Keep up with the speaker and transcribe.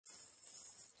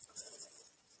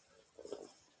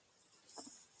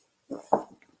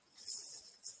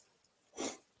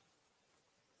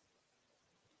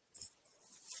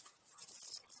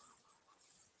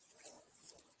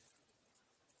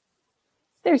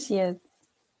There she is.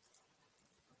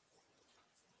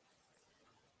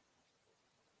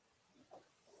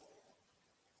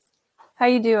 How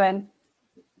you doing?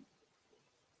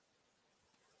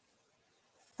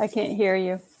 I can't hear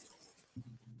you.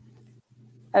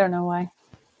 I don't know why.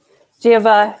 Do you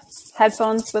have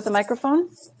headphones with a microphone?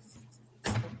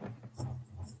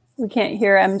 We can't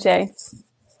hear MJ.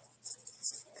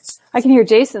 I can hear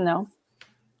Jason though.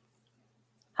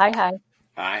 Hi.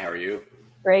 Hi, how are you?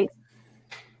 Great.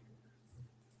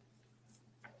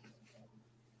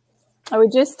 I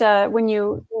would just when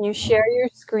you share your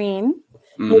screen,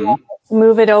 you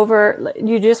move it over.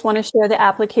 You just want to share the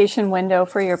application window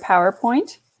for your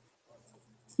PowerPoint.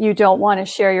 You don't want to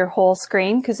share your whole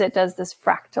screen because it does this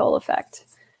fractal effect.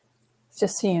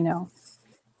 Just so you know.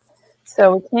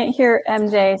 So we can't hear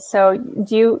MJ. So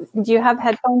do you have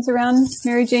headphones around,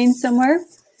 Mary Jane, somewhere?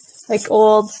 Like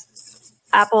old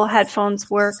Apple headphones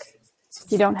work.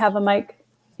 You don't have a mic.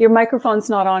 Your microphone's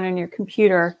not on your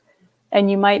computer, and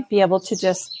you might be able to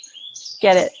just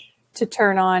get it to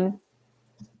turn on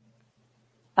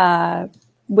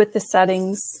with the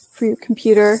settings for your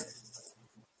computer.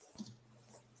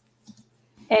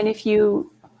 And if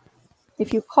you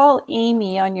call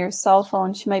Amy on your cell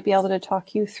phone, she might be able to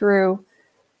talk you through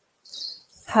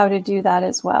how to do that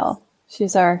as well.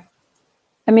 She's our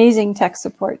amazing tech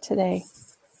support today.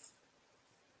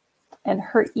 And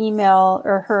her email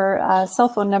or her cell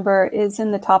phone number is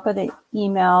in the top of the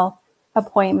email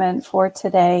appointment for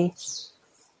today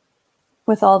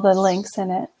with all the links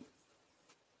in it.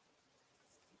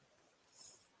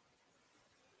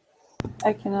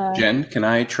 I can. Jen, can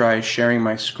I try sharing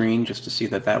my screen just to see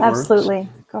that works? Absolutely.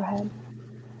 Go ahead.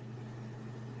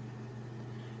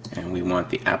 And we want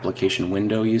the application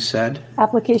window, you said?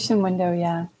 Application window,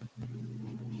 yeah.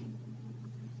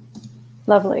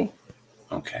 Lovely.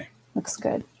 Okay. Looks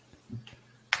good.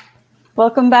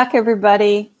 Welcome back,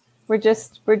 everybody. We're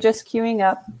just queuing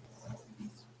up.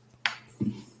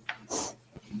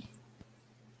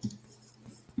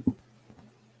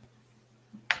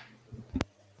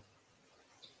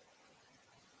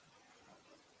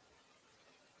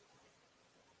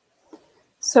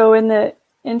 So in the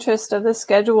interest of the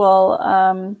schedule,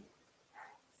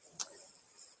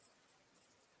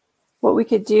 what we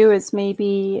could do is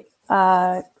maybe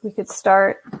we could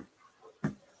start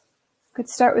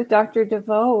with Dr.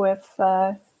 DeVoe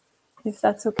if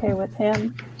that's okay with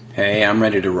him. Hey, I'm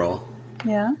ready to roll.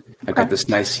 Yeah. I've got this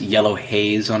nice yellow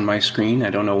haze on my screen. I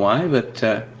don't know why, but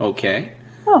okay.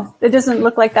 Oh, it doesn't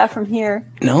look like that from here.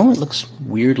 No, it looks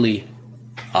weirdly.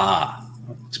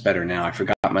 It's better now. I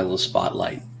forgot my little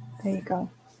spotlight. There you go.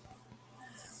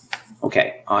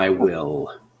 Okay, I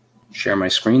will share my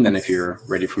screen then if you're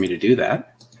ready for me to do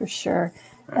that. For sure.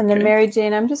 Okay. And then Mary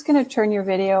Jane, I'm just going to turn your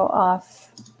video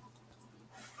off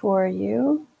for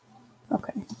you.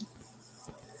 Okay.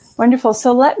 Wonderful.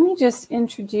 So let me just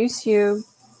introduce you,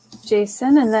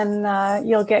 Jason, and then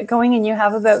you'll get going, and you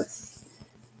have about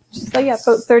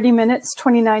 30 minutes,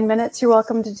 29 minutes. You're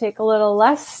welcome to take a little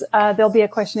less. There'll be a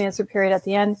question and answer period at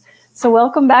the end. So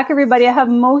welcome back, everybody. I have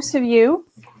most of you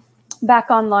back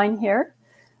online here.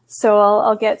 So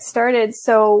I'll get started.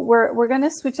 So we're going to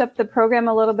switch up the program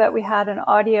a little bit. We had an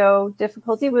audio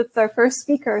difficulty with our first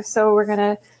speaker. So we're going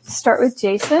to start with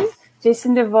Jason.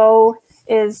 Jason DeVoe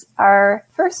is our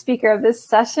first speaker of this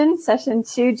session, session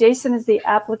 2. Jason is the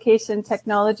application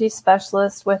technology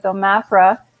specialist with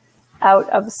OMAFRA out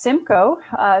of Simcoe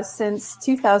since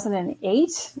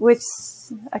 2008, which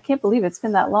I can't believe it's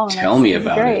been that long. Tell me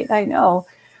about it. Great, I know.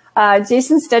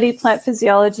 Jason studied plant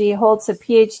physiology, holds a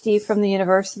PhD from the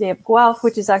University of Guelph,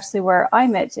 which is actually where I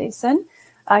met Jason.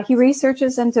 He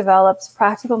researches and develops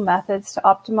practical methods to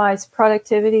optimize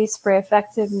productivity, spray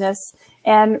effectiveness,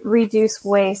 and reduce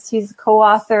waste. He's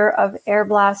co-author of Air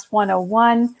Blast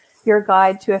 101, Your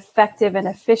Guide to Effective and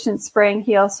Efficient Spraying.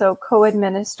 He also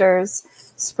co-administers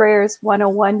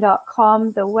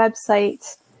sprayers101.com, the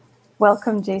website.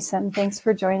 Welcome, Jason. Thanks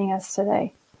for joining us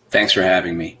today. Thanks for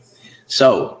having me.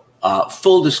 So,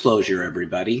 full disclosure,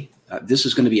 everybody, this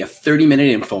is going to be a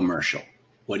 30-minute infomercial.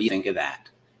 What do you think of that?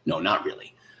 No, not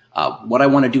really. What I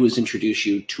want to do is introduce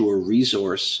you to a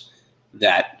resource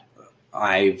that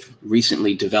I've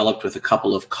recently developed with a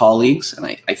couple of colleagues. And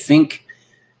I think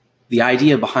the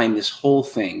idea behind this whole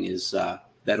thing is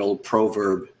that old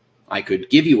proverb, I could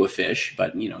give you a fish,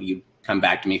 but you come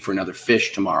back to me for another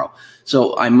fish tomorrow.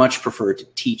 So I much prefer to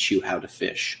teach you how to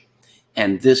fish.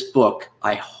 And this book,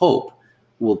 I hope,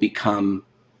 will become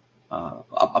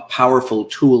a powerful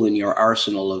tool in your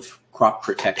arsenal of crop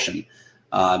protection.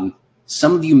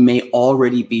 Some of you may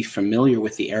already be familiar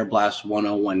with the Air Blast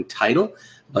 101 title,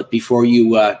 but before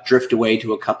you drift away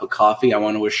to a cup of coffee, I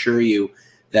want to assure you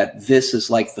that this is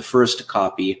like the first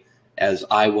copy as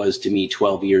I was to me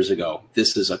 12 years ago.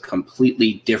 This is a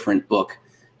completely different book,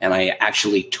 and I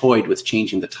actually toyed with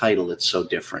changing the title. It's so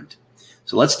different.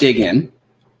 So let's dig in.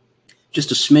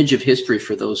 Just a smidge of history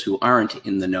for those who aren't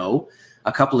in the know.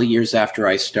 A couple of years after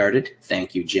I started,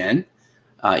 thank you, Jen,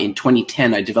 in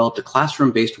 2010, I developed a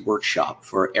classroom-based workshop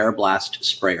for Air Blast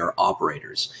sprayer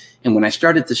operators. And when I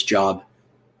started this job,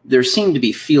 there seemed to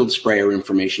be field sprayer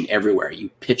information everywhere. You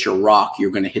pitch a rock, you're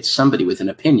going to hit somebody with an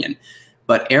opinion.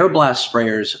 But Air Blast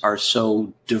sprayers are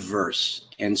so diverse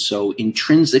and so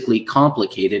intrinsically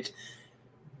complicated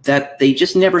that they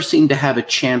just never seem to have a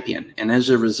champion. And as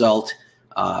a result,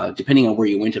 depending on where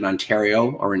you went in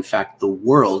Ontario or in fact the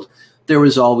world, there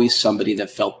was always somebody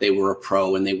that felt they were a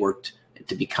pro and they worked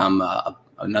to become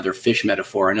another fish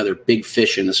metaphor, another big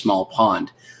fish in a small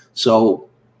pond. So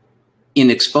in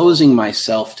exposing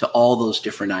myself to all those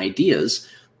different ideas,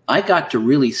 I got to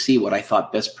really see what I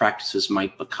thought best practices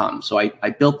might become. So I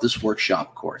built this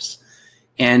workshop course,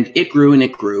 and it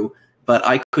grew, but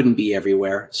I couldn't be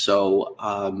everywhere. So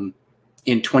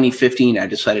in 2015, I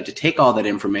decided to take all that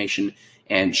information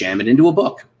and jam it into a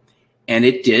book. And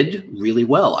it did really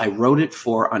well. I wrote it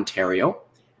for Ontario.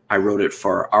 I wrote it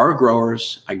for our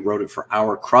growers. I wrote it for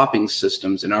our cropping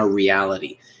systems and our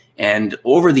reality. And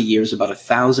over the years, about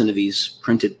 1,000 of these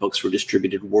printed books were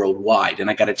distributed worldwide. And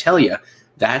I got to tell you,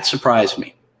 that surprised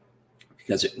me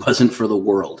because it wasn't for the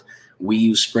world. We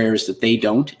use sprayers that they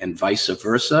don't, and vice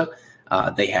versa.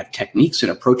 They have techniques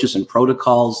and approaches and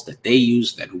protocols that they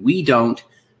use that we don't.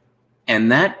 And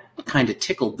that kind of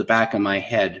tickled the back of my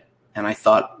head. And I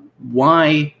thought,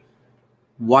 why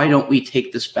don't we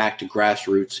take this back to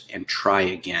grassroots and try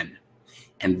again?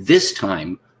 And this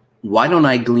time, why don't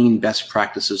I glean best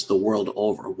practices the world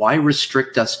over? Why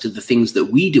restrict us to the things that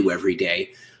we do every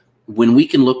day when we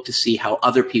can look to see how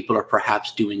other people are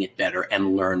perhaps doing it better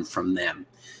and learn from them?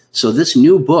 So this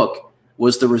new book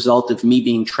was the result of me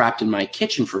being trapped in my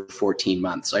kitchen for 14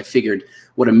 months. I figured,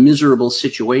 what a miserable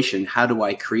situation. How do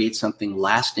I create something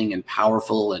lasting and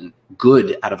powerful and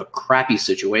good out of a crappy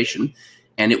situation?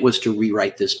 And it was to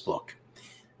rewrite this book.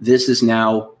 This is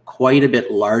now quite a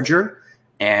bit larger,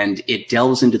 and it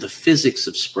delves into the physics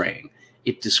of spraying.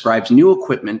 It describes new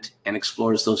equipment and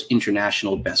explores those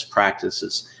international best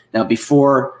practices. Now,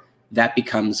 before that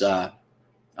becomes a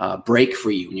break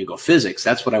for you and you go, physics,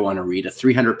 that's what I want to read, a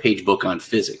 300-page book on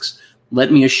physics.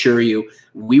 Let me assure you,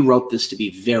 we wrote this to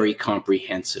be very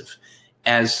comprehensive.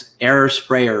 As air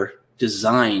sprayer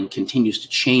design continues to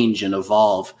change and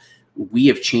evolve, we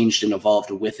have changed and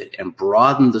evolved with it and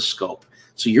broadened the scope.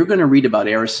 So you're going to read about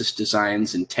air assist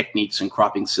designs and techniques and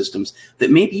cropping systems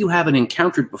that maybe you haven't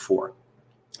encountered before.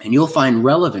 And you'll find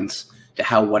relevance to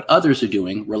how what others are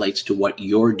doing relates to what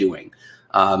you're doing.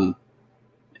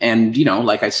 And, you know,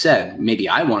 like I said, maybe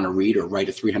I want to read or write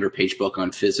a 300-page book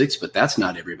on physics, but that's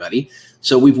not everybody.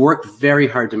 So we've worked very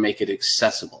hard to make it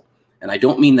accessible. And I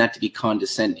don't mean that to be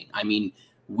condescending. I mean,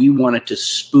 we wanted to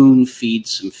spoon feed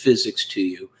some physics to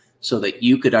you so that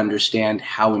you could understand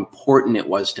how important it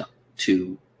was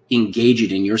to engage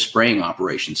it in your spraying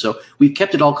operation. So we've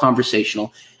kept it all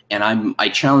conversational, and I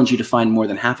challenge you to find more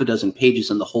than half a dozen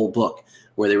pages in the whole book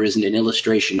where there isn't an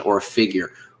illustration or a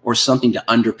figure or something to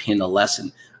underpin a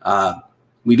lesson.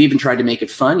 We've even tried to make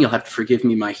it fun. You'll have to forgive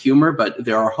me my humor, but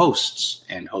there are hosts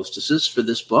and hostesses for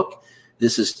this book.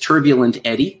 This is Turbulent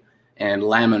Eddy and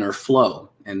Laminar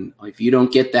Flow. And if you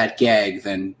don't get that gag,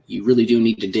 then you really do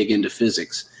need to dig into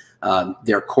physics.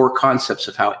 They're core concepts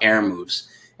of how air moves.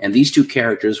 And these two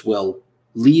characters will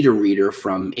lead a reader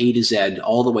from A to Z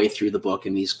all the way through the book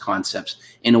in these concepts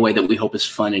in a way that we hope is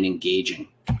fun and engaging.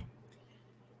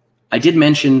 I did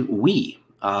mention we.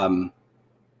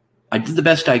 I did the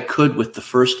best I could with the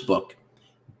first book,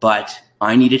 but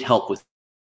I needed help with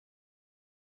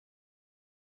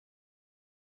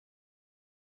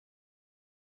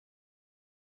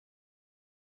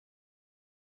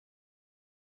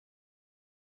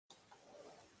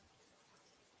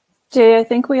Jay, I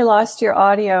think we lost your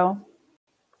audio.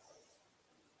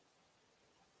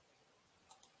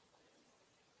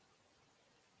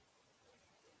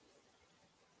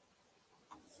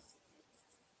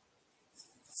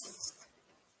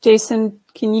 Jason,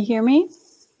 can you hear me?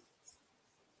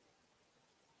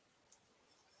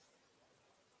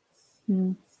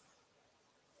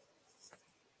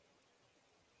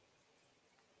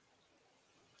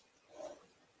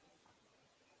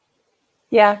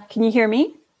 Yeah, can you hear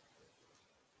me?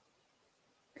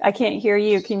 I can't hear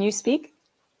you. Can you speak?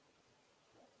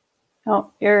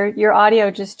 Oh, your audio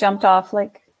just jumped off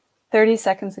like 30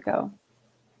 seconds ago.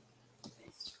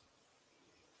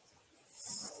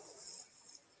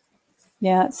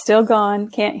 Yeah, it's still gone.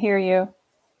 Can't hear you.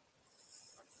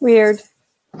 Weird.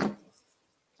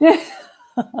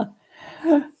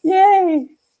 Yay.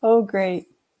 Oh, great.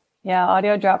 Yeah,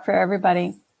 audio drop for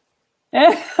everybody.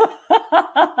 Yeah.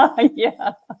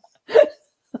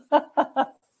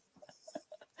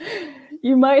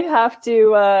 You might have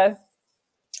to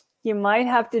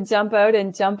jump out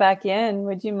and jump back in.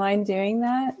 Would you mind doing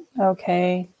that?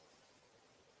 Okay.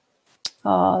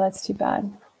 Oh, that's too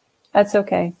bad. That's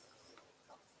okay.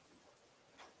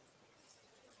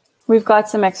 We've got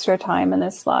some extra time in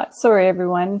this slot. Sorry,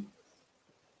 everyone.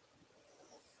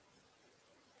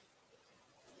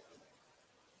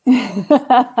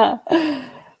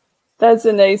 That's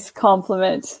a nice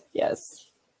compliment. Yes.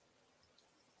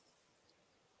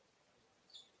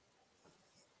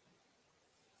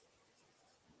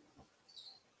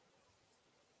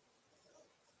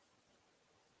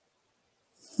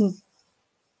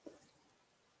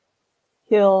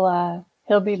 He'll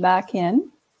be back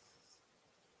in.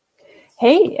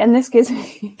 Hey, and this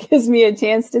gives me a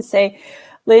chance to say,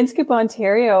 Landscape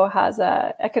Ontario has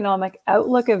a economic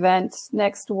outlook event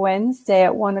next Wednesday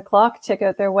at 1 o'clock. Check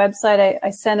out their website. I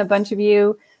sent a bunch of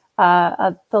you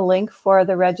the link for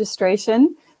the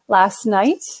registration last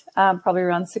night, probably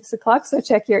around 6 o'clock. So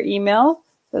check your email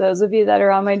for those of you that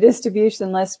are on my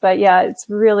distribution list. But yeah, it's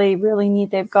really, really neat.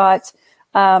 They've got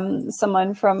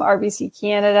someone from RBC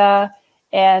Canada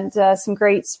and some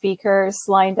great speakers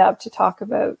lined up to talk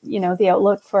about, the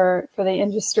outlook for the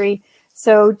industry.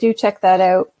 So do check that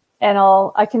out, and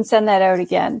I can send that out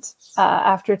again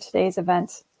after today's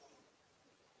event.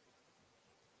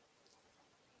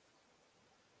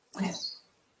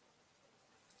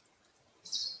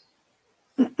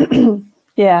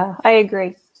 Yeah, I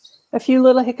agree. A few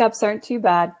little hiccups aren't too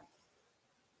bad.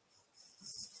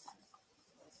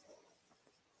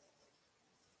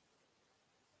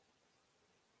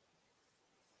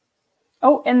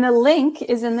 Oh, and the link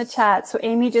is in the chat. So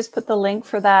Amy just put the link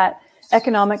for that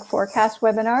economic forecast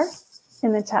webinar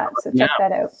in the chat. So check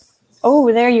that out.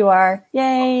 Oh, there you are.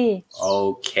 Yay.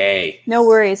 Okay. No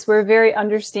worries. We're a very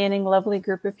understanding, lovely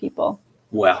group of people.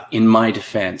 Well, in my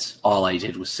defense, all I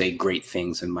did was say great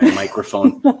things and my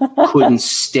microphone couldn't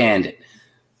stand it.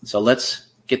 So let's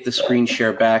get the screen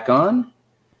share back on.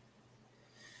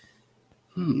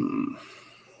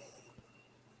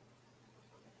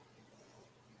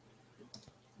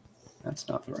 That's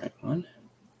not the right one.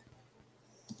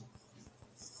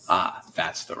 Ah,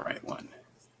 that's the right one.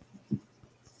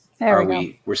 There we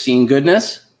go. We're seeing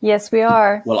goodness? Yes, we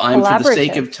are. Well, for the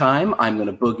sake of time, I'm going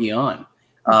to boogie on.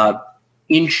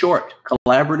 In short,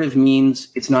 collaborative means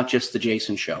it's not just the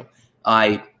Jason show.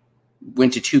 I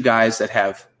went to two guys that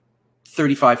have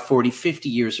 35, 40, 50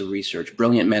 years of research,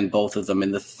 brilliant men, both of them,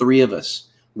 and the three of us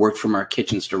worked from our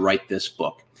kitchens to write this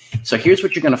book. So here's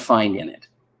what you're going to find in it.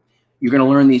 You're going to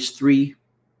learn these three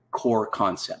core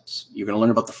concepts. You're going to learn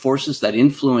about the forces that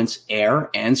influence air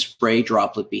and spray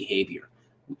droplet behavior.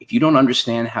 If you don't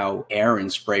understand how air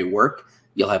and spray work,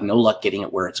 you'll have no luck getting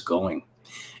it where it's going.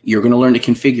 You're going to learn to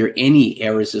configure any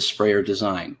air resist sprayer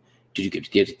design to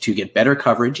get better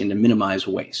coverage and to minimize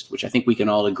waste, which I think we can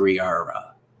all agree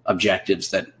are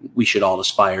objectives that we should all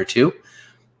aspire to.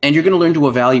 And you're going to learn to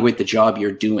evaluate the job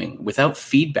you're doing. Without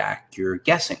feedback, you're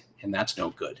guessing, and that's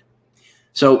no good.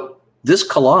 So this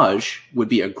collage would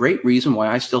be a great reason why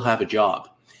I still have a job.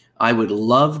 I would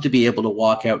love to be able to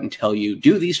walk out and tell you,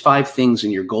 do these 5 things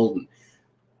and you're golden.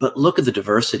 But look at the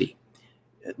diversity.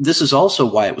 This is also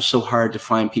why it was so hard to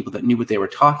find people that knew what they were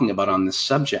talking about on this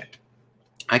subject.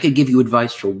 I could give you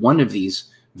advice for one of these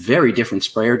very different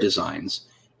sprayer designs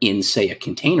in, say, a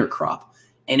container crop,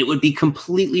 and it would be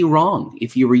completely wrong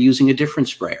if you were using a different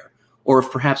sprayer, or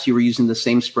if perhaps you were using the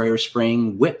same sprayer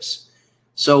spraying whips.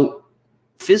 So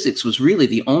physics was really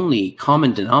the only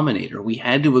common denominator. We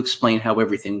had to explain how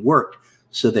everything worked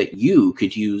so that you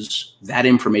could use that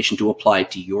information to apply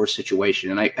to your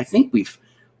situation. And I think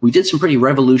we did some pretty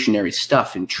revolutionary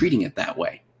stuff in treating it that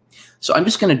way. So I'm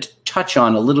just going to touch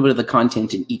on a little bit of the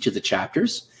content in each of the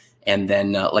chapters. And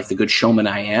then, like the good showman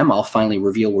I am, I'll finally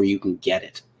reveal where you can get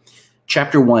it.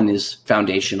 Chapter 1 is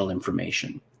foundational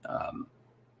information.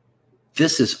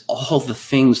 This is all the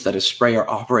things that a sprayer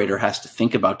operator has to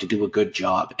think about to do a good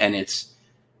job. And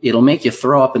it'll make you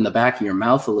throw up in the back of your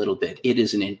mouth a little bit. It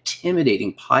is an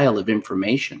intimidating pile of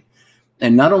information.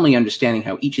 And not only understanding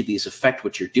how each of these affect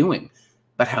what you're doing,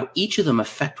 but how each of them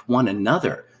affect one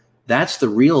another. That's the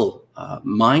real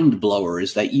mind blower,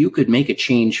 is that you could make a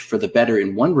change for the better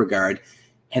in one regard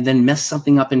and then mess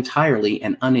something up entirely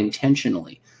and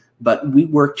unintentionally. But we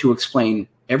work to explain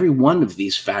every one of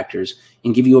these factors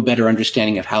and give you a better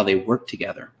understanding of how they work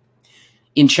together.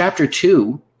 In chapter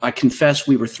 2, I confess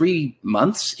we were 3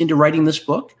 months into writing this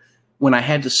book when I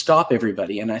had to stop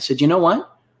everybody. And I said, you know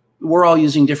what? We're all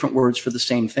using different words for the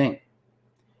same thing.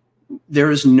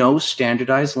 There is no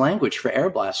standardized language for air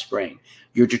blast spraying.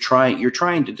 You're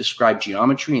trying to describe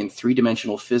geometry and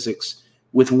three-dimensional physics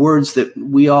with words that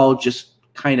we all just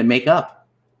kind of make up.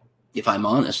 If I'm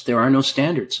honest, there are no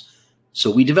standards. So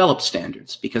we developed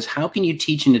standards, because how can you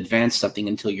teach and advance something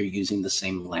until you're using the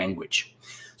same language?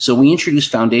 So we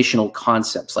introduced foundational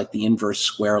concepts like the inverse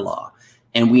square law,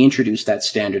 and we introduced that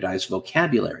standardized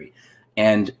vocabulary.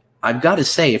 And I've got to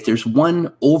say, if there's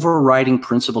one overriding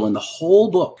principle in the whole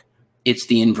book, it's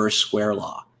the inverse square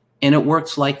law. And it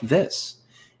works like this.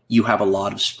 You have a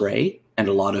lot of spray and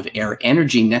a lot of air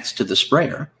energy next to the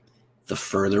sprayer. The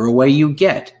further away you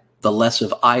get, the less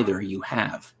of either you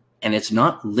have. And it's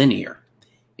not linear.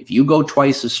 If you go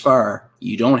twice as far,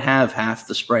 you don't have half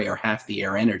the spray or half the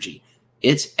air energy.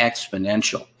 It's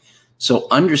exponential. So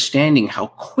understanding how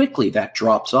quickly that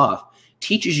drops off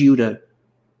teaches you to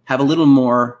have a little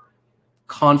more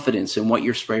confidence in what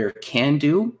your sprayer can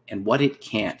do and what it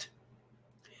can't.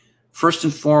 First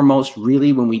and foremost,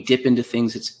 really, when we dip into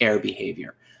things, it's air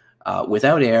behavior.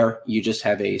 Without air, you just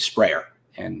have a sprayer,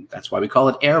 and that's why we call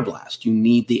it air blast. You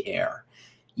need the air.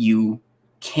 You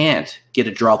can't get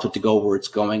a droplet to go where it's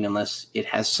going unless it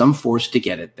has some force to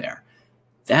get it there.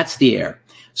 That's the air.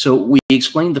 So we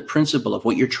explained the principle of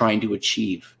what you're trying to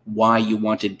achieve, why you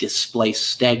want to displace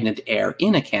stagnant air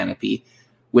in a canopy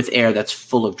with air that's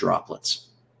full of droplets.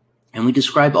 And we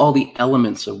describe all the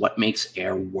elements of what makes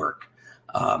air work,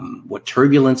 what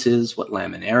turbulence is, what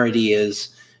laminarity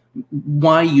is,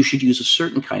 why you should use a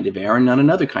certain kind of air and not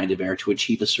another kind of air to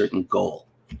achieve a certain goal.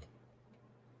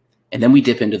 And then we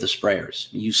dip into the sprayers.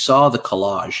 You saw the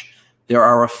collage. There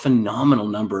are a phenomenal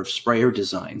number of sprayer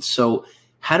designs. So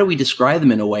how do we describe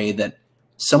them in a way that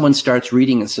someone starts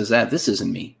reading and says, this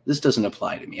isn't me. This doesn't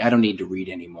apply to me. I don't need to read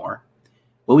anymore.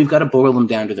 Well, we've got to boil them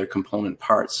down to their component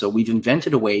parts. So we've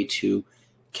invented a way to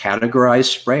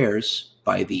categorize sprayers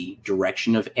by the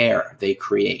direction of air they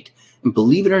create. And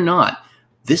believe it or not,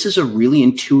 this is a really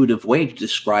intuitive way to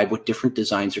describe what different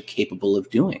designs are capable of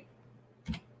doing.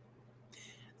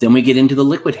 Then we get into the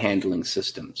liquid handling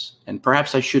systems. And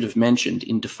perhaps I should have mentioned,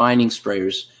 in defining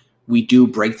sprayers, we do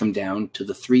break them down to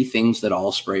the 3 things that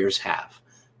all sprayers have.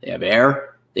 They have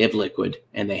air, they have liquid,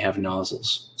 and they have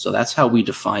nozzles. So that's how we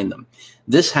define them.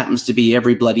 This happens to be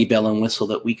every bloody bell and whistle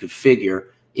that we could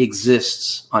figure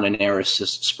exists on an air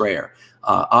assist sprayer.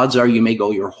 Odds are you may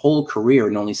go your whole career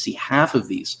and only see half of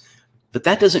these. But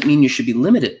that doesn't mean you should be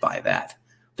limited by that.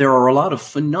 There are a lot of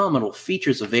phenomenal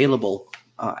features available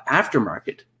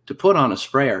aftermarket to put on a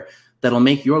sprayer that'll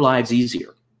make your lives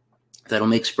easier, that'll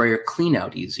make sprayer clean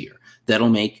out easier, that'll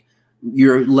make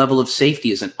your level of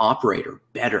safety as an operator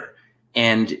better.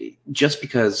 And just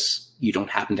because you don't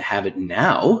happen to have it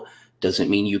now doesn't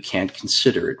mean you can't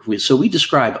consider it. So we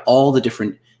describe all the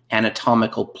different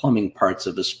anatomical plumbing parts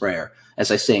of a sprayer, as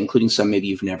I say, including some maybe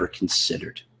you've never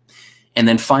considered. And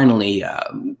then finally,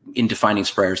 in defining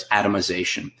sprayers,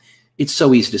 atomization. It's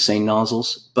so easy to say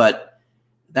nozzles, but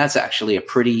that's actually a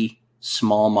pretty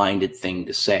small-minded thing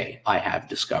to say, I have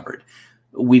discovered.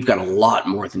 We've got a lot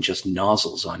more than just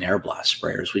nozzles on air blast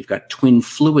sprayers. We've got twin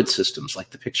fluid systems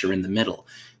like the picture in the middle.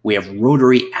 We have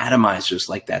rotary atomizers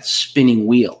like that spinning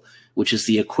wheel, which is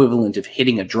the equivalent of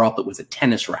hitting a droplet with a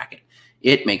tennis racket.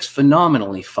 It makes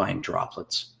phenomenally fine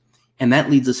droplets. And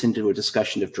that leads us into a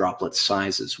discussion of droplet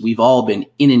sizes. We've all been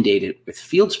inundated with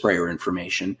field sprayer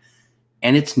information,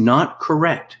 and it's not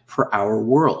correct for our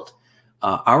world.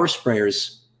 Our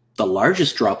sprayers, the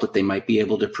largest droplet they might be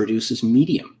able to produce is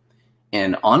medium.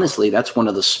 And honestly, that's one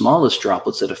of the smallest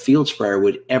droplets that a field sprayer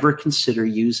would ever consider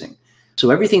using. So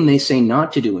everything they say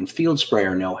not to do in field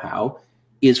sprayer know-how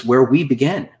is where we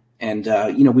began. And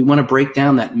we want to break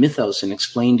down that mythos and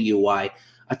explain to you why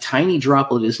a tiny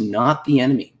droplet is not the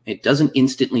enemy. It doesn't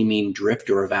instantly mean drift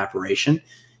or evaporation.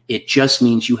 It just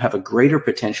means you have a greater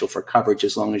potential for coverage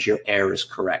as long as your air is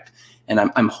correct. And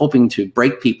I'm hoping to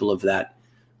break people of that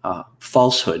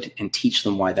falsehood and teach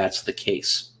them why that's the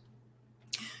case.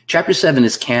 Chapter 7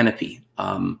 is canopy.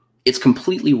 It's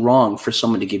completely wrong for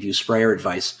someone to give you sprayer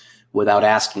advice without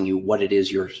asking you what it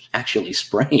is you're actually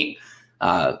spraying.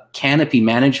 Canopy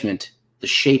management, the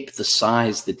shape, the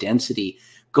size, the density,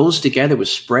 goes together with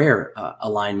sprayer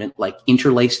alignment like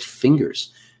interlaced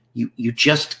fingers. You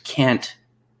just can't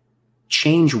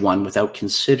change one without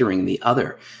considering the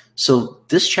other. So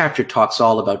this chapter talks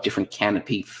all about different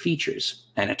canopy features,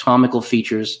 anatomical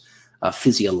features,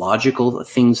 physiological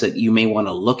things that you may want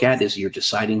to look at as you're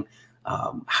deciding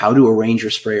how to arrange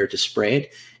your sprayer to spray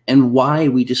it, and why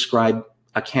we describe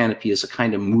a canopy as a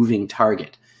kind of moving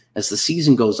target. As the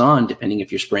season goes on, depending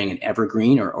if you're spraying an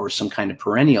evergreen or some kind of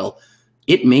perennial,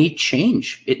 it may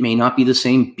change. It may not be the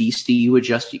same beastie you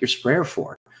adjusted your sprayer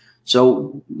for.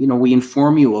 So, we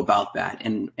inform you about that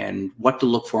and what to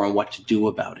look for and what to do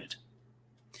about it.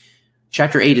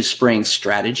 Chapter 8 is spraying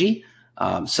strategy.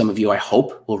 Some of you, I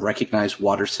hope, will recognize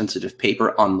water-sensitive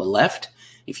paper on the left.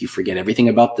 If you forget everything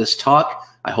about this talk,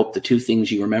 I hope the two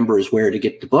things you remember is where to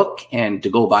get the book and to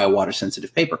go buy a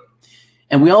water-sensitive paper.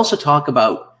 And we also talk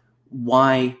about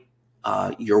why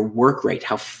your work rate,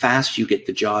 how fast you get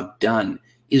the job done,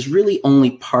 is really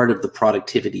only part of the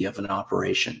productivity of an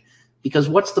operation. Because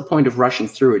what's the point of rushing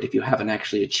through it if you haven't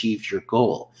actually achieved your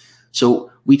goal?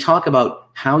 So we talk about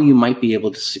how you might be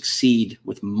able to succeed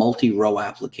with multi-row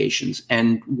applications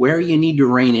and where you need to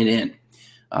rein it in.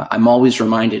 I'm always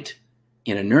reminded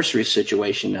in a nursery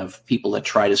situation of people that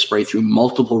try to spray through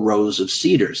multiple rows of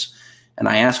cedars. And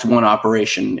I asked one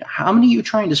operation, how many are you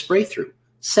trying to spray through?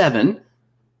 7.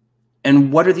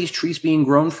 And what are these trees being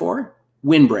grown for?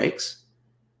 Windbreaks.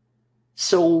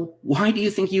 So why do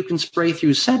you think you can spray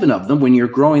through 7 of them when you're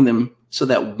growing them so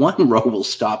that 1 row will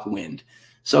stop wind?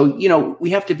 So, we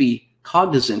have to be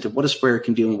cognizant of what a sprayer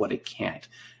can do and what it can't.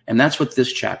 And that's what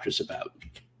this chapter is about.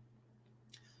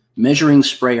 Measuring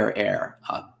sprayer air.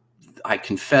 I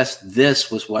confess this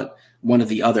was what one of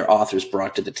the other authors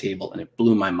brought to the table, and it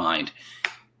blew my mind.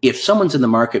 If someone's in the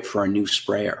market for a new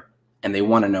sprayer and they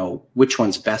want to know which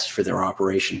one's best for their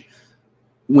operation,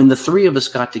 when the 3 of us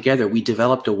got together, we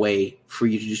developed a way for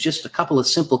you to do just a couple of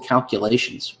simple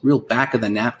calculations, real back of the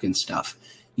napkin stuff.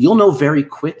 You'll know very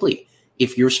quickly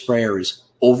if your sprayer is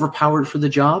overpowered for the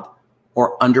job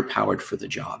or underpowered for the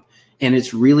job. And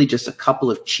it's really just a couple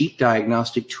of cheap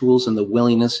diagnostic tools and the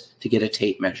willingness to get a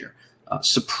tape measure.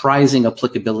 Surprising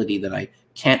applicability that I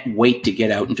can't wait to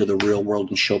get out into the real world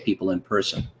and show people in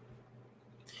person.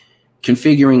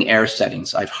 Configuring air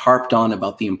settings. I've harped on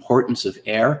about the importance of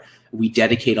air. We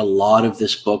dedicate a lot of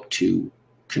this book to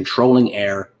controlling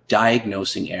air,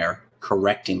 diagnosing air,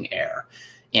 correcting air.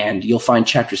 And you'll find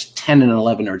chapters 10 and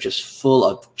 11 are just full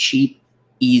of cheap,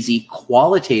 easy,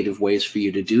 qualitative ways for you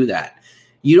to do that.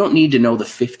 You don't need to know the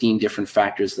 15 different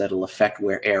factors that'll affect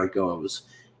where air goes.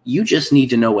 You just need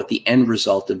to know what the end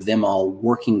result of them all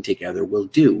working together will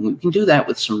do. We can do that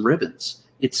with some ribbons.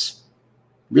 It's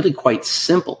really quite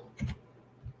simple.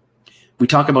 We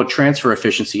talk about transfer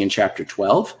efficiency in chapter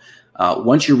 12.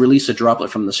 Once you release a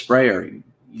droplet from the sprayer,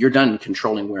 you're done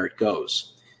controlling where it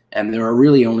goes. And there are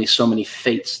really only so many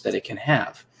fates that it can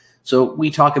have. So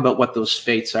we talk about what those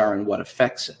fates are and what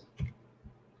affects it.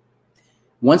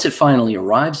 Once it finally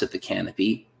arrives at the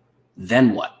canopy,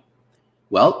 then what?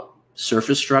 Well,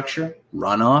 surface structure,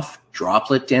 runoff,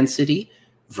 droplet density,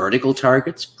 vertical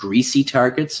targets, greasy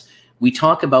targets. We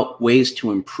talk about ways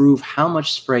to improve how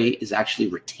much spray is actually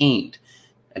retained.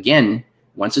 Again,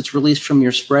 once it's released from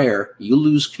your sprayer, you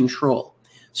lose control.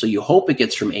 So you hope it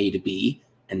gets from A to B,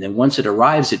 and then once it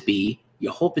arrives at B, you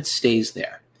hope it stays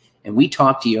there. And we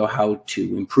talk to you how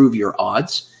to improve your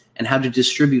odds and how to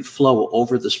distribute flow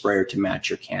over the sprayer to match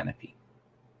your canopy.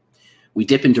 We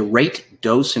dip into rate,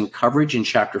 dose, and coverage in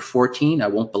chapter 14. I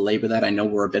won't belabor that. I know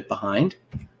we're a bit behind.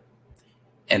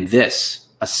 And this,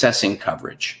 assessing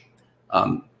coverage.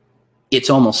 It's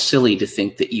almost silly to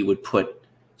think that you would put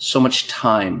so much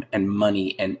time and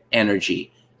money and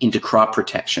energy into crop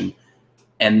protection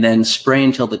and then spray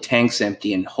until the tank's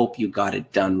empty and hope you got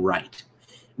it done right.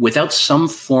 Without some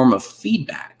form of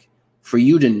feedback for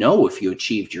you to know if you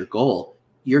achieved your goal,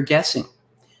 you're guessing.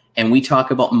 And we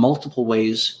talk about multiple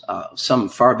ways, some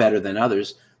far better than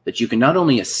others, that you can not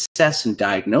only assess and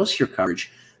diagnose your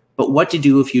coverage, but what to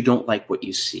do if you don't like what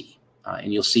you see.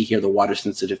 And you'll see here the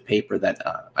water-sensitive paper that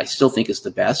I still think is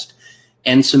the best,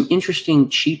 and some interesting,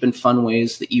 cheap, and fun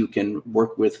ways that you can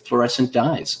work with fluorescent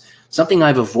dyes. Something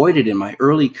I've avoided in my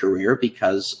early career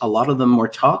because a lot of them were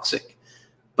toxic.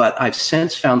 But I've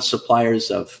since found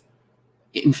suppliers of,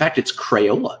 in fact, it's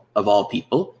Crayola, of all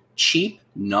people, cheap,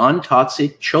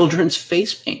 non-toxic children's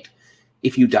face paint.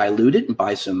 If you dilute it and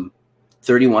buy some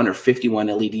 31 or 51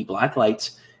 LED black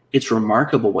lights, it's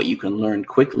remarkable what you can learn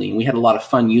quickly. And we had a lot of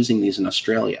fun using these in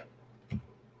Australia.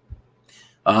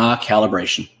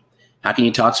 Calibration. How can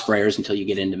you talk sprayers until you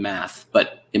get into math?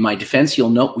 But in my defense, you'll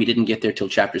note we didn't get there till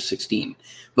chapter 16.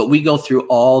 But we go through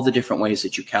all the different ways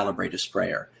that you calibrate a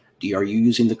sprayer. Are you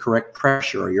using the correct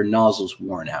pressure? Are your nozzles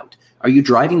worn out? Are you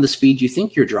driving the speed you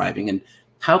think you're driving? And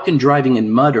How can driving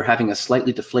in mud or having a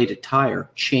slightly deflated tire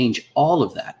change all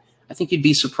of that? I think you'd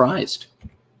be surprised.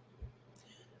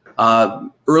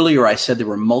 Earlier, I said there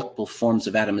were multiple forms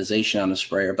of atomization on a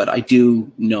sprayer, but I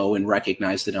do know and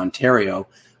recognize that Ontario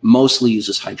mostly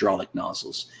uses hydraulic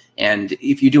nozzles. And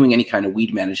if you're doing any kind of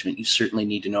weed management, you certainly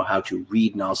need to know how to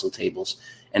read nozzle tables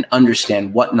and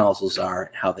understand what nozzles are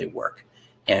and how they work.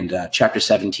 And Chapter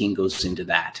 17 goes into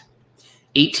that.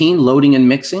 18, loading and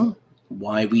mixing,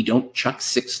 why we don't chuck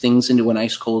 6 things into an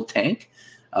ice cold tank,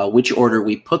 which order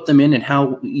we put them in, and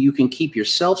how you can keep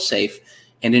yourself safe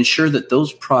and ensure that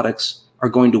those products are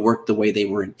going to work the way they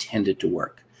were intended to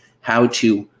work. How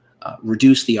to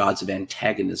reduce the odds of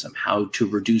antagonism, how to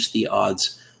reduce the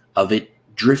odds of it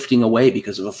drifting away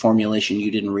because of a formulation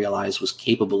you didn't realize was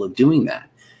capable of doing that.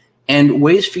 And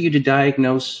ways for you to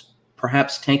diagnose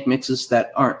perhaps tank mixes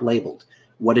that aren't labeled,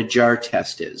 what a jar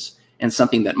test is, and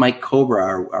something that Mike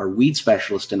Cobra, our weed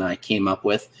specialist, and I came up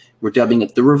with. We're dubbing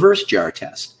it the reverse jar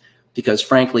test, because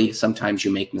frankly, sometimes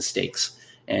you make mistakes.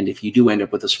 And if you do end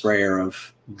up with a sprayer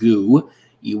of goo,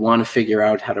 you want to figure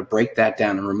out how to break that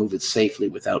down and remove it safely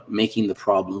without making the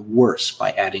problem worse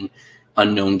by adding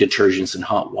unknown detergents and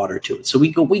hot water to it. So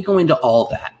we go into all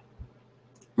that.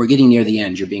 We're getting near the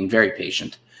end. You're being very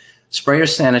patient. Sprayer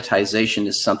sanitization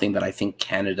is something that I think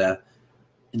Canada,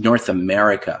 North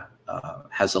America,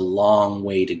 has a long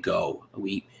way to go.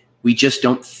 We just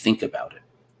don't think about it.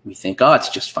 We think, oh, it's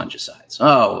just fungicides.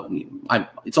 Oh,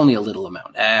 it's only a little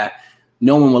amount.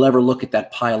 No one will ever look at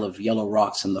that pile of yellow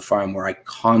rocks in the farm where I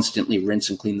constantly rinse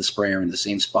and clean the sprayer in the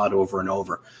same spot over and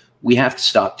over. We have to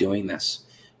stop doing this.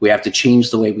 We have to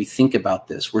change the way we think about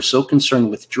this. We're so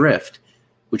concerned with drift,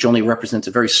 which only represents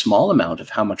a very small amount of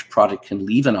how much product can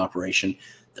leave an operation,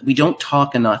 that we don't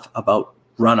talk enough about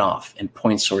runoff and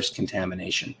point source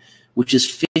contamination, which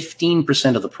is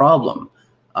 15% of the problem,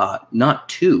 not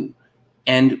 2%.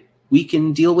 And we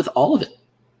can deal with all of it,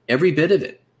 every bit of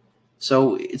it.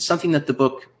 So it's something that the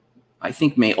book, I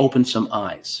think, may open some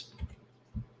eyes.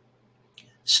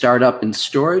 Startup and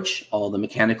storage, all the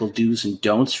mechanical do's and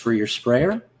don'ts for your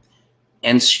sprayer,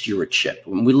 and stewardship.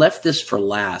 And we left this for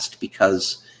last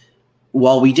because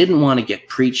while we didn't want to get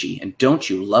preachy, and don't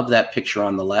you love that picture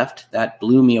on the left? That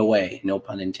blew me away, no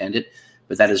pun intended,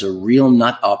 but that is a real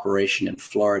nut operation in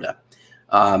Florida.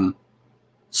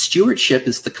 Stewardship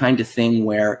is the kind of thing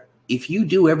where if you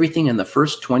do everything in the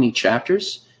first 20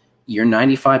 chapters, you're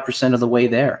 95% of the way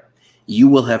there. You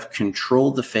will have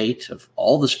controlled the fate of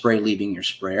all the spray leaving your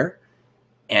sprayer,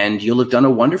 and you'll have done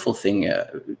a wonderful thing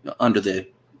under the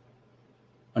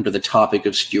topic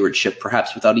of stewardship,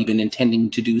 perhaps without even intending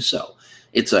to do so.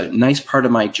 It's a nice part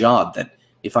of my job that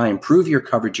if I improve your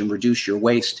coverage and reduce your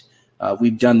waste,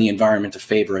 we've done the environment a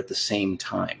favor at the same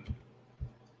time.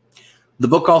 The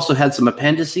book also had some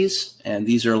appendices, and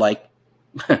these are like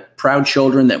proud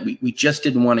children that we just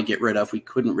didn't want to get rid of. We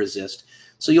couldn't resist.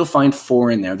 So you'll find 4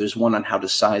 in there. There's one on how to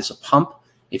size a pump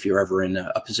if you're ever in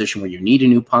a position where you need a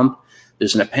new pump.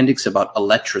 There's an appendix about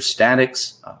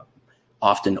electrostatics,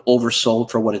 often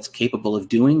oversold for what it's capable of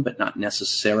doing, but not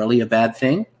necessarily a bad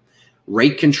thing.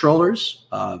 Rate controllers.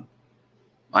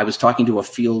 I was talking to a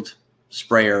field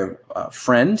sprayer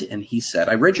friend, and he said,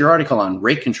 I read your article on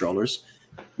rate controllers.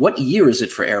 What year is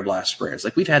it for air blast sprayers?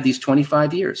 Like, we've had these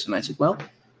 25 years. And I said, well,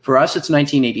 for us, it's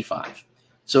 1985.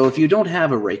 So if you don't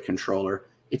have a rate controller,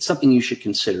 it's something you should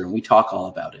consider, and we talk all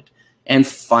about it. And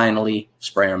finally,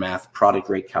 sprayer math, product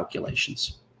rate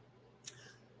calculations.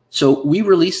 So we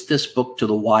released this book to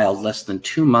the wild less than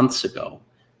 2 months ago,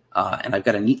 and I've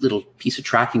got a neat little piece of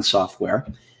tracking software.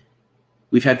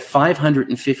 We've had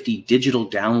 550 digital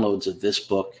downloads of this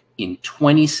book in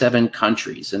 27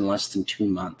 countries in less than 2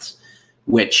 months,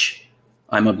 which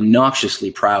I'm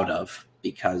obnoxiously proud of,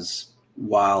 because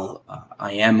while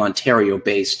I am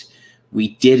Ontario-based, we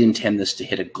did intend this to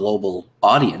hit a global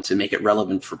audience and make it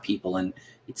relevant for people, and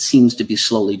it seems to be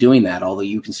slowly doing that, although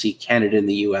you can see Canada and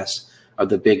the US are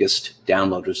the biggest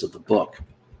downloaders of the book.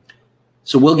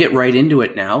 So we'll get right into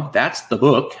it now. That's the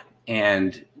book,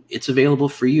 and it's available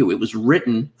for you. It was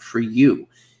written for you,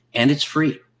 and it's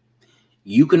free.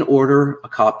 You can order a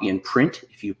copy in print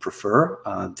if you prefer.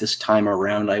 This time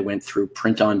around, I went through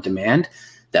print on demand.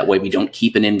 That way we don't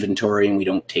keep an inventory, and we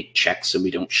don't take checks, and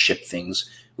we don't ship things,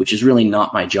 which is really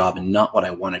not my job and not what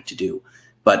I wanted to do.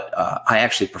 But I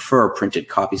actually prefer a printed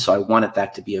copy, so I wanted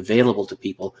that to be available to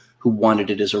people who wanted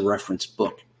it as a reference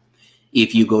book.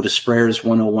 If you go to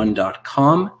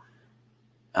sprayers101.com,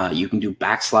 you can do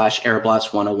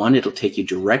 /airblast101. It'll take you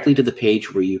directly to the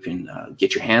page where you can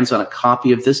get your hands on a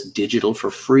copy of this digital for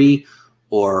free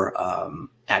or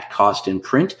at cost in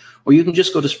print, or you can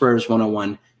just go to Sprayers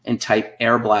 101 and type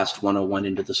Air Blast 101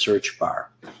 into the search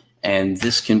bar. And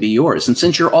this can be yours. And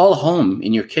since you're all home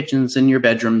in your kitchens, in your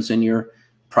bedrooms, in your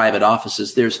private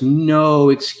offices, there's no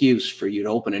excuse for you to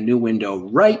open a new window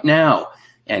right now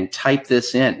and type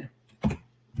this in.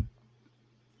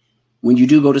 When you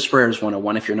do go to Sprayers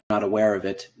 101, if you're not aware of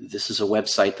it, this is a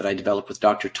website that I developed with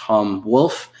Dr. Tom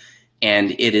Wolfe,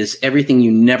 and it is everything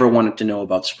you never wanted to know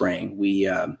about spraying. We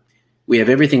have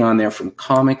everything on there, from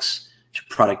comics to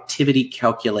productivity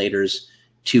calculators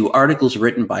to articles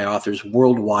written by authors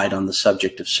worldwide on the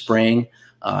subject of spraying,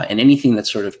 and anything that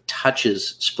sort of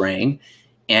touches spraying.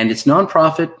 And it's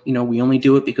nonprofit. You know, we only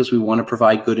do it because we want to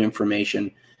provide good information.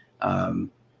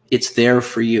 It's there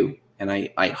for you. And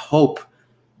I hope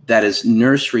that as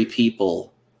nursery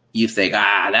people, you think,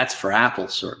 that's for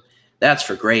apples or that's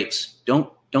for grapes.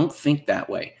 Don't think that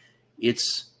way.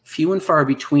 It's few and far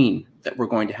between that we're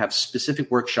going to have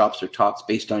specific workshops or talks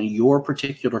based on your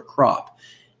particular crop.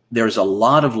 There's a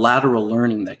lot of lateral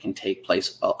learning that can take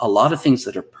place, a lot of things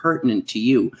that are pertinent to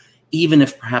you, even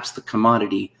if perhaps the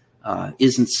commodity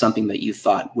isn't something that you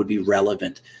thought would be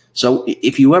relevant. So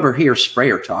if you ever hear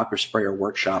sprayer talk or sprayer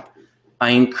workshop,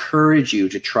 I encourage you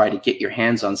to try to get your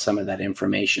hands on some of that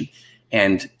information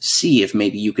and see if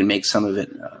maybe you can make some of it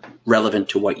relevant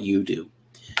to what you do.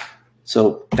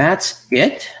 So that's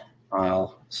it.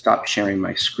 I'll stop sharing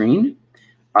my screen.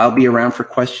 I'll be around for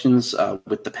questions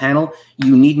with the panel.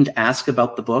 You needn't ask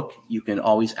about the book. You can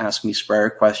always ask me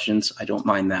sprayer questions. I don't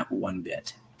mind that one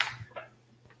bit.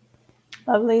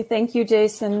 Lovely. Thank you,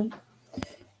 Jason.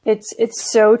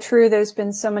 It's so true. There's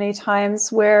been so many times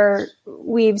where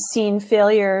we've seen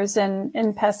failures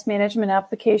in pest management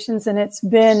applications, and it's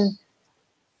been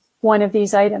one of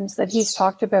these items that he's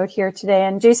talked about here today.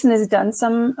 And Jason has done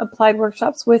some applied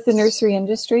workshops with the nursery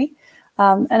industry,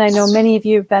 and I know many of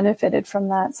you have benefited from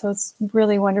that. So it's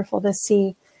really wonderful to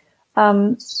see.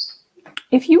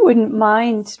 If you wouldn't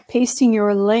mind pasting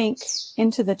your link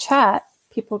into the chat,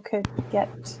 people could get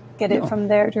it from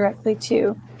there directly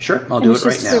too. Sure, I'll do it right now.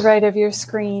 Just to the right of your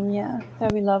screen, yeah,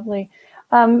 that'd be lovely.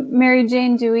 Mary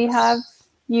Jane, do we have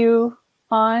you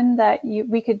on that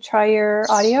we could try your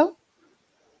audio?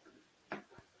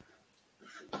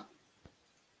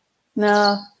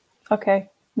 No, okay,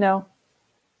 no,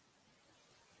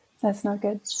 that's not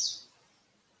good.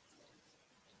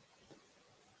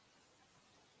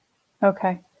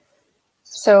 Okay,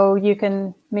 so you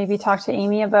can maybe talk to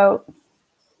Amy about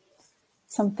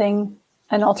something,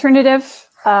 an alternative.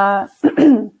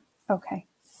 Okay,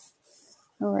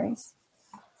 no worries.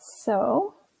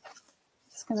 So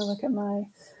just gonna look at my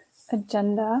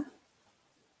agenda.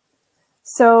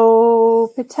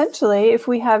 So potentially if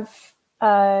we have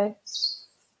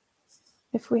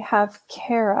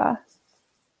Kara.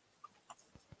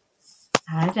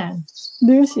 Hi, Jen.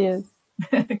 There she is.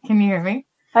 Can you hear me?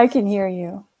 I can hear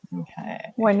you.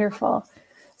 Okay. Wonderful.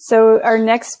 So our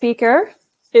next speaker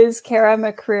is Kara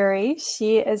McCreary.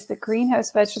 She is the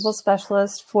greenhouse vegetable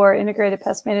specialist for integrated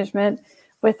pest management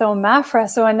with OMAFRA.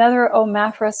 So another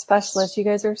OMAFRA specialist. You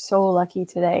guys are so lucky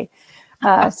today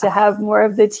to have more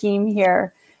of the team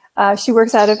here. She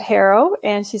works out of Harrow,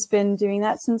 and she's been doing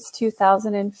that since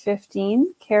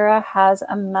 2015. Kara has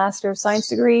a Master of Science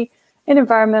degree in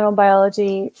environmental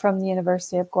biology from the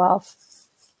University of Guelph.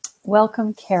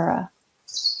 Welcome, Kara.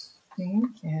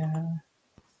 Thank you.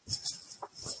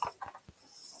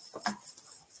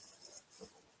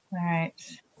 All right.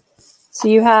 So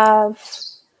you have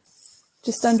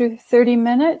just under 30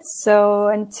 minutes, so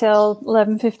until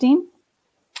 11:15.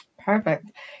 Perfect.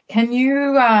 Can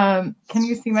you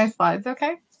see my slides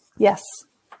okay? Yes.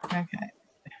 Okay.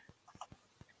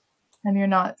 And you're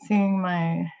not seeing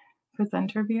my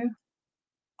presenter view?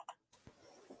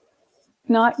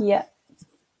 Not yet.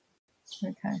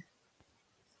 Okay.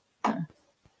 Here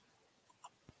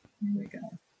we go.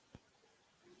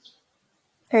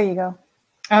 There you go.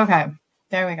 Okay.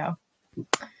 There we go.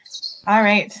 All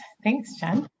right. Thanks,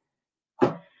 Jen.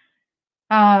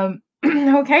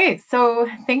 Okay, so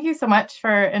thank you so much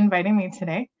for inviting me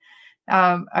today.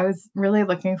 I was really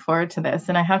looking forward to this,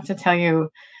 and I have to tell you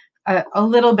a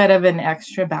little bit of an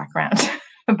extra background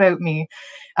about me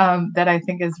that I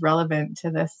think is relevant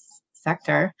to this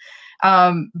sector.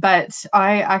 But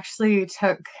I actually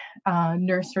took a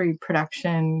nursery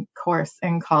production course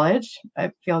in college.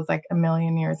 It feels like a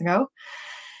million years ago.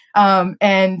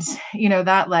 And, you know,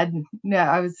 that led,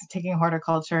 I was taking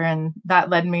horticulture, and that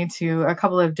led me to a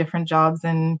couple of different jobs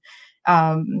in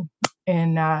garden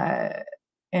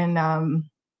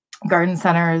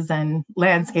centers and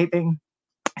landscaping,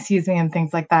 and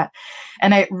things like that.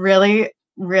 And I really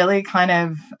really kind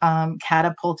of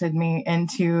catapulted me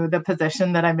into the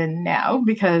position that I'm in now,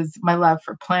 because my love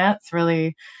for plants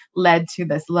really led to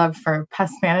this love for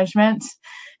pest management.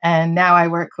 And now I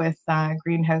work with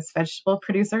greenhouse vegetable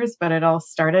producers, but it all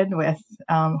started with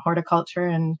horticulture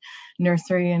and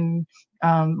nursery and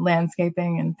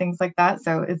landscaping and things like that.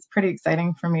 So it's pretty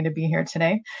exciting for me to be here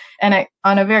today. And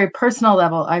on a very personal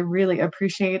level, I really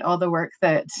appreciate all the work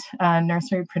that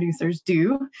nursery producers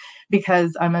do,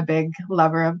 because I'm a big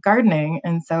lover of gardening.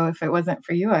 And so if it wasn't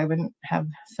for you, I wouldn't have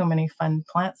so many fun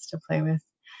plants to play with.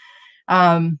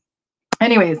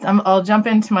 Anyways, I'll jump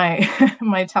into my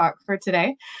my talk for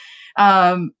today.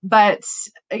 But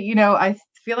I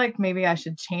feel like maybe I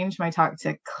should change my talk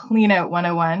to Clean Out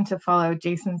 101 to follow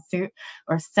Jason's suit,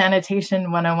 or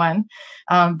Sanitation 101.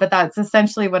 But that's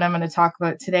essentially what I'm going to talk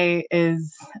about today,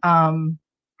 is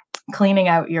cleaning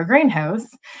out your greenhouse.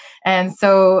 And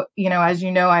so, as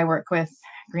you know, I work with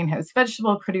greenhouse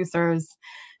vegetable producers.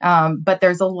 But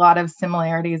there's a lot of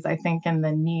similarities, I think, in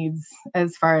the needs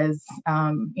as far as,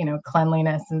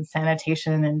 cleanliness and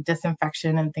sanitation and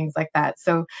disinfection and things like that.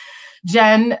 So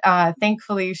Jen,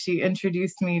 thankfully, she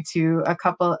introduced me to a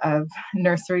couple of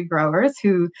nursery growers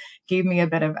who gave me a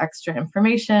bit of extra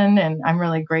information, and I'm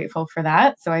really grateful for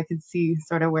that. So I could see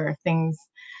sort of where things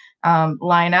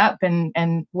line up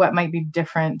and what might be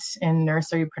different in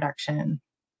nursery production.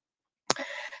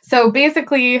 So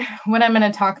basically, what I'm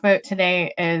going to talk about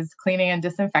today is cleaning and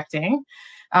disinfecting,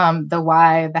 the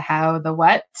why, the how, the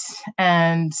what,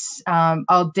 and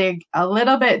I'll dig a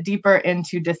little bit deeper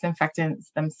into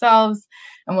disinfectants themselves,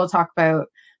 and we'll talk about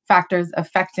factors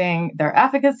affecting their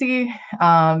efficacy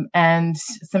and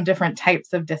some different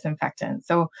types of disinfectants.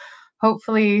 So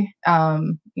hopefully,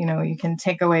 you can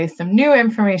take away some new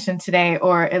information today,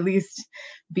 or at least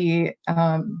be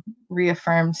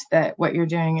reaffirmed that what you're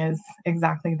doing is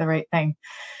exactly the right thing.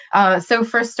 So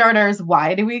for starters,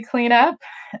 why do we clean up?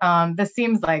 This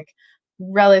seems like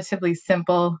relatively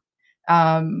simple,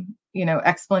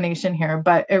 explanation here,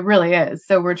 but it really is.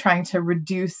 So we're trying to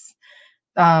reduce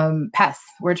pests.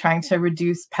 We're trying to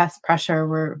reduce pest pressure.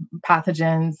 We're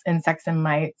pathogens, insects, and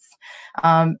mites.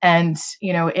 And,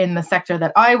 in the sector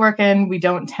that I work in, we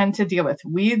don't tend to deal with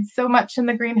weeds so much in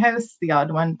the greenhouse. The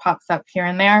odd one pops up here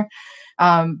and there.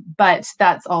 But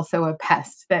that's also a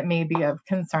pest that may be of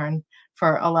concern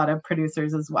for a lot of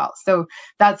producers as well. So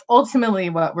that's ultimately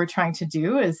what we're trying to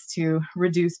do, is to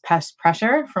reduce pest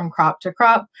pressure from crop to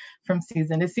crop, from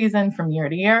season to season, from year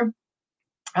to year.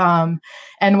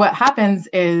 And what happens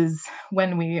is,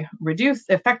 when we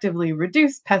effectively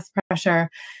reduce pest pressure,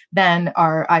 then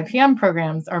our IPM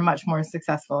programs are much more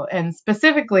successful. And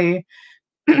specifically,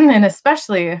 and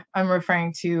especially, I'm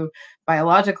referring to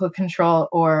biological control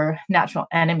or natural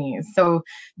enemies. So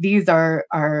these are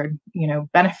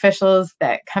beneficials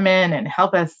that come in and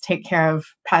help us take care of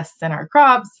pests in our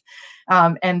crops.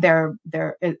 And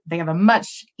they have a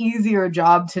much easier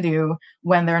job to do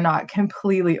when they're not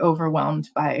completely overwhelmed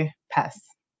by pests.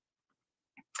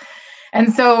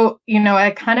 And so,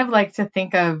 I kind of like to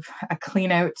think of a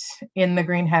clean out in the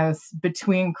greenhouse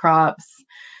between crops,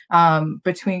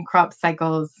 between crop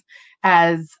cycles,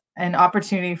 as an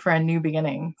opportunity for a new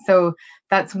beginning. So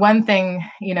that's one thing,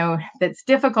 that's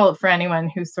difficult for anyone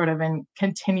who's sort of in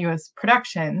continuous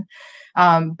production.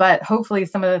 But hopefully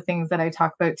some of the things that I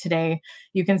talk about today,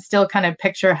 you can still kind of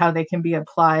picture how they can be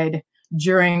applied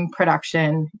during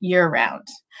production year round.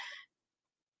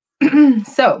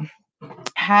 So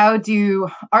how do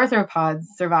arthropods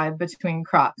survive between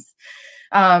crops?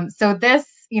 So this,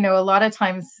 a lot of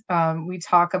times we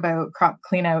talk about crop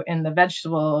cleanout in the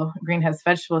greenhouse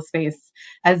vegetable space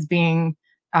as being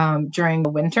during the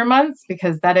winter months,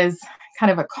 because that is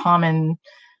kind of a common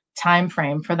time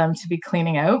frame for them to be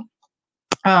cleaning out.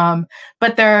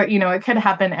 But it could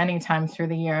happen anytime through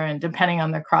the year, and depending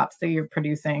on the crops that you're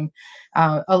producing,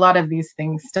 a lot of these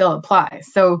things still apply.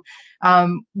 So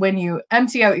when you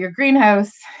empty out your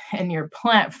greenhouse and you're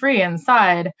plant free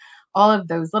inside, all of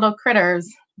those little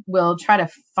critters will try to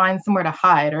find somewhere to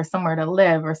hide, or somewhere to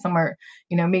live, or somewhere,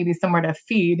 maybe somewhere to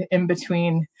feed in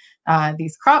between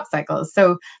these crop cycles.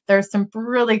 So there's some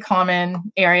really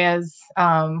common areas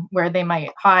where they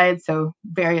might hide. So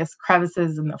various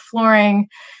crevices in the flooring.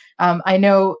 I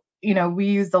know, we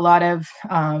used a lot of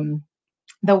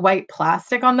the white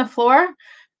plastic on the floor,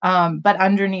 but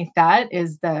underneath that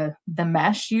is the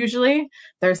mesh. Usually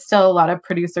there's still a lot of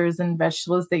producers and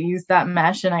vegetables that use that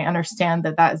mesh, and I understand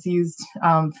that that's used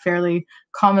fairly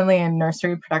commonly in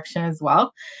nursery production as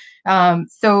well.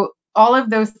 So all of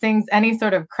those things, any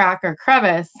sort of crack or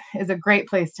crevice, is a great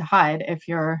place to hide if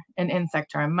you're an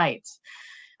insect or a mite.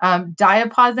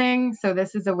 Diaposing, so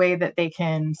this is a way that they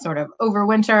can sort of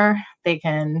overwinter. They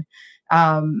can,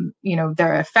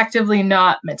 they're effectively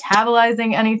not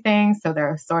metabolizing anything, so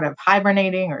they're sort of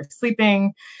hibernating or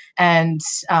sleeping. And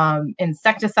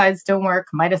insecticides don't work,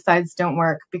 miticides don't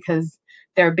work, because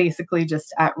they're basically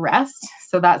just at rest.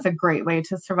 So that's a great way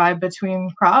to survive between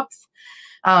crops.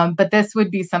 But this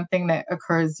would be something that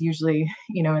occurs usually,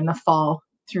 in the fall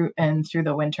through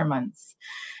the winter months.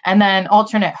 And then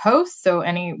alternate hosts, so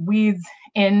any weeds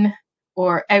in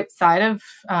or outside of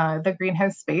the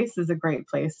greenhouse space is a great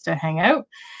place to hang out.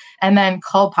 And then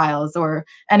cull piles, or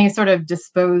any sort of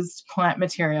disposed plant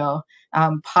material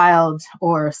piled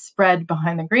or spread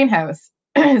behind the greenhouse,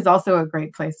 is also a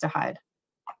great place to hide.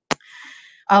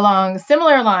 Along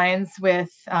similar lines with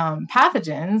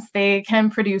pathogens, they can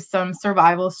produce some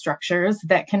survival structures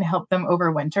that can help them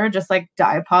overwinter, just like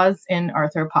diapause in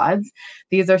arthropods.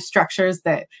 These are structures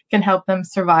that can help them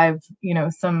survive,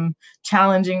 some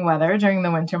challenging weather during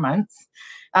the winter months.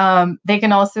 They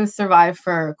can also survive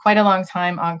for quite a long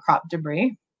time on crop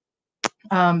debris.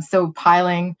 So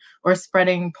piling or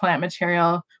spreading plant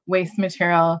material, waste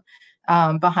material,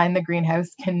 behind the greenhouse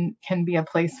can be a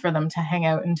place for them to hang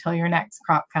out until your next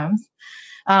crop comes.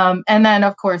 And then,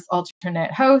 of course,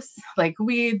 alternate hosts like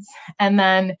weeds. And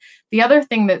then the other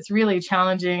thing that's really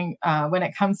challenging when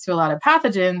it comes to a lot of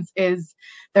pathogens is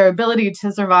their ability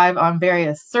to survive on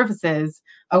various surfaces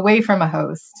away from a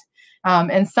host.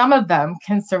 And some of them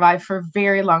can survive for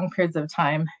very long periods of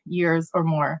time, years or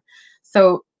more.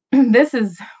 So this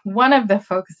is one of the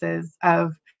focuses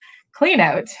of clean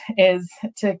out, is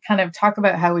to kind of talk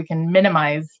about how we can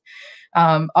minimize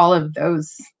all of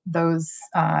those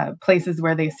places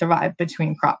where they survive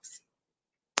between crops.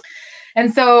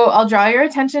 And so I'll draw your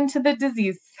attention to the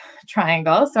disease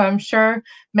triangle. So I'm sure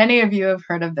many of you have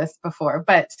heard of this before,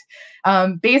 but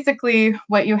basically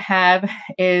what you have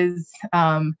is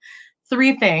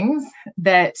 3 things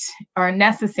that are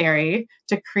necessary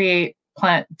to create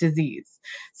plant disease.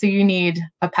 So you need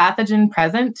a pathogen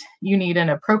present, you need an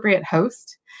appropriate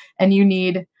host, and you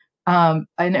need an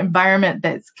environment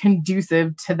that's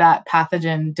conducive to that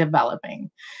pathogen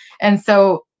developing. And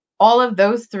so all of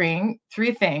those three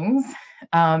things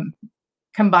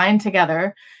combine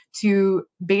together to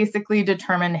basically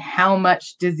determine how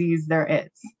much disease there is.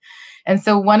 And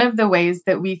so one of the ways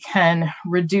that we can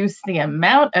reduce the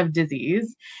amount of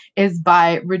disease is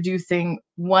by reducing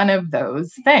one of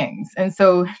those things. And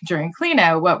so during clean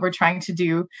out, what we're trying to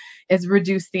do is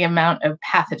reduce the amount of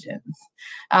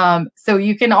pathogens. So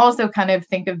you can also kind of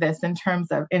think of this in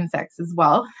terms of insects as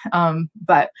well.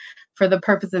 But for the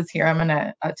purposes here, I'm going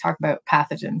to talk about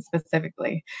pathogens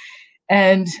specifically.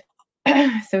 And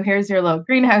so here's your little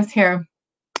greenhouse here.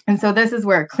 And so this is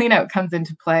where clean out comes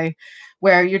into play,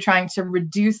 where you're trying to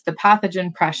reduce the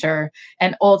pathogen pressure,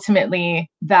 and ultimately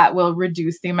that will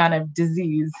reduce the amount of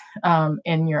disease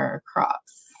in your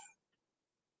crops.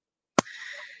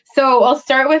 So I'll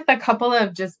start with a couple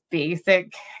of just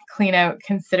basic clean out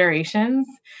considerations.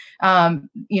 Some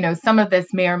of this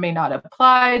may or may not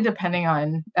apply depending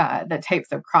on the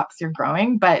types of crops you're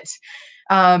growing, but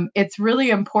it's really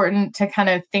important to kind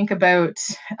of think about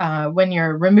when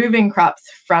you're removing crops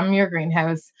from your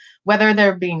greenhouse, whether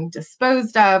they're being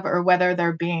disposed of or whether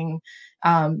they're being,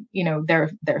 they're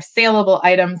saleable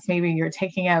items, maybe you're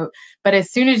taking out. But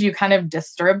as soon as you kind of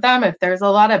disturb them, if there's a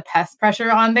lot of pest pressure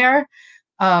on there,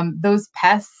 those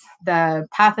pests, the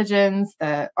pathogens,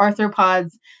 the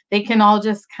arthropods, they can all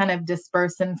just kind of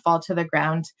disperse and fall to the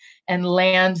ground and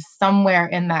land somewhere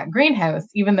in that greenhouse,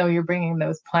 even though you're bringing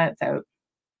those plants out.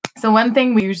 So one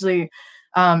thing we usually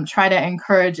try to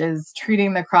encourage is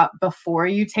treating the crop before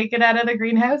you take it out of the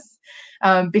greenhouse,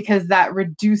 because that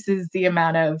reduces the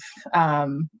amount of,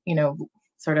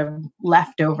 sort of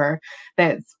leftover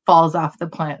that falls off the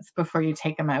plants before you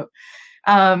take them out.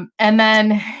 And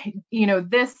then,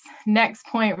 this next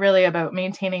point really about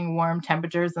maintaining warm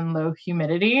temperatures and low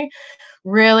humidity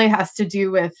really has to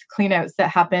do with cleanouts that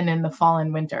happen in the fall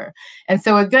and winter. And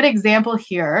so a good example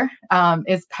here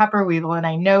is pepper weevil. And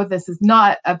I know this is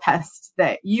not a pest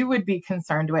that you would be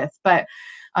concerned with, but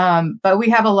we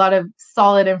have a lot of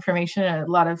solid information and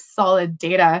a lot of solid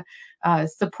data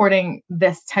supporting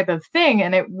this type of thing.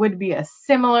 And it would be a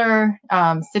similar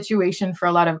situation for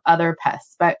a lot of other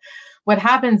pests. But what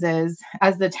happens is,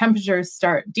 as the temperatures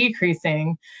start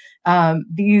decreasing,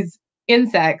 these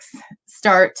insects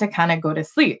start to kind of go to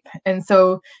sleep. And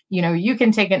so, you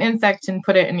can take an insect and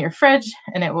put it in your fridge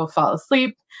and it will fall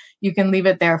asleep. You can leave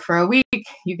it there for a week.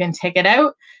 You can take it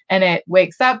out and it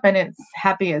wakes up and it's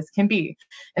happy as can be.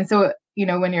 And so,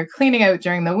 when you're cleaning out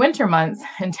during the winter months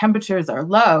and temperatures are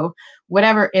low,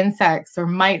 whatever insects or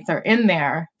mites are in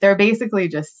there, they're basically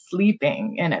just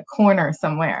sleeping in a corner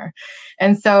somewhere.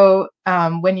 And so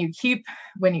when you heat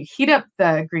up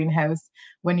the greenhouse,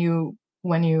 when you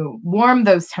warm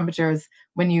those temperatures,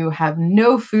 when you have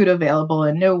no food available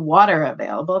and no water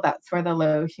available, that's where the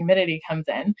low humidity comes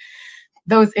in.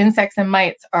 Those insects and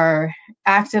mites are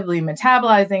actively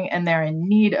metabolizing and they're in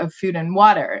need of food and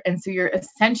water. And so you're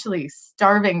essentially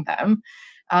starving them.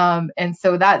 And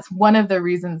so that's one of the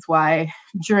reasons why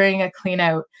during a clean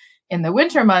out in the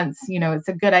winter months, it's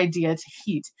a good idea to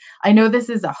heat. I know this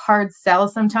is a hard sell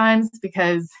sometimes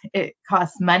because it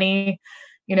costs money,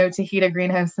 to heat a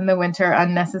greenhouse in the winter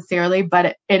unnecessarily,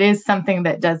 but it is something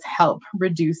that does help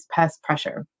reduce pest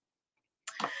pressure.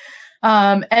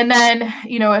 And then,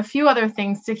 a few other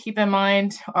things to keep in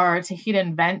mind are to heat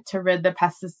and vent to rid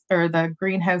the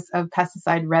greenhouse of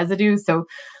pesticide residues. So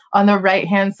on the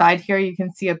right-hand side here, you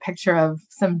can see a picture of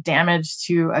some damage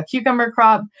to a cucumber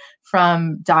crop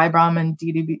from dibrom and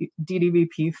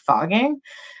DDBP fogging.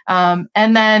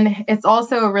 And then it's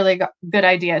also a really good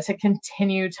idea to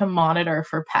continue to monitor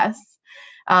for pests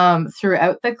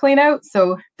throughout the cleanout.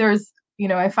 So there's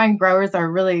I find growers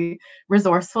are really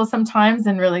resourceful sometimes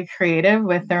and really creative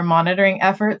with their monitoring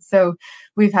efforts. So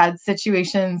we've had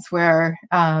situations where,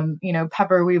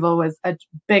 pepper weevil was a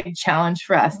big challenge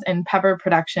for us in pepper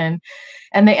production.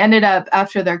 And they ended up,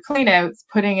 after their cleanouts,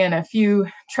 putting in a few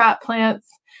trap plants.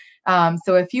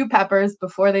 So a few peppers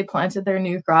before they planted their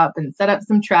new crop and set up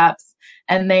some traps.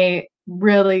 And they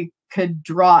really could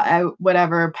draw out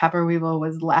whatever pepper weevil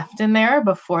was left in there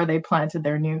before they planted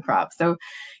their new crop. So,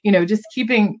 just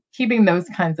keeping those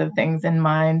kinds of things in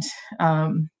mind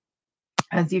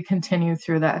as you continue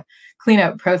through the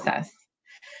cleanup process.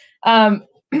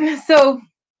 So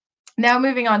now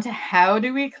moving on to how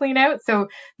do we clean out? So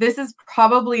this is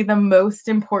probably the most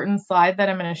important slide that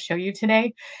I'm going to show you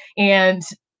today. And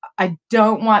I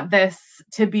don't want this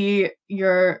to be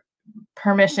your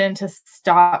permission to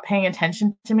stop paying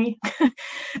attention to me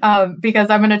because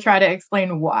I'm going to try to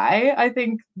explain why I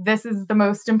think this is the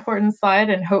most important slide,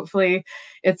 and hopefully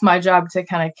it's my job to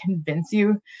kind of convince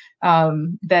you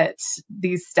that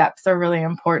these steps are really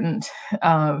important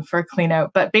for clean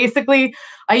out. But basically,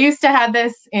 I used to have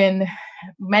this in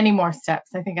many more steps.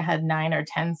 I think I had 9 or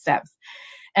 10 steps.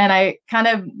 And I kind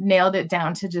of nailed it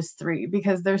down to just 3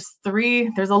 because there's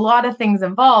a lot of things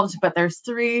involved, but there's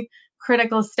 3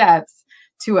 critical steps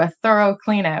to a thorough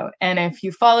clean out. And if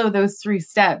you follow those 3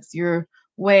 steps, you're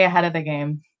way ahead of the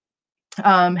game.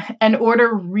 And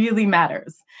order really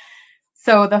matters.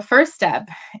 So the first step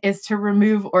is to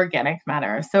remove organic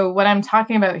matter. So what I'm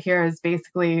talking about here is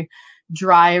basically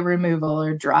dry removal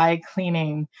or dry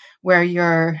cleaning, where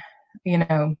you're,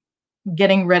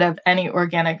 getting rid of any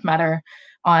organic matter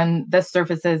on the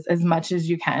surfaces as much as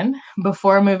you can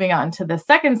before moving on to the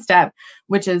second step,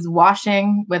 which is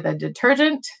washing with a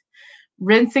detergent.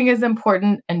 Rinsing is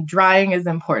important and drying is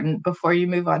important before you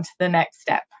move on to the next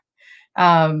step.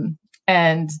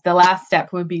 And the last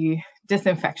step would be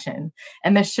disinfection.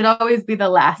 And this should always be the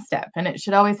last step, and it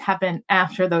should always happen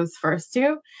after those first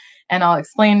 2. And I'll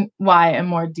explain why in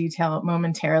more detail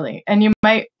momentarily. And you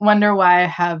might wonder why I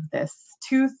have this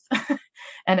tooth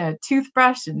and a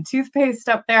toothbrush and toothpaste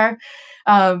up there.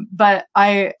 But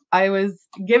I was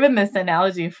given this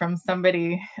analogy from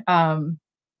somebody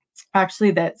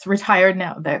actually that's retired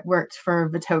now that worked for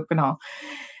Vitoconol.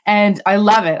 And I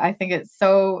love it. I think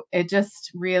it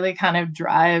just really kind of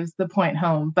drives the point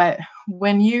home. But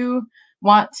when you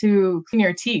want to clean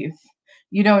your teeth,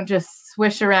 you don't just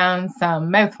swish around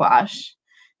some mouthwash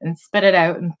and spit it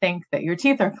out and think that your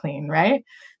teeth are clean, right?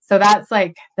 So that's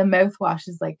like the mouthwash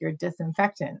is like your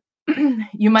disinfectant.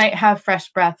 You might have fresh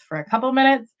breath for a couple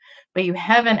minutes, but you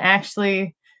haven't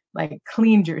actually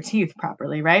cleaned your teeth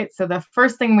properly, right? So the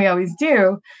first thing we always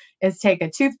do is take a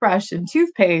toothbrush and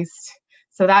toothpaste.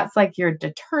 So that's like your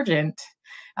detergent.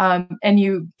 And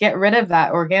you get rid of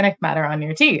that organic matter on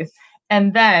your teeth.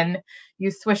 And then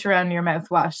you swish around your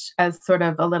mouthwash as sort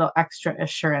of a little extra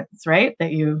assurance, right?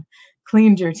 That you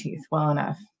cleaned your teeth well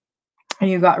enough and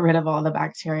you got rid of all the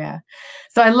bacteria.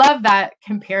 So I love that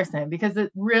comparison because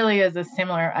it really is a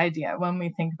similar idea when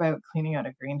we think about cleaning out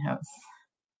a greenhouse.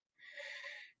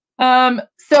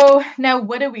 So now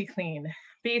what do we clean?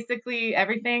 Basically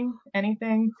everything,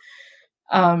 anything.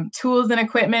 Tools and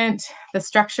equipment, the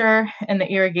structure, and the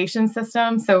irrigation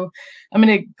system. So I'm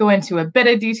going to go into a bit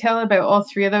of detail about all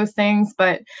 3 of those things,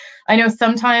 but I know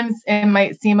sometimes it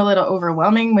might seem a little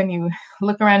overwhelming when you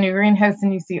look around your greenhouse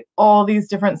and you see all these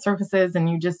different surfaces and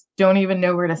you just don't even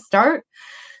know where to start.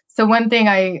 So one thing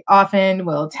I often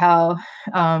will tell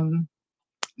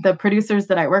the producers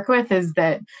that I work with is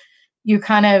that you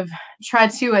kind of try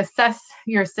to assess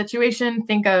your situation,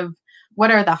 think of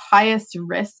what are the highest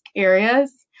risk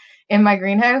areas in my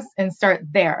greenhouse and start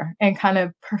there and kind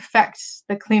of perfect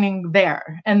the cleaning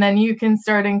there. And then you can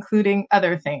start including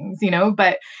other things,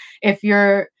 but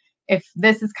if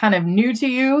this is kind of new to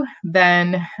you,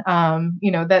 then,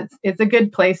 it's a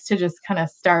good place to just kind of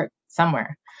start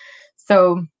somewhere.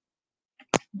 So,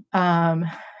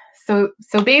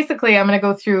 so basically I'm going to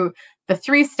go through the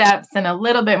 3 steps and a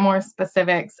little bit more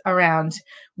specifics around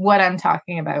what I'm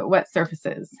talking about, what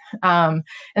surfaces. And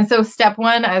so step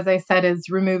 1, as I said, is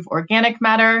remove organic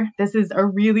matter. This is a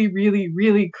really, really,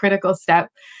 really critical step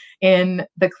in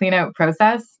the clean out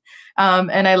process.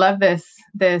 And I love this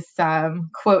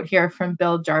quote here from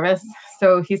Bill Jarvis.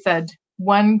 So he said,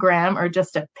 1 gram or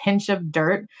just a pinch of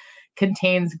dirt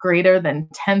contains greater than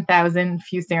 10,000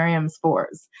 fusarium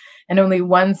spores, and only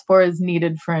 1 spore is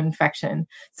needed for infection.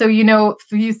 So,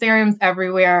 fusariums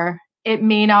everywhere. It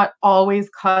may not always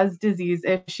cause disease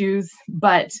issues,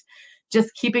 but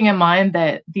just keeping in mind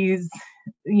that these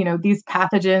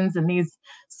pathogens and these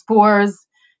spores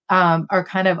are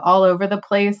kind of all over the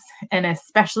place, and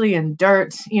especially in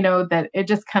dirt, that it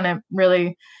just kind of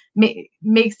really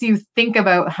makes you think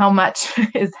about how much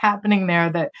is happening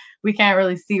there that we can't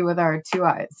really see with our 2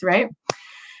 eyes, right?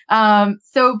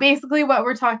 So basically what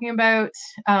we're talking about,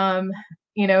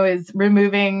 is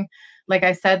removing, like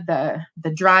I said, the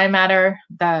dry matter,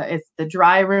 it's the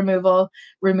dry removal,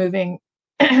 removing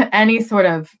any sort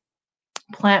of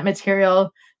plant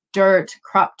material, dirt,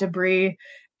 crop debris,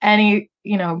 any,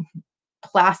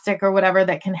 plastic or whatever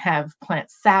that can have plant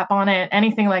sap on it,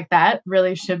 anything like that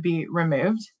really should be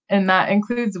removed. And that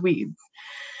includes weeds.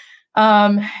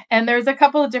 And there's a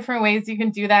couple of different ways you can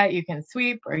do that. You can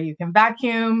sweep or you can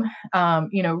vacuum,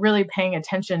 really paying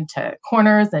attention to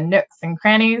corners and nooks and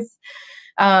crannies.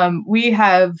 We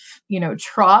have,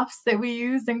 troughs that we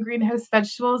use in greenhouse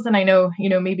vegetables. And I know,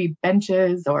 maybe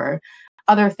benches or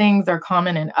other things are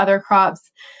common in other crops.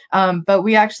 But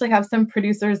we actually have some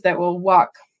producers that will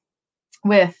walk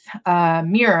with a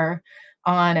mirror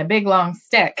on a big long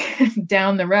stick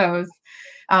down the rows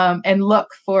and look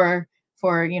for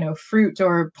fruit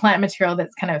or plant material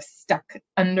that's kind of stuck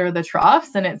under the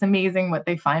troughs. And it's amazing what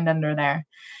they find under there.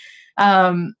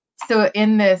 So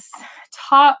in this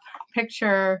top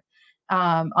picture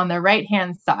on the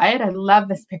right-hand side, I love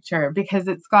this picture because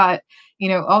it's got,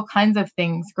 all kinds of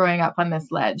things growing up on this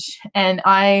ledge. And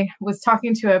I was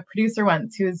talking to a producer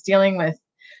once who was dealing with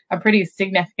a pretty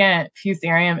significant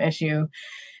fusarium issue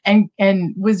and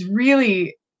was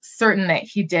really certain that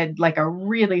he did like a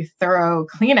really thorough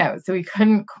clean out. So he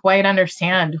couldn't quite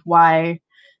understand why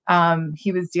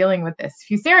he was dealing with this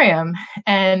fusarium.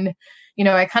 And,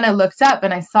 I kind of looked up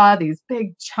and I saw these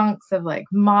big chunks of like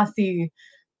mossy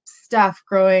stuff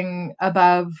growing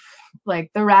above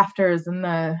like the rafters and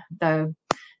the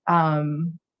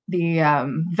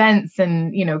vents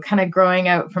and, kind of growing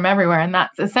out from everywhere. And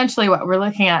that's essentially what we're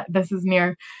looking at. This is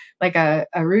near like a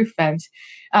roof vent.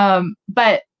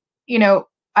 But,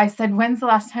 I said, when's the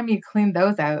last time you cleaned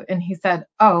those out? And he said,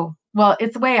 oh, well,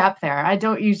 it's way up there. I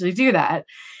don't usually do that.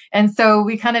 And so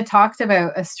we kind of talked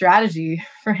about a strategy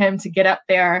for him to get up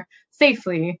there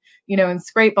safely, and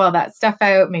scrape all that stuff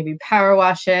out, maybe power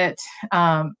wash it.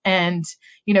 And,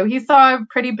 he saw a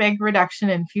pretty big reduction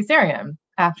in fusarium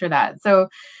after that. So,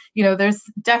 there's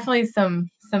definitely some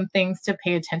things to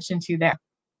pay attention to there.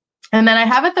 And then I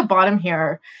have at the bottom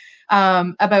here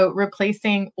about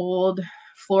replacing old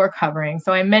floor covering.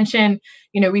 So I mentioned,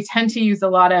 we tend to use a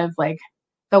lot of like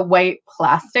the white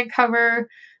plastic cover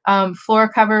floor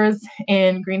covers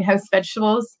in greenhouse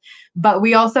vegetables, but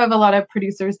we also have a lot of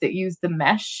producers that use the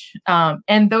mesh,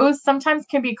 and those sometimes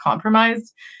can be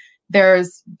compromised.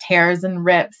 There's tears and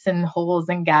rips and holes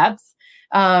and gaps,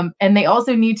 and they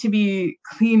also need to be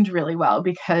cleaned really well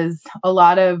because a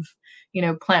lot of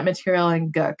plant material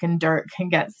and gook and dirt can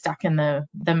get stuck in the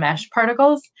mesh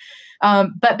particles.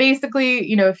 But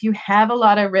basically, if you have a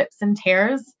lot of rips and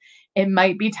tears, it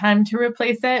might be time to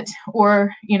replace it.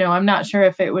 Or, I'm not sure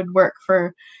if it would work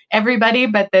for everybody,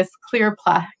 but this clear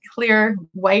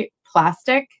white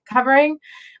plastic covering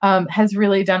has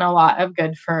really done a lot of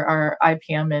good for our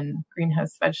IPM and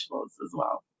greenhouse vegetables as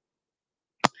well.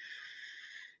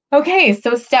 Okay,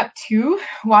 so step 2,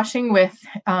 washing with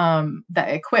the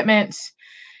equipment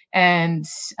and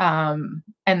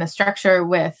the structure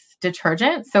with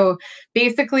detergent. So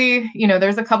basically,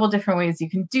 there's a couple different ways you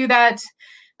can do that.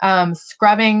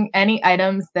 Scrubbing any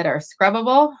items that are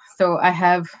scrubbable. So I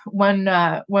have one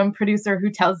producer who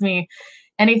tells me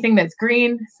anything that's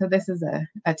green. So this is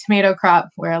a tomato crop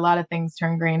where a lot of things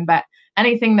turn green, but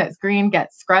anything that's green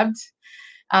gets scrubbed.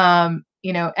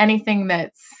 anything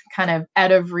that's kind of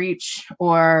out of reach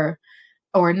or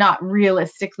not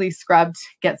realistically scrubbed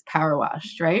gets power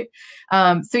washed, right?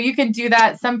 So you can do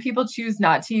that. Some people choose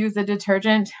not to use a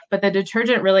detergent, but the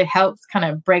detergent really helps kind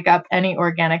of break up any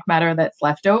organic matter that's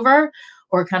left over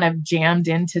or kind of jammed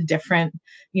into different,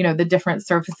 the different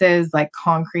surfaces like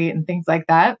concrete and things like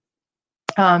that.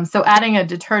 So adding a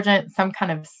detergent, some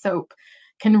kind of soap,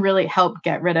 can really help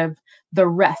get rid of the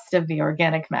rest of the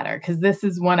organic matter, because this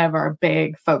is one of our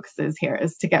big focuses here,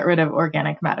 is to get rid of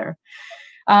organic matter.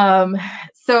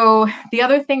 So the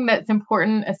other thing that's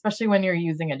important, especially when you're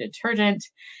using a detergent,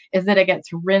 is that it gets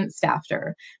rinsed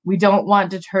after. We don't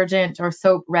want detergent or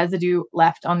soap residue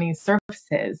left on these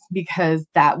surfaces because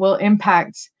that will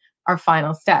impact our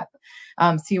final step.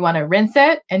 So you want to rinse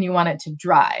it and you want it to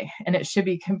dry, and it should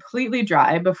be completely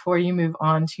dry before you move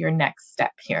on to your next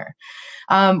step here.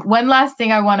 One last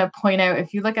thing I want to point out,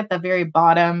 if you look at the very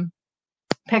bottom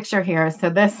picture here. So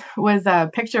this was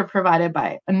a picture provided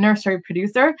by a nursery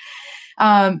producer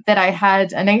that I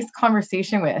had a nice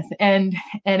conversation with. And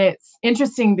it's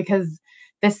interesting because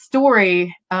this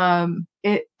story,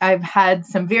 I've had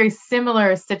some very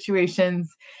similar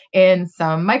situations in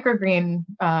some microgreen,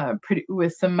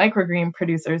 with some microgreen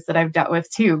producers that I've dealt with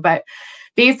too. But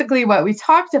basically what we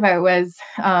talked about was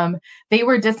they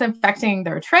were disinfecting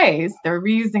their trays. They're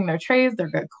reusing their trays. They're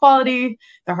good quality.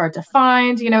 They're hard to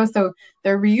find, so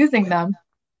they're reusing them.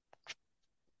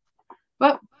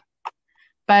 Well,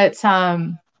 but,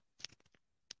 oh,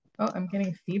 I'm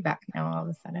getting feedback now all of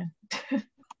a sudden.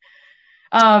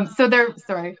 So they're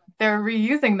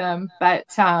reusing them, but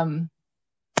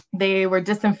they were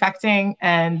disinfecting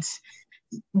and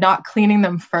not cleaning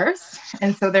them first.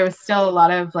 And so there was still a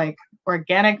lot of like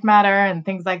organic matter and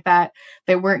things like that.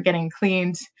 They weren't getting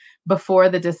cleaned before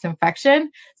the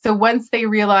disinfection. So once they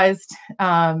realized,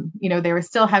 they were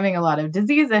still having a lot of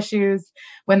disease issues,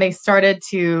 when they started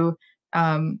to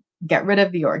get rid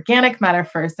of the organic matter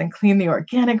first and clean the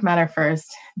organic matter first,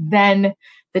 then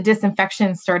the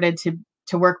disinfection started to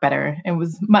work better and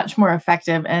was much more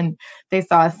effective. And they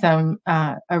saw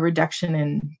a reduction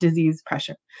in disease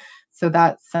pressure. So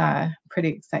that's pretty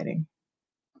exciting.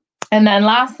 And then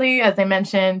lastly, as I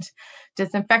mentioned,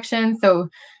 disinfection. So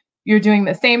you're doing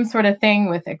the same sort of thing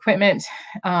with equipment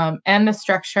and the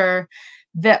structure.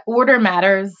 The order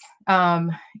matters,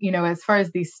 as far as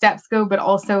these steps go, but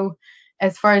also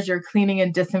as far as your cleaning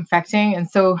and disinfecting. And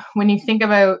so when you think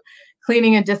about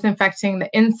cleaning and disinfecting the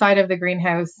inside of the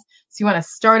greenhouse, so you want to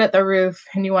start at the roof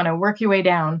and you want to work your way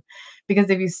down, because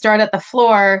if you start at the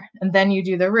floor and then you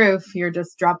do the roof, you're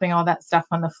just dropping all that stuff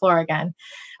on the floor again.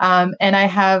 And I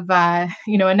have,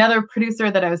 another producer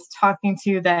that I was talking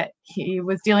to that he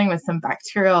was dealing with some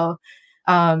bacterial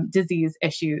disease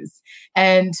issues.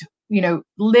 And,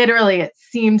 literally it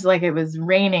seemed like it was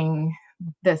raining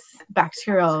this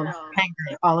bacterial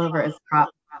canker all over his crop.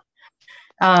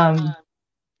 So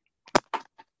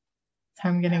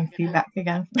I'm getting feedback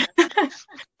again.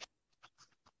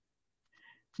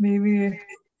 Maybe,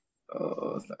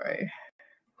 sorry.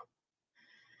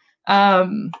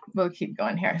 We'll keep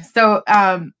going here. So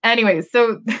anyways,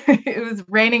 so it was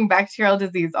raining bacterial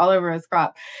disease all over his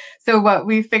crop. So what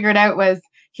we figured out was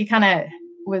he kind of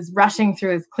was rushing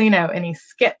through his clean out and he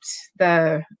skipped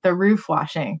the roof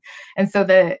washing. And so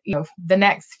the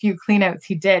next few clean outs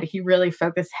he did, he really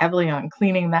focused heavily on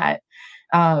cleaning that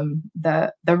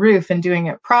the roof and doing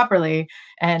it properly,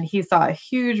 and he saw a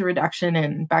huge reduction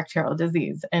in bacterial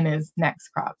disease in his next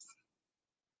crops.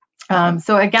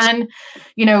 So again,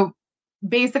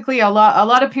 basically a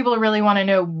lot of people really want to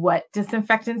know what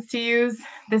disinfectants to use.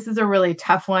 This is a really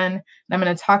tough one, and I'm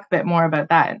going to talk a bit more about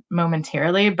that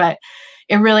momentarily, but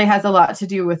it really has a lot to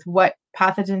do with what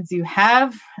pathogens you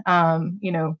have.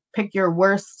 Pick your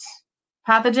worst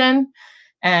pathogen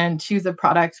and choose a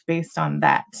product based on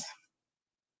that.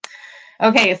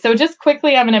 Okay, so just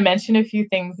quickly, I'm going to mention a few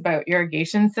things about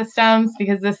irrigation systems,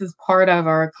 because this is part of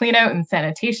our clean out and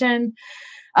sanitation.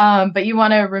 But you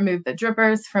want to remove the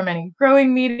drippers from any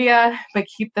growing media, but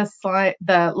keep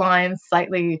the lines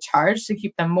slightly charged to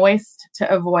keep them moist,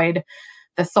 to avoid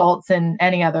the salts and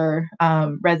any other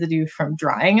residue from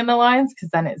drying in the lines, because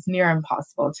then it's near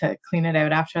impossible to clean it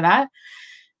out after that.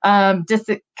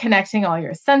 Disconnecting all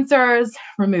your sensors,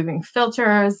 removing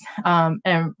filters,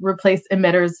 and replace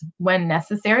emitters when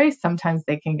necessary. Sometimes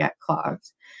they can get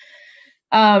clogged.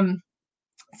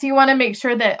 So you want to make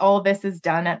sure that all of this is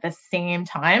done at the same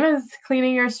time as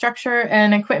cleaning your structure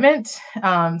and equipment.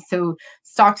 So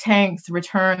stock tanks,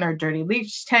 return or dirty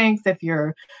leach tanks, if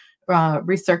you're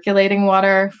recirculating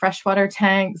water, freshwater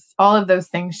tanks, all of those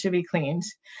things should be cleaned.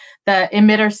 The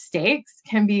emitter stakes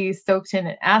can be soaked in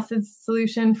an acid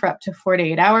solution for up to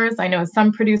 48 hours. I know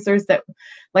some producers that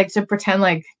like to pretend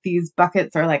like these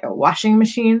buckets are like a washing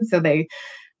machine, so they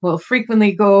will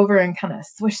frequently go over and kind of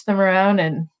swish them around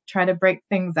and try to break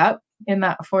things up in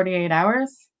that 48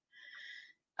 hours.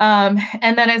 And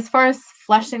then as far as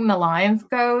flushing the lines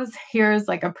goes, here's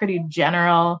like a pretty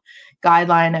general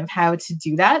guideline of how to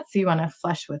do that. So you want to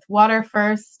flush with water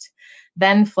first,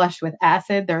 then flush with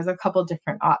acid. There's a couple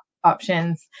different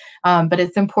options, but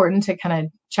it's important to kind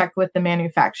of check with the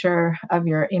manufacturer of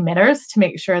your emitters to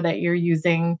make sure that you're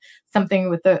using something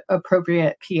with the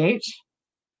appropriate pH.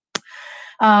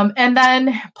 And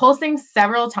then pulsing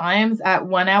several times at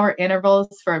 1 hour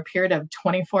intervals for a period of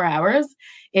 24 hours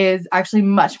is actually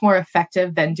much more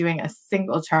effective than doing a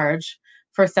single charge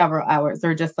for several hours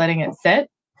or just letting it sit.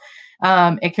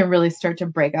 It can really start to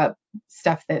break up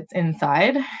stuff that's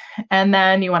inside. And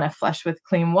then you want to flush with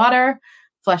clean water,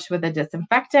 flush with a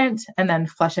disinfectant, and then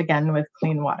flush again with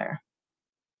clean water.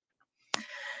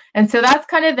 And so that's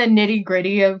kind of the nitty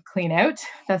gritty of clean out.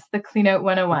 That's the clean out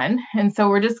 101. And so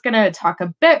we're just going to talk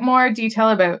a bit more detail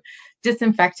about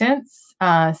disinfectants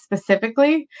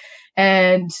specifically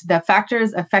and the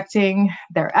factors affecting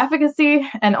their efficacy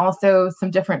and also some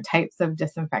different types of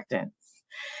disinfectants.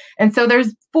 And so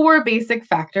there's 4 basic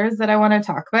factors that I want to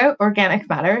talk about. Organic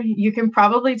matter. You can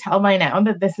probably tell by now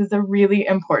that this is a really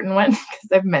important one because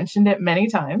I've mentioned it many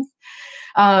times.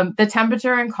 The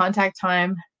temperature and contact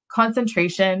time,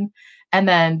 concentration, and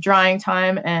then drying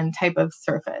time and type of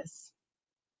surface.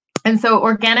 And so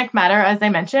organic matter, as I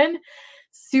mentioned,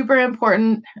 super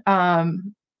important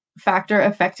factor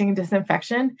affecting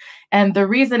disinfection. And the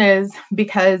reason is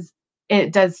because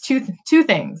it does two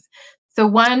things. So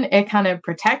one, it kind of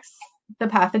protects the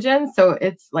pathogens. So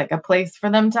it's like a place for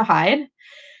them to hide.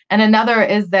 And another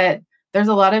is that there's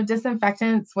a lot of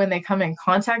disinfectants when they come in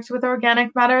contact with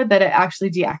organic matter that it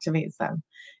actually deactivates them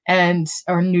and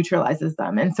or neutralizes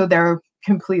them. And so they're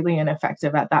completely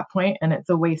ineffective at that point, and it's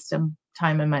a waste of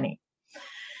time and money.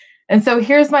 And so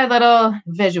here's my little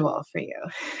visual for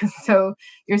you. So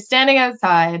you're standing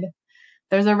outside,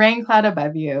 there's a rain cloud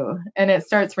above you, and it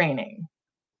starts raining.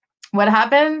 What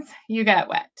happens? You get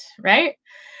wet, right?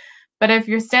 But if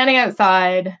you're standing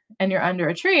outside and you're under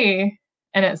a tree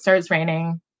and it starts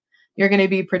raining, you're going to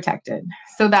be protected.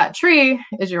 So that tree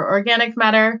is your organic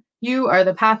matter. You are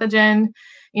the pathogen.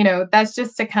 You know, that's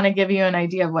just to kind of give you an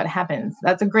idea of what happens.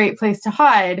 That's a great place to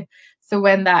hide. So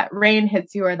when that rain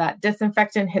hits you or that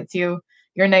disinfectant hits you,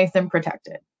 you're nice and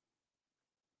protected.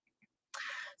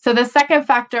 So the second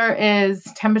factor is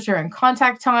temperature and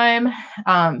contact time.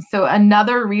 So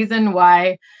another reason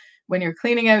why when you're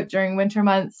cleaning out during winter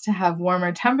months to have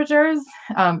warmer temperatures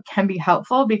can be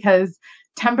helpful because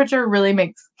temperature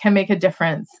really can make a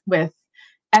difference with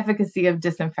efficacy of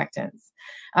disinfectants.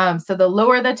 So the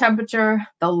lower the temperature,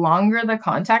 the longer the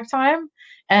contact time,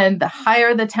 and the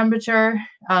higher the temperature,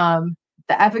 the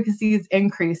efficacy is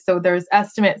increased. So there's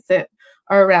estimates that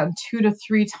are around 2 to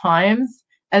 3 times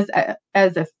as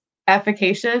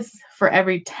efficacious for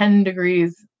every 10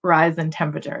 degrees rise in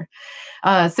temperature.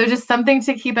 So just something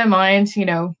to keep in mind, you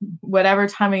know, whatever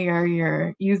time of year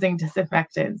you're using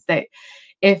disinfectants, that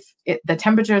if the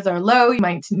temperatures are low, you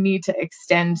might need to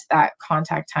extend that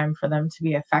contact time for them to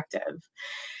be effective.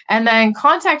 And then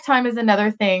contact time is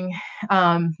another thing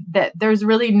that there's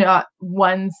really not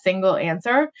one single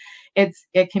answer.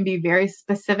 It can be very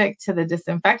specific to the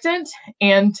disinfectant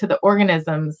and to the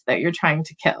organisms that you're trying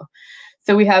to kill.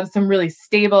 So we have some really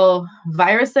stable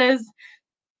viruses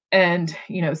and,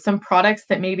 you know, some products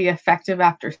that may be effective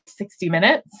after 60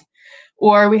 minutes,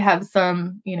 or we have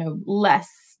some, you know, less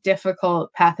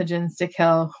difficult pathogens to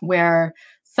kill where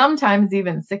sometimes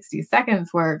even 60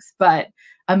 seconds works, but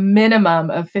a minimum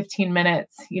of 15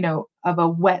 minutes, you know, of a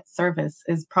wet surface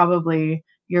is probably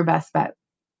your best bet.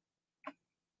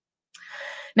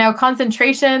 Now,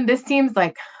 concentration, this seems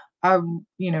like a,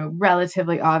 you know,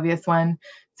 relatively obvious one.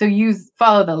 So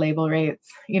follow the label rates,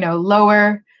 you know,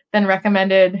 lower than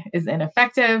recommended is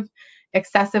ineffective.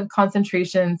 Excessive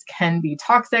concentrations can be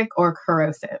toxic or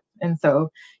corrosive. And so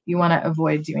you want to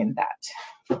avoid doing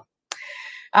that.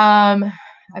 I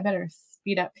better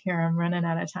speed up here. I'm running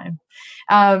out of time.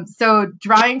 So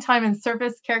drying time and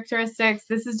surface characteristics,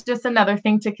 this is just another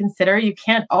thing to consider. You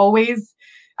can't always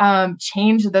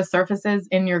change the surfaces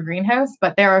in your greenhouse,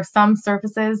 but there are some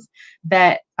surfaces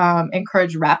that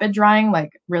encourage rapid drying,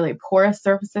 like really porous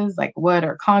surfaces like wood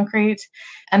or concrete.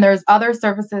 And there's other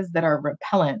surfaces that are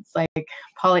repellents, like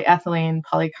polyethylene,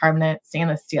 polycarbonate,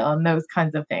 stainless steel, and those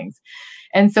kinds of things.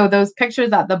 And so those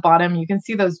pictures at the bottom, you can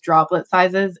see those droplet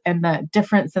sizes and the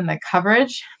difference in the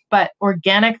coverage, but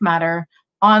organic matter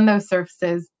on those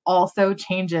surfaces also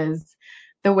changes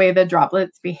the way the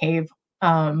droplets behave,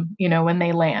 when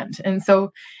they land. And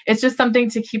so it's just something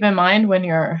to keep in mind when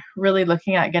you're really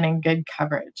looking at getting good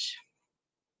coverage.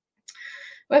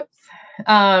 Whoops.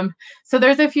 So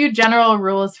there's a few general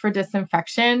rules for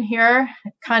disinfection here,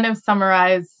 kind of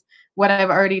summarize what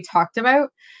I've already talked about.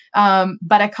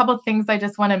 But a couple of things I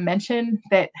just want to mention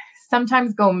that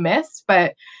sometimes go missed,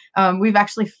 but we've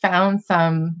actually found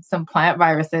some plant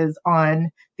viruses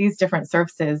on these different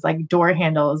surfaces, like door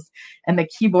handles and the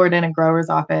keyboard in a grower's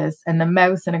office and the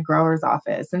mouse in a grower's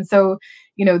office. And so,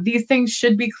 these things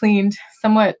should be cleaned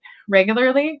somewhat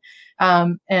regularly,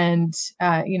 to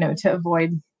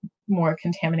avoid more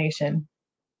contamination.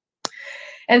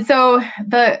 And so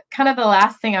the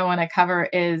last thing I want to cover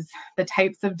is the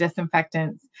types of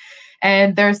disinfectants.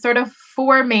 And there's sort of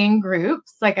 4 main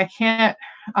groups. Like I can't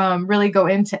really go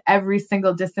into every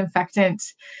single disinfectant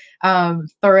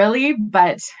thoroughly,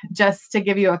 but just to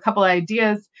give you a couple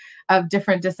ideas of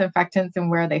different disinfectants and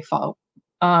where they fall.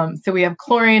 So we have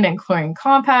chlorine and chlorine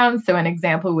compounds. So an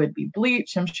example would be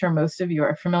bleach. I'm sure most of you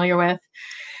are familiar with.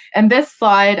 And this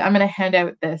slide, I'm going to hand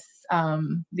out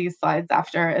these slides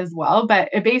after as well, but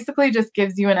it basically just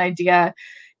gives you an idea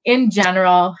in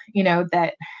general,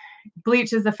 that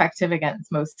bleach is effective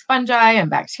against most fungi and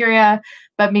bacteria,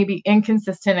 but maybe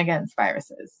inconsistent against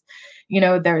viruses.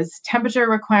 There's temperature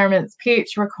requirements,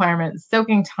 pH requirements,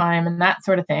 soaking time, and that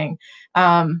sort of thing.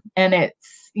 And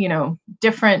it's,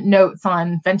 different notes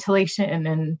on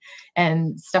ventilation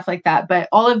and stuff like that. But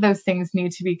all of those things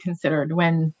need to be considered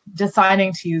when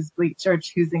deciding to use bleach or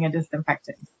choosing a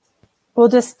disinfectant. We'll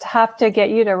just have to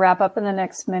get you to wrap up in the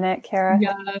next minute, Kara.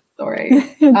 Yeah, sorry.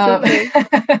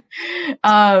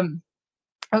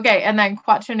 Okay, and then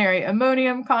quaternary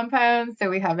ammonium compounds. So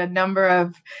we have a number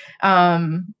of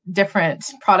different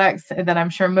products that I'm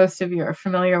sure most of you are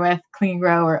familiar with, Clean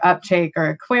Grow or Uptake or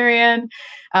Aquarian.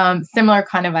 Similar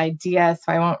kind of idea,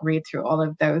 so I won't read through all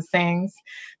of those things.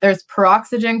 There's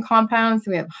peroxygen compounds.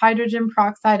 So we have hydrogen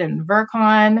peroxide and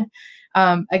Virkon.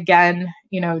 Again,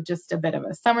 just a bit of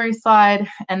a summary slide,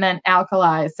 and then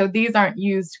alkalis. So these aren't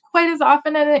used quite as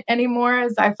often anymore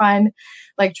as I find,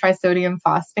 like trisodium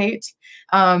phosphate.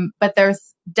 But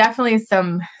there's definitely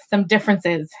some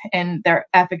differences in their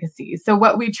efficacy. So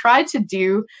what we tried to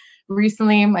do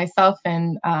recently, myself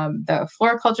and the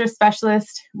floriculture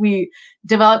specialist, we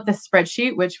developed this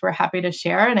spreadsheet, which we're happy to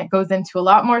share, and it goes into a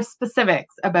lot more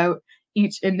specifics about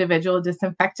each individual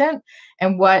disinfectant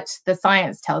and what the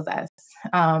science tells us.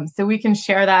 So we can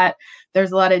share that.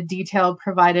 There's a lot of detail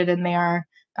provided in there.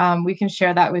 We can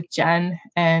share that with Jen,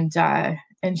 and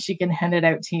she can hand it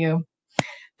out to you.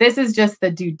 This is just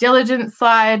the due diligence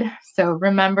slide. So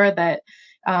remember that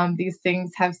these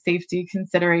things have safety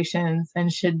considerations and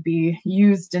should be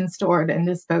used and stored and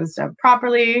disposed of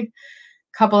properly.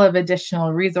 A couple of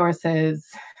additional resources,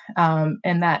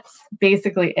 and that's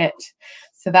basically it.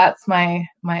 So that's my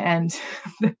end.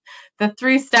 The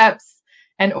 3 steps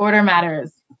and order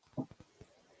matters.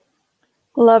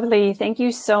 Lovely. Thank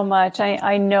you so much.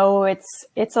 I know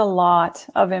it's a lot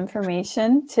of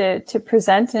information to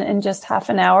present in just half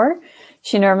an hour.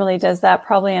 She normally does that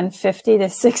probably in 50 to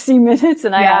 60 minutes,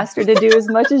 and I asked her to do as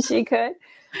much as she could.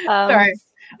 Sorry,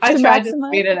 I tried to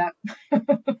speed it up.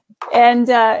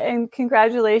 And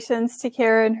congratulations to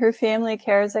Kara and her family.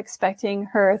 Kara's expecting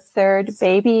her 3rd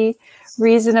baby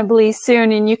reasonably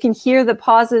soon, and you can hear the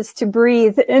pauses to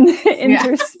breathe in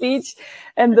her speech.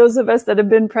 And those of us that have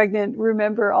been pregnant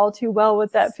remember all too well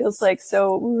what that feels like.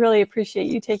 So we really appreciate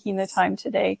you taking the time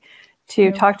today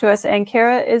to talk to us. And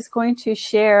Kara is going to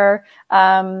share,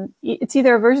 it's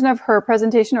either a version of her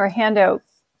presentation or a handout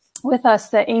with us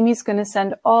that Amy's going to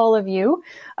send all of you,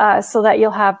 so that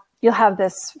you'll have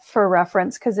this for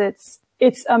reference, because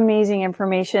it's amazing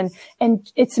information.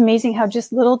 And it's amazing how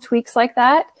just little tweaks like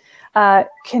that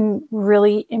can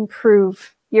really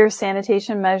improve your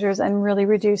sanitation measures and really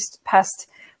reduce pest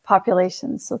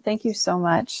populations. So thank you so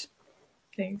much.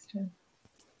 Thanks, Jen.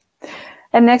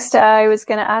 And next, I was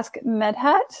going to ask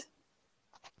Medhat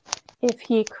if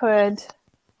he could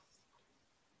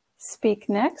speak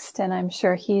next, and I'm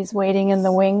sure he's waiting in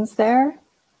the wings there.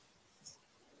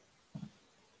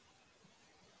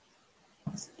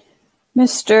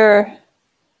 Mr.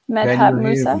 Medhat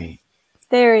Musa.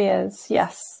 There he is.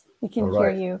 Yes. We can All hear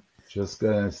right. you. Just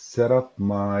gonna set up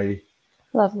my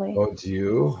Lovely.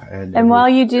 audio And while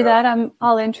you do that,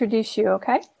 I'll introduce you,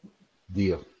 okay?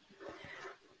 Deal.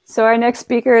 So our next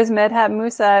speaker is Medhat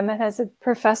Musa. Medhat is a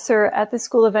professor at the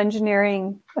School of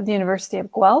Engineering of the University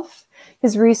of Guelph.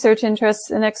 His research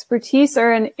interests and expertise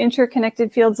are in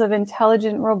interconnected fields of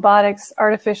intelligent robotics,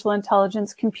 artificial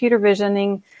intelligence, computer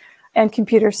visioning, and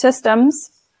computer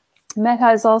systems.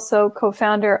 Medhat is also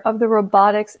co-founder of the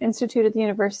Robotics Institute at the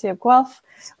University of Guelph,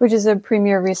 which is a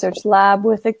premier research lab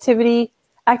with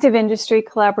active industry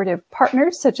collaborative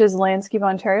partners such as Landscape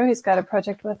Ontario. He's got a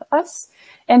project with us.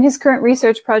 And his current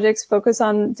research projects focus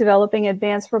on developing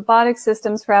advanced robotic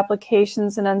systems for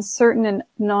applications in uncertain and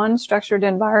non-structured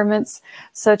environments,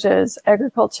 such as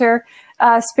agriculture,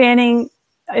 spanning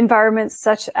environments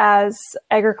such as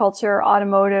agriculture,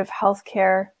 automotive,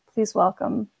 healthcare. Please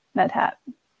welcome Medhat.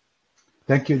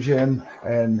 Thank you, Jen,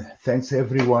 and thanks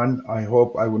everyone. I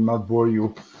hope I will not bore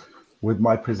you with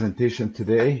my presentation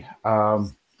today.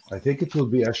 I think it will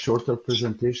be a shorter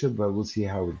presentation, but we'll see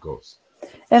how it goes.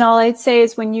 And all I'd say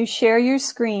is when you share your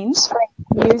screen,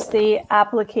 use the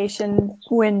application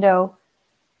window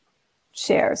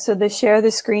share. So the share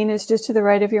the screen is just to the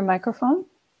right of your microphone.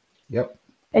 Yep.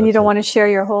 And you don't want to share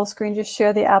your whole screen, just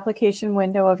share the application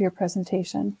window of your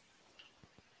presentation.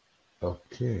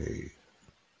 Okay.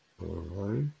 All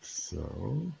right,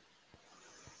 so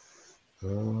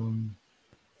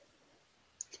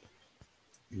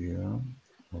yeah,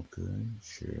 okay,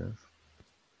 share.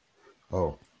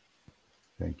 Oh,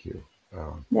 thank you.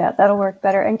 Yeah, that'll work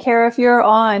better. And Kara, if you're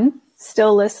on,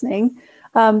 still listening,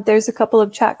 there's a couple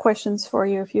of chat questions for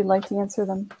you if you'd like to answer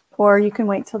them, or you can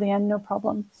wait till the end, no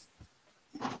problem.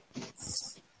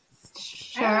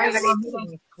 Sure.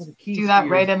 Do that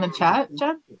right in the chat,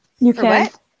 Jen? You For can.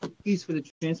 what? Keys for the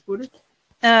transporter?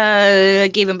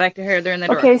 I gave them back to her. They're in the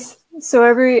door. Okay, so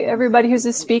everybody who's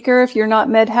a speaker, if you're not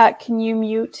Medhat, can you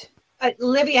mute?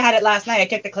 Olivia had it last night. I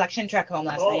took the collection truck home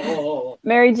last night.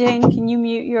 Mary Jane, can you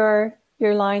mute your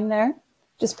line there?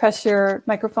 Just press your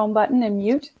microphone button and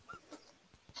mute.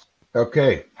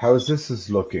 Okay, how is this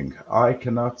looking? I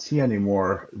cannot see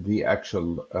anymore the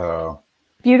actual.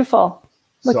 Beautiful,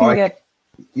 looking good.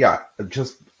 Yeah,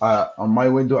 just on my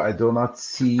window, I do not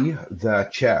see the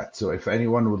chat. So if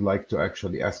anyone would like to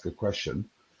actually ask a question,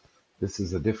 this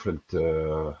is a different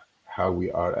how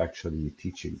we are actually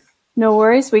teaching. No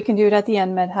worries. We can do it at the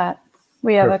end, Medhat.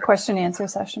 We have Perfect. a question and answer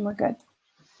session. We're good.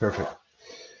 Perfect.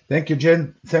 Thank you,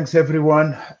 Jen. Thanks,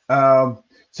 everyone.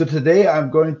 So today I'm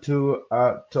going to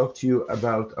talk to you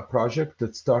about a project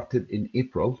that started in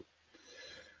April.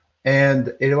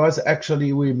 And it was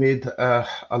actually, we made a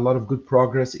lot of good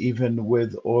progress, even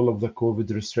with all of the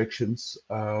COVID restrictions.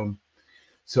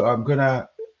 So I'm going to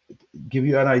give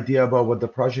you an idea about what the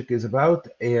project is about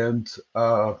and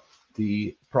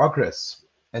the progress,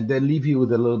 and then leave you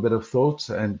with a little bit of thoughts,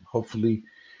 and hopefully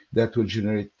that will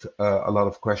generate a lot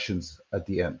of questions at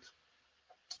the end.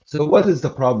 So what is the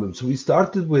problem? So we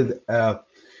started with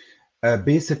a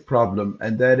basic problem,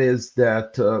 and that is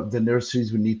that the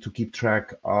nurseries will need to keep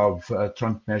track of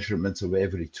trunk measurements of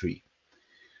every tree.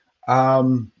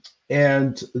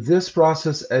 And this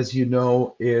process, as you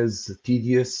know, is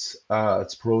tedious.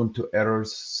 It's prone to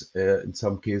errors. In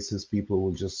some cases, people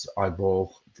will just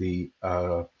eyeball the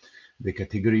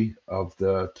category of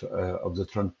the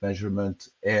trunk measurement,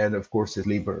 and of course, it's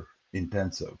labor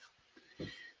intensive.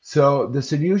 So the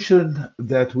solution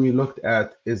that we looked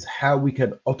at is how we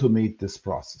can automate this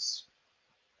process.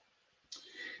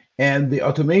 And the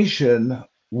automation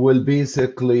will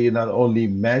basically not only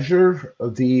measure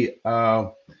the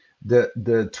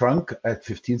trunk at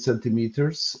 15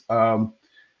 centimeters,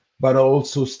 but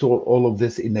also store all of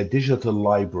this in a digital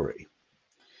library.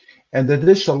 And the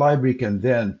digital library can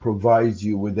then provide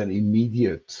you with an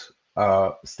immediate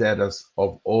status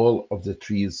of all of the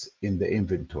trees in the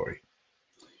inventory.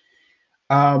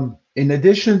 In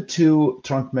addition to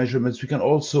trunk measurements, we can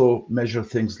also measure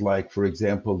things like, for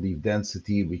example, leaf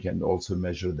density. We can also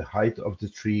measure the height of the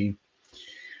tree.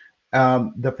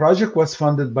 The project was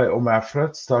funded by OMAFRA.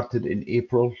 It started in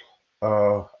April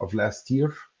of last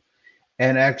year.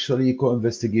 And actually,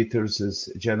 co-investigators is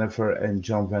Jennifer and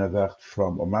John Van Avert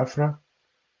from OMAFRA.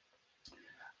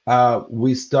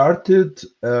 We started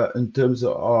in terms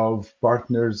of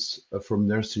partners from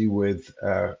Nursery with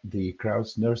the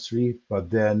Krauss Nursery, but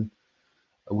then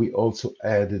we also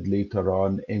added later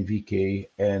on NVK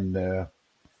and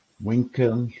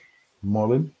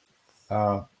Winkel-Mullen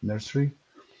Nursery.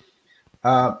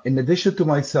 In addition to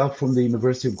myself from the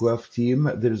University of Guelph team,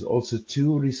 there's also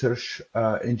two research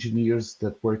engineers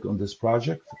that work on this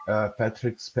project,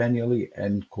 Patrick Spanieli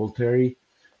and Cole Terry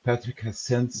Patrick has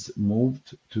since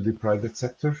moved to the private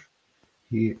sector.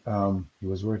 He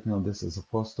was working on this as a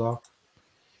postdoc.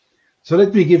 So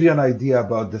let me give you an idea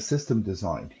about the system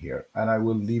design here, and I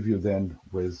will leave you then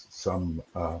with some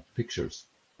pictures.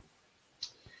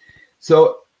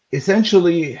 So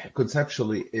essentially,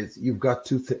 conceptually, is you've got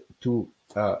two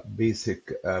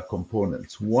basic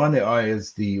components. One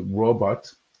is the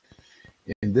robot.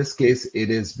 In this case,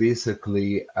 it is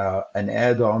basically an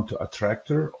add-on to a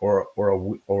tractor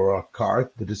or a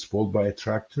cart that is pulled by a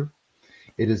tractor.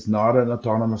 It is not an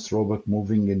autonomous robot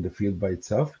moving in the field by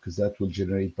itself, because that will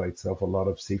generate by itself a lot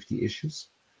of safety issues.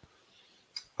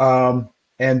 And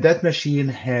that machine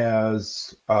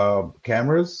has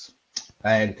cameras,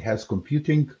 and it has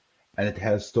computing, and it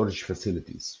has storage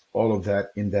facilities, all of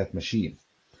that in that machine.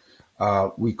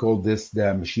 We call this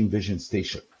the machine vision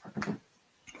station.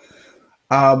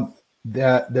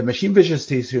 The machine vision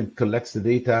station collects the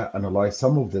data, analyzes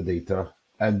some of the data,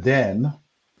 and then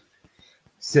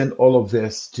send all of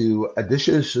this to a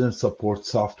decision support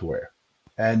software.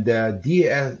 And the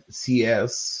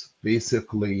DCS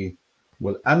basically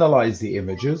will analyze the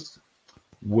images,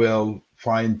 will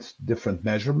find different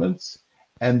measurements,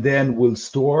 and then will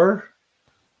store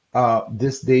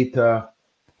this data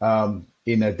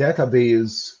in a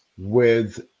database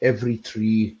with every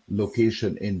tree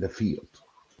location in the field.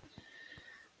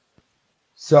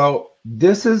 So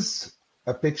this is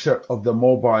a picture of the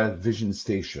mobile vision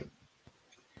station.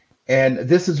 And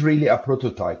this is really a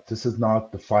prototype. This is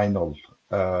not the final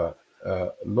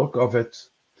look of it,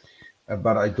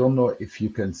 but I don't know if you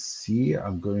can see.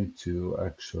 I'm going to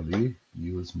actually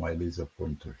use my laser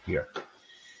pointer here.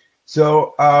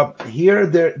 So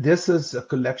this is a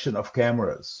collection of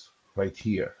cameras right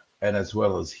here, and as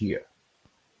well as here.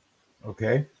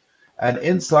 Okay, and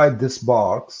inside this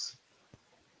box,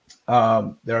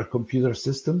 there are computer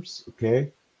systems,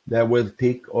 okay, that will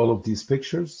take all of these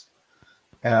pictures,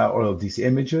 all of these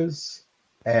images,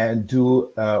 and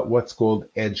do what's called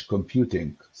edge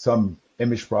computing, some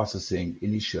image processing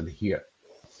initially here.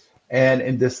 And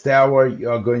in this tower, you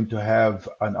are going to have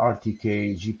an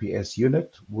RTK GPS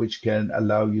unit, which can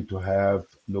allow you to have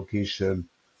location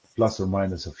plus or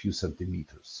minus a few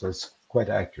centimeters. So it's quite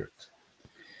accurate.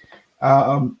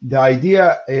 The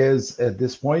idea is at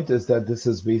this point is that this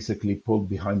is basically pulled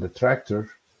behind the tractor,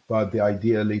 but the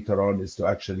idea later on is to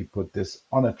actually put this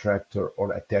on a tractor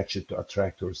or attach it to a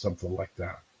tractor or something like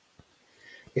that.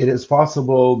 It is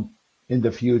possible in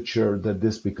the future that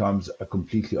this becomes a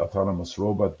completely autonomous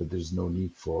robot, but there's no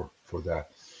need for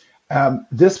that.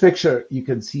 This picture you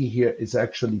can see here is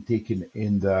actually taken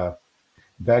in the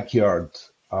backyard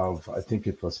of, I think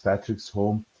it was Patrick's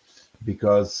home,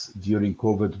 because during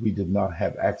COVID, we did not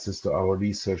have access to our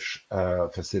research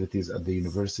facilities at the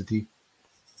university.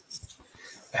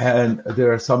 And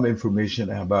there are some information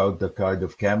about the kind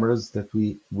of cameras that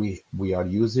we are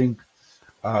using.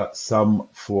 Some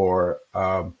for,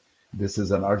 this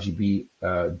is an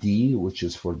RGB D, which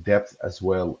is for depth as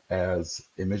well as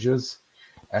images.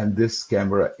 And this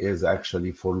camera is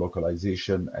actually for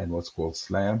localization and what's called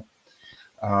SLAM.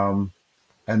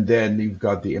 And then you've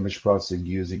got the image processing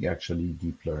using actually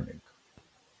deep learning.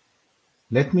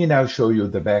 Let me now show you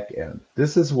the back end.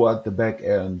 This is what the back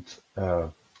end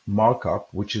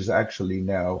markup, which is actually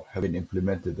now having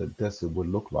implemented and tested, would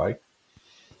look like.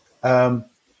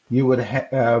 You would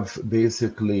have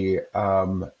basically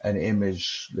an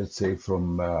image, let's say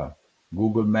from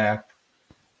Google Map,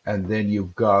 and then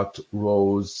you've got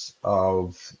rows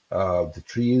of the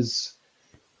trees.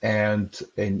 And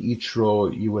in each row,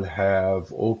 you will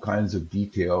have all kinds of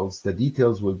details. The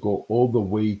details will go all the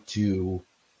way to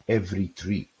every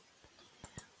tree.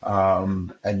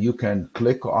 And you can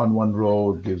click on one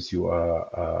row, it gives you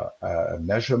a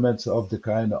measurements of the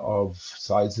kind of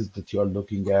sizes that you're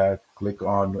looking at. Click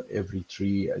on every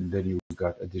tree, and then you've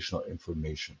got additional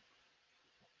information.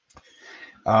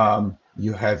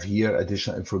 You have here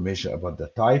additional information about the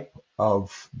type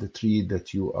of the tree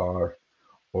that you are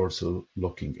also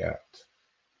looking at.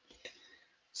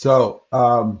 So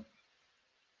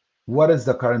what is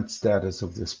the current status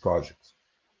of this project?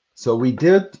 So we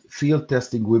did field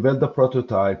testing, we built the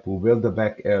prototype, we built the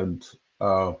back end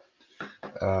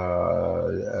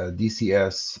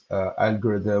DCS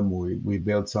algorithm, we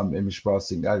built some image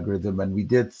processing algorithm, and we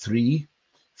did 3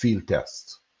 field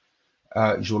tests,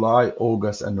 July,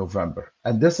 August, and November.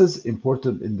 And this is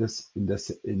important in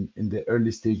the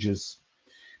early stages,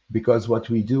 because what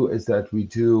we do is that we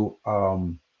do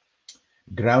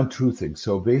ground truthing.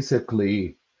 So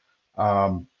basically,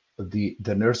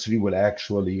 the nursery will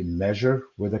actually measure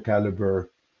with a caliber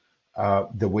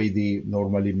the way they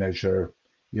normally measure,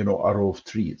 a row of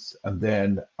trees. And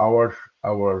then our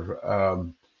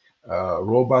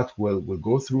robot will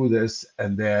go through this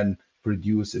and then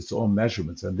produce its own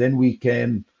measurements, and then we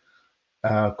can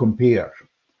compare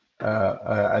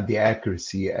the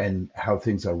accuracy and how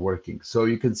things are working. So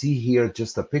you can see here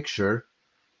just a picture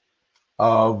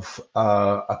of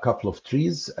a couple of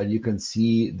trees, and you can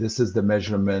see this is the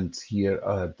measurement here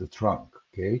at the trunk,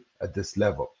 okay, at this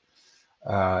level.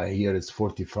 Here is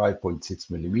 45.6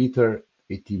 millimeter,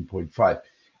 18.5.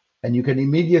 And you can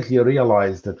immediately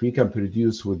realize that we can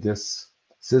produce with this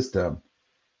system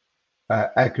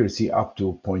accuracy up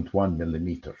to 0.1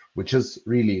 millimeter, which is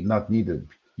really not needed.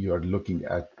 You are looking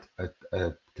at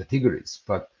categories,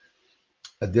 but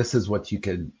this is what you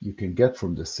can get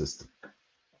from this system.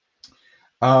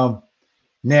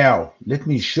 Now, let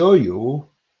me show you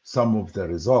some of the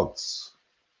results.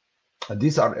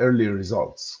 These are early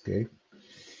results, okay?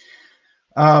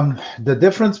 The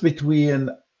difference between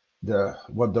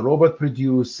what the robot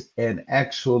produce and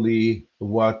actually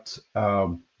what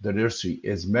the nursery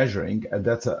is measuring, and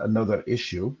that's another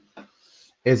issue,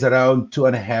 is around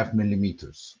 2.5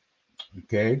 millimeters,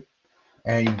 okay?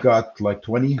 And you've got like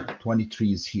 20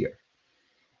 trees here.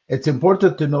 It's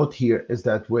important to note here is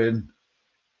that when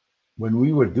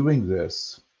we were doing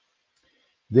this,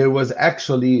 there was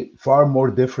actually far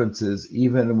more differences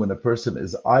even when a person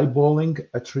is eyeballing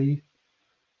a tree,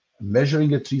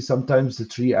 measuring a tree. Sometimes the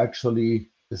tree actually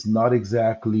is not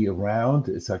exactly round,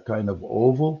 it's a kind of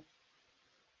oval.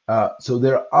 So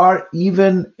there are,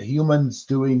 even humans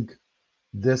doing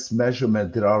this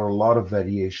measurement, there are a lot of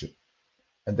variation.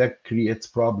 And that creates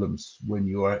problems when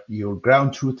your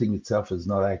ground truthing itself is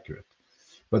not accurate.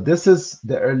 But this is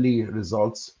the early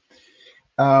results.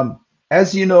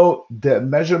 As you know, the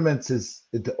measurements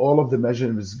all of the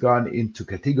measurements gone into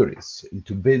categories,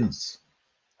 into bins.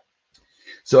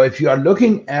 So if you are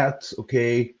looking at,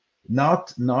 okay,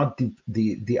 not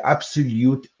the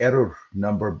absolute error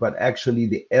number, but actually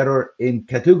the error in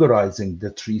categorizing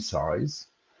the tree size,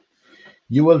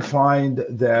 you will find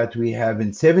that we have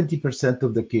in 70%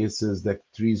 of the cases that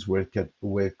trees were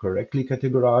correctly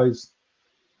categorized.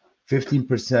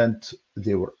 15%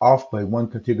 they were off by one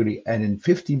category, and in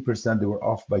 15% they were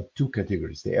off by two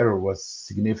categories. The error was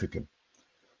significant.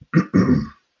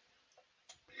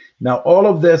 Now, all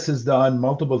of this is done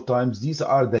multiple times. These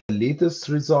are the latest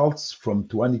results from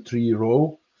 23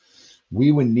 row.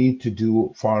 We will need to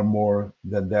do far more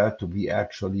than that to be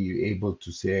actually able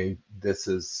to say this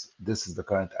is the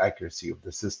current accuracy of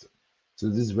the system. So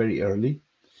this is very early.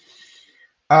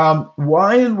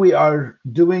 While we are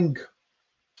doing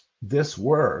this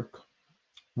work,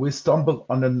 we stumbled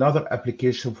on another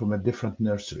application from a different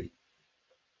nursery.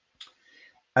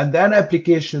 And that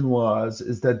application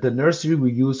is that the nursery will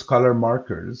use color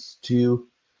markers to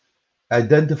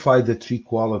identify the tree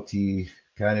quality,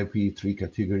 canopy, tree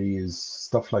categories,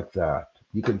 stuff like that.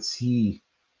 You can see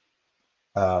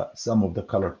some of the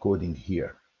color coding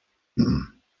here.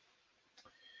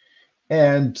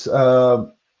 And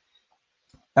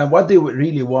what they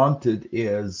really wanted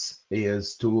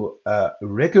is to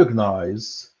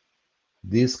recognize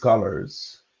these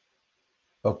colors,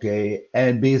 okay,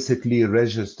 and basically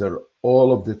register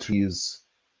all of the trees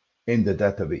in the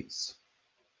database.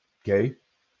 Okay,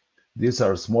 these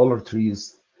are smaller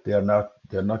trees. They're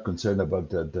not concerned about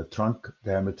the trunk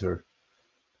diameter,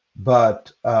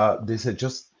 but they said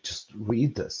just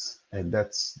read this, and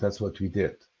that's what we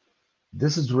did.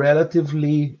 This is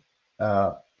relatively,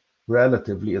 I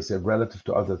said, relative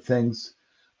to other things,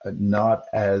 not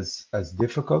as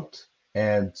difficult.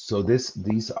 And so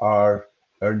these are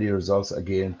early results,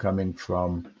 again, coming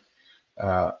from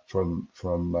the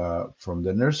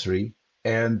nursery.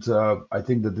 And I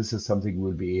think that this is something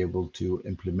we'll be able to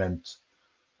implement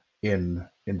in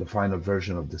the final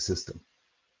version of the system.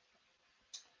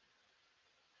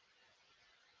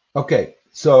 Okay,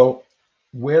 so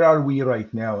where are we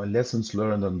right now, and lessons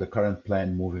learned on the current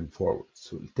plan moving forward?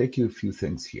 So we'll take you a few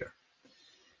things here.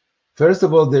 First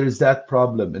of all, there is that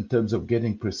problem in terms of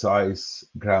getting precise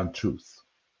ground truth.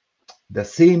 The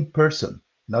same person,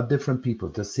 not different people,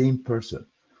 the same person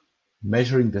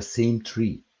measuring the same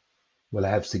tree will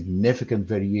have significant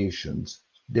variations,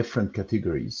 different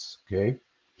categories, okay,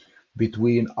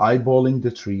 between eyeballing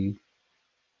the tree,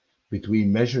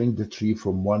 between measuring the tree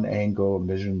from one angle,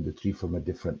 measuring the tree from a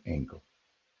different angle.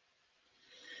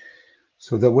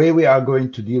 So the way we are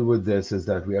going to deal with this is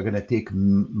that we are going to take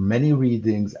many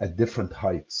readings at different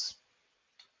heights.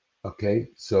 Okay,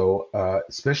 so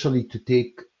especially to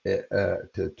take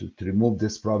to remove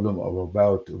this problem of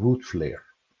about root flare.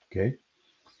 Okay,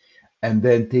 and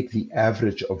then take the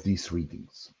average of these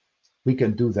readings. We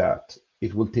can do that.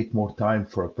 It will take more time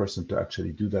for a person to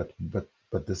actually do that, but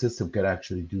but the system can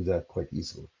actually do that quite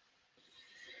easily.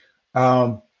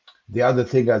 The other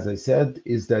thing, as I said,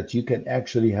 is that you can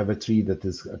actually have a tree that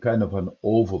is a kind of an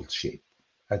oval shape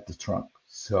at the trunk.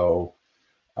 So,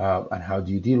 and how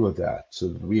do you deal with that?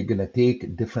 So we're going to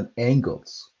take different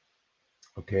angles,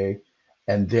 okay,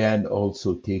 and then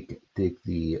also take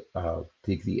the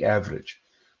average.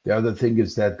 The other thing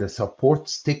is that the support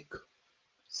stick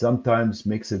sometimes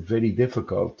makes it very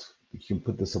difficult. You can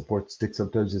put the support stick.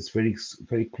 Sometimes it's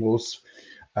very close,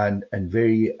 and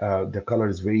very the color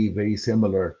is very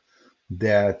similar,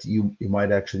 that you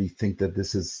might actually think that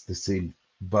this is the same.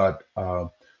 But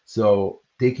so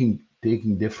taking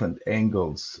different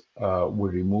angles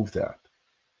will remove that.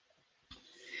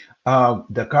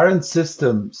 The current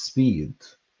system speed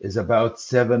is about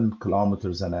 7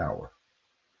 kilometers an hour.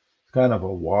 It's kind of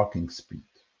a walking speed.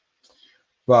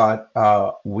 But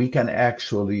we can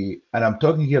actually, and I'm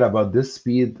talking here about this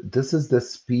speed, this is the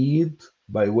speed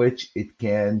by which it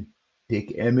can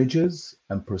take images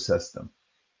and process them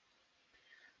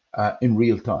in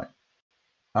real time.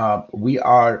 We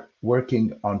are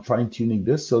working on fine-tuning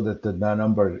this so that the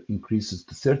number increases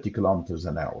to 30 kilometers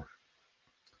an hour.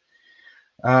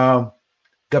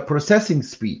 The processing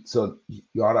speed, so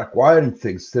you are acquiring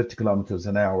things 30 kilometers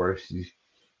an hour,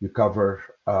 you cover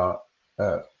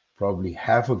probably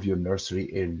half of your nursery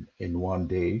in one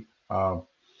day.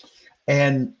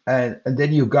 And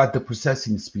then you got the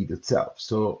processing speed itself.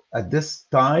 So at this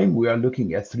time, we are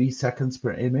looking at 3 seconds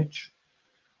per image,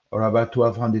 or about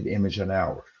 1,200 images an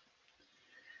hour.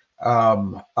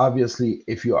 Obviously,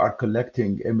 if you are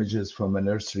collecting images from a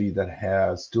nursery that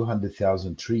has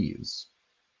 200,000 trees,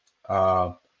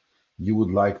 you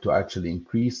would like to actually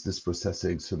increase this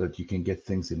processing so that you can get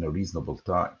things in a reasonable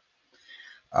time.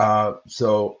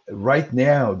 So right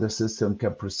now, the system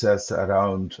can process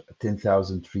around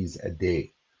 10,000 trees a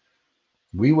day.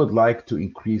 We would like to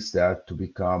increase that to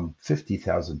become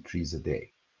 50,000 trees a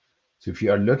day. So if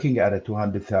you are looking at a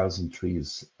 200,000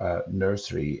 trees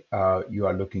nursery, you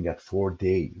are looking at 4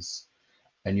 days,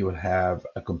 and you will have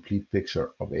a complete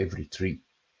picture of every tree.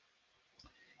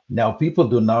 Now, people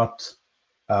do not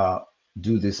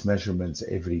do these measurements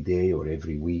every day or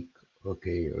every week,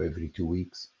 okay, or every 2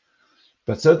 weeks.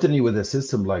 But certainly with a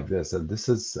system like this, and this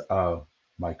is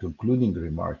my concluding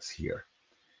remarks here.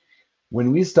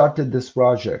 When we started this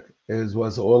project, it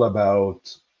was all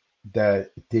about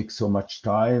that it takes so much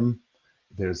time.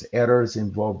 There's errors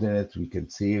involved in it. We can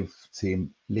save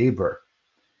labor.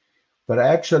 But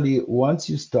actually, once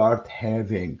you start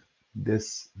having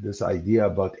this idea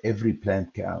about every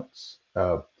plant counts,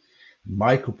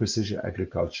 micro precision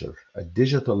agriculture, a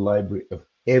digital library of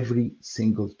every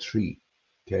single tree,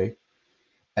 okay?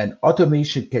 And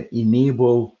automation can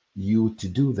enable you to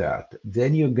do that.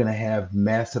 Then you're going to have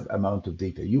massive amount of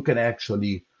data. You can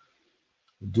actually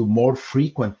do more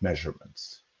frequent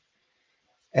measurements.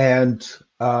 And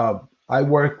I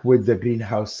work with the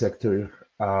greenhouse sector,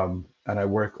 and I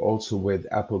work also with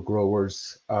apple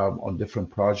growers on different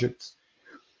projects.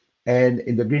 And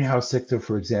in the greenhouse sector,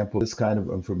 for example, this kind of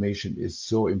information is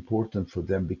so important for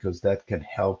them because that can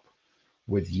help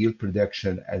with yield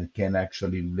production and can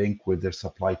actually link with their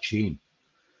supply chain.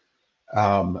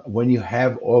 When you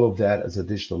have all of that as a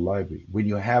digital library,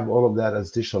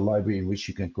 in which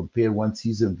you can compare one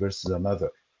season versus another,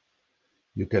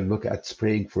 you can look at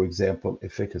spraying, for example,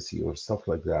 efficacy or stuff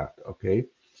like that, okay?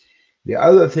 The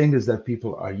other thing is that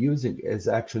people are using is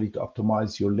actually to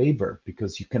optimize your labor,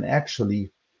 because you can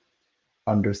actually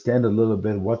understand a little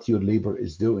bit what your labor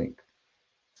is doing.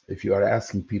 If you are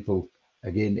asking people,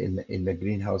 again, in the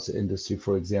greenhouse industry,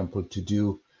 for example, to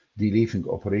do de-leafing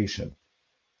operation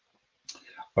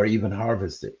or even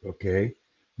harvesting, okay,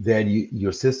 then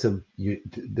your system,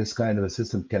 this kind of a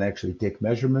system can actually take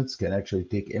measurements, can actually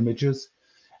take images,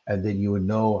 and then you will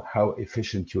know how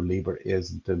efficient your labor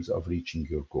is in terms of reaching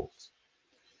your goals.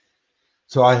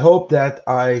 So I hope that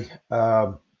I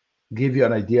give you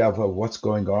an idea of what's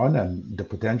going on and the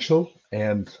potential,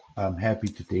 and I'm happy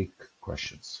to take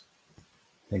questions.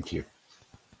 Thank you.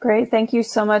 Great. Thank you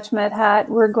so much, Medhat.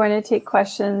 We're going to take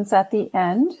questions at the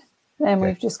end, and Okay.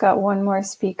 we've just got one more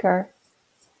speaker.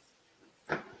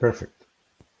 Perfect.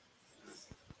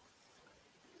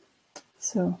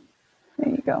 So there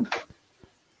you go.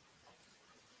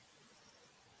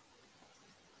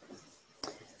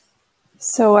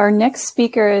 So our next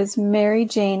speaker is Mary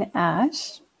Jane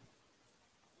Ash,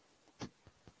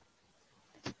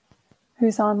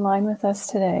 who's online with us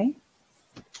today.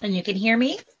 And you can hear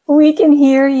me? We can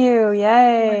hear you.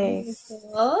 Yay.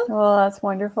 Wonderful. Well, that's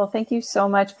wonderful. Thank you so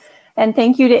much. And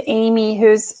thank you to Amy,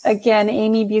 who's, again,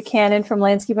 Amy Buchanan from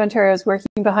Landscape Ontario, is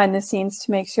working behind the scenes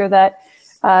to make sure that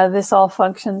this all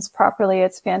functions properly.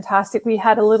 It's fantastic. We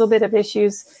had a little bit of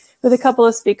issues with a couple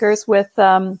of speakers with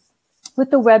the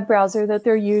web browser that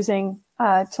they're using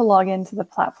to log into the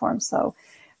platform. So,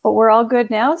 but we're all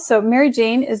good now. So Mary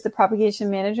Jane is the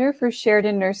propagation manager for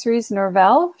Sheridan Nurseries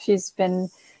Norvell. She's been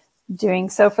doing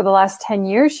so for the last 10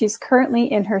 years. She's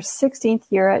currently in her 16th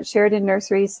year at Sheridan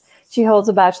Nurseries. She holds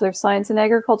a Bachelor of Science in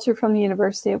Agriculture from the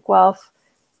University of Guelph.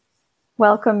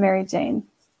 Welcome, Mary Jane.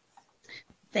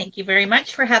 Thank you very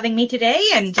much for having me today,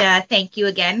 and thank you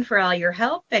again for all your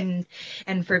help and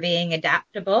for being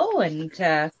adaptable and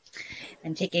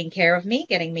taking care of me,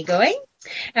 getting me going.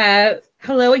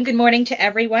 Hello and good morning to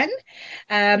everyone.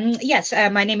 Yes,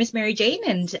 my name is Mary Jane,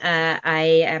 and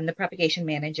I am the propagation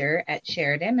manager at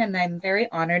Sheridan, and I'm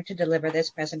very honored to deliver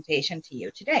this presentation to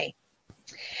you today.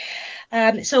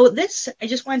 So I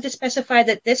just wanted to specify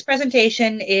that this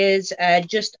presentation is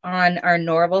just on our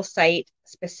Norvell site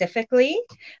specifically,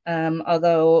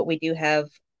 although we do have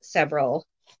several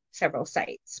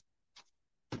sites.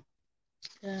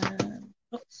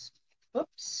 Oops, not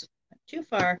too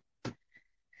far.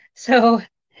 So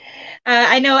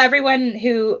I know everyone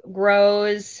who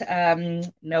grows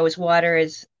knows water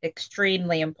is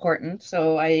extremely important.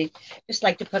 So I just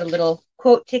like to put a little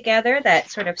quote together that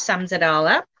sort of sums it all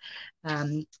up.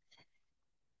 And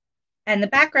the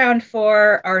background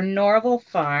for our Norvell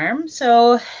farm.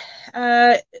 So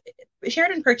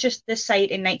Sheridan purchased this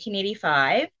site in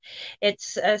 1985.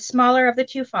 It's a smaller of the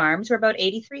two farms. We're about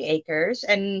 83 acres,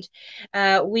 and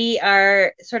we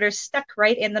are sort of stuck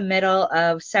right in the middle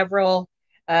of several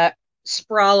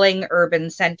sprawling urban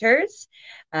centers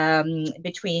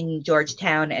between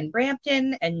Georgetown and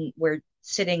Brampton, and we're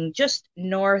sitting just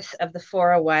north of the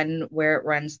 401 where it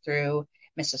runs through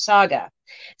Mississauga.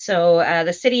 So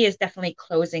the city is definitely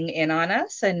closing in on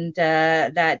us, and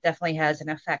that definitely has an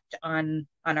effect on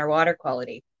our water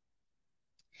quality.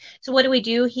 So what do we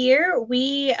do here?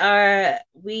 We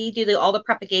do all the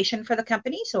propagation for the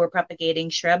company. So we're propagating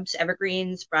shrubs,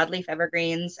 evergreens, broadleaf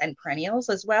evergreens, and perennials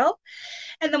as well.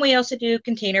 And then we also do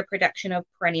container production of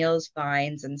perennials,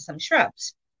 vines, and some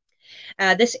shrubs.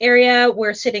 This area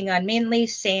we're sitting on mainly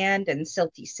sand and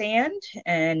silty sand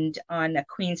and on a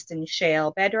Queenston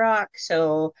shale bedrock.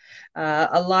 So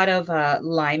a lot of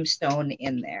limestone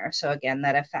in there. So again,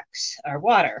 that affects our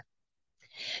water.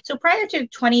 So prior to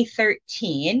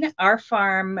 2013, our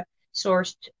farm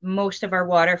sourced most of our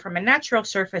water from a natural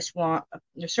surface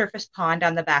pond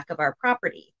on the back of our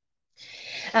property.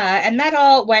 And that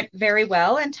all went very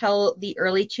well until the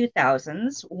early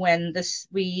 2000s when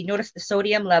we noticed the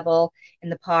sodium level in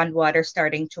the pond water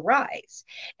starting to rise.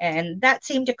 And that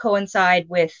seemed to coincide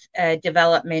with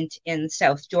development in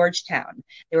South Georgetown.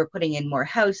 They were putting in more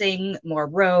housing, more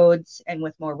roads, and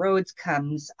with more roads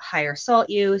comes higher salt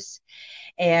use.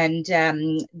 And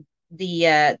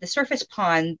the surface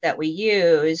pond that we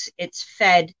use, it's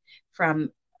fed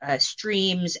from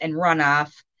streams and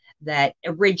runoff that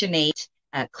originate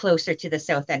closer to the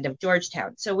south end of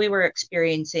Georgetown. So we were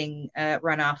experiencing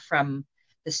runoff from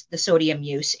the sodium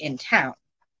use in town.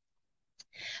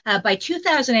 By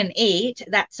 2008,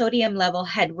 that sodium level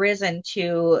had risen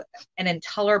to an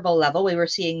intolerable level. We were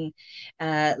seeing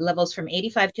levels from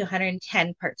 85 to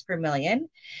 110 parts per million,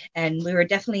 and we were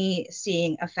definitely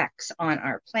seeing effects on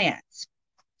our plants.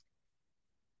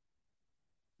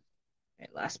 I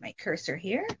lost my cursor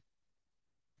here.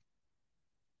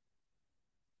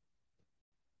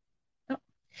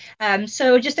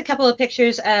 So just a couple of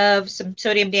pictures of some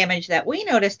sodium damage that we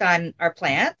noticed on our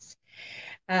plants.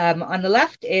 On the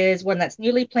left is one that's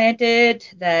newly planted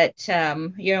that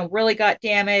really got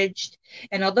damaged.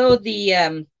 And although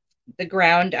the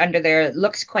ground under there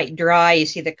looks quite dry, you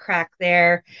see the crack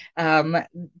there.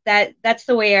 That's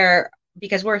the way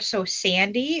because we're so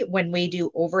sandy, when we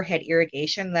do overhead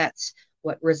irrigation, that's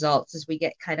what results is we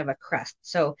get kind of a crust.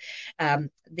 So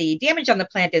the damage on the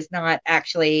plant is not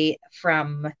actually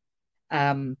from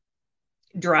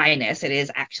dryness, it is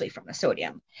actually from the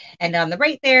sodium. And on the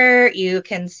right there, you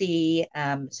can see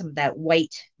some of that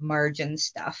white margin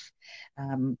stuff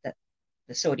that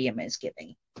the sodium is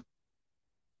giving.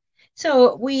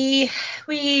 So we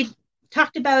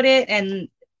talked about it and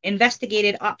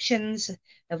investigated options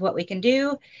of what we can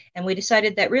do, and we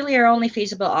decided that really our only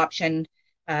feasible option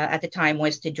at the time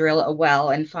was to drill a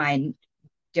well and find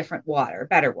different water,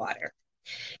 better water.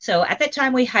 So at that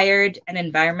time, we hired an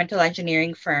environmental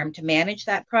engineering firm to manage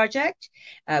that project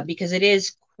because it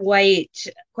is quite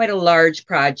a large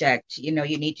project. You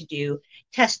need to do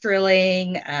test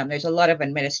drilling. There's a lot of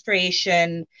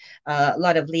administration, a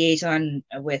lot of liaison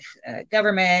with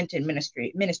government and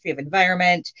Ministry of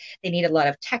Environment. They need a lot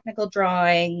of technical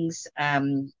drawings,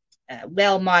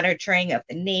 well monitoring of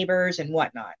the neighbors and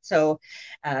whatnot. So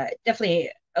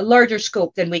definitely a larger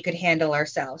scope than we could handle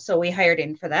ourselves. So we hired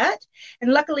in for that.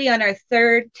 And luckily on our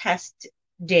third test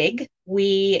dig,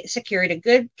 we secured a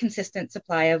good consistent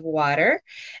supply of water,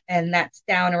 and that's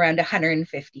down around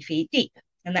 150 feet deep.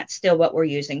 And that's still what we're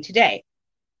using today.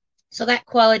 So that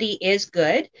quality is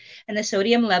good, and the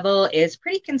sodium level is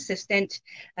pretty consistent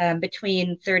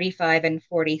between 35 and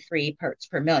 43 parts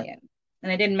per million.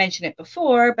 And I didn't mention it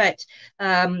before, but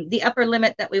the upper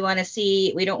limit that we want to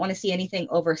see, we don't want to see anything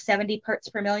over 70 parts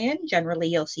per million. Generally,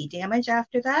 you'll see damage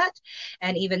after that.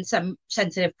 And even some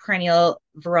sensitive perennial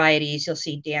varieties, you'll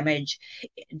see damage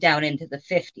down into the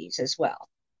 50s as well.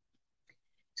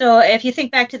 So if you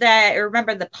think back to that,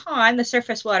 remember the pond, the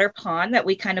surface water pond that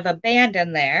we kind of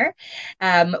abandoned there,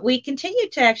 we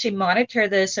continued to actually monitor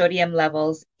the sodium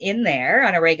levels in there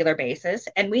on a regular basis,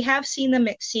 and we have seen them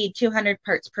exceed 200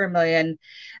 parts per million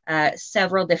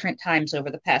several different times over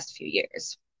the past few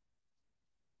years.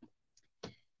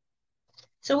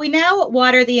 So we now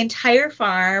water the entire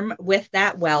farm with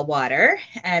that well water.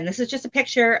 And this is just a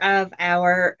picture of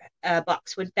our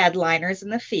boxwood bed liners in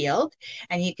the field.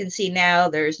 And you can see now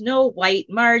there's no white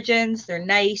margins. They're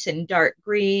nice and dark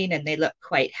green, and they look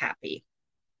quite happy.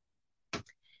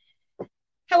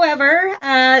 However,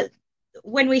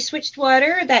 when we switched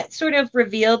water, that sort of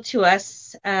revealed to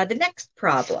us the next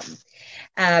problem.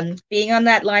 Being on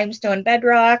that limestone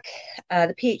bedrock,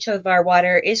 the pH of our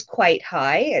water is quite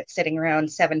high. It's sitting around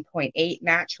 7.8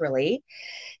 naturally.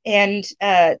 And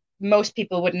most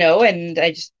people would know, and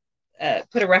I just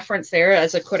put a reference there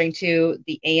as according to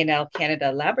the A&L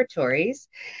Canada laboratories,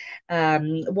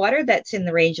 water that's in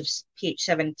the range of pH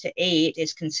 7 to 8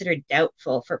 is considered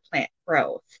doubtful for plant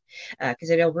growth because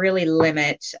it'll really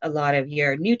limit a lot of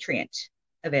your nutrient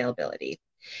availability.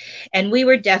 And we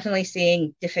were definitely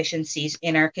seeing deficiencies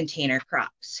in our container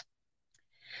crops.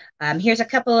 Here's a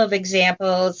couple of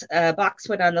examples.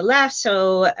 Boxwood on the left,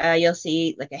 so you'll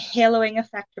see like a haloing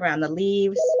effect around the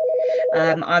leaves.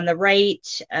 On the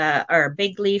right, our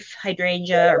big leaf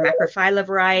hydrangea or macrophylla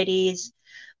varieties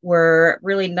were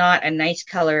really not a nice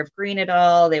color of green at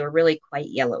all. They were really quite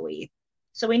yellowy.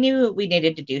 So we knew we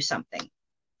needed to do something.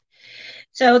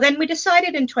 So then we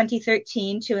decided in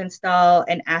 2013 to install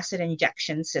an acid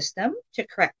injection system to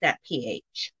correct that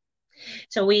pH.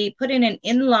 So we put in an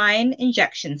inline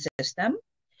injection system,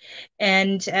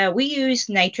 and we used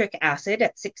nitric acid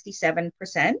at 67%.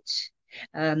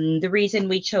 The reason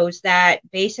we chose that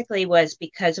basically was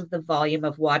because of the volume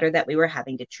of water that we were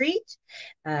having to treat.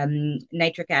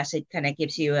 Nitric acid kind of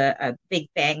gives you a big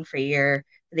bang for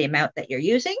the amount that you're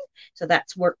using. So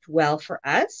that's worked well for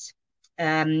us.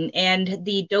 And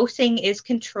the dosing is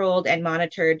controlled and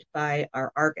monitored by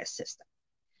our Argus system.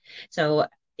 So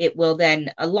it will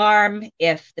then alarm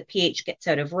if the pH gets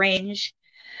out of range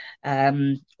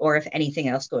or if anything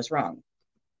else goes wrong.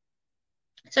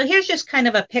 So here's just kind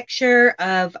of a picture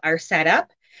of our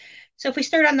setup. So if we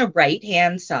start on the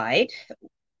right-hand side,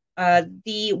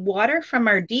 the water from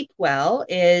our deep well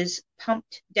is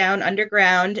pumped down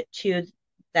underground to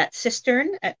that cistern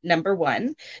at number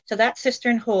 1. So that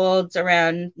cistern holds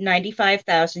around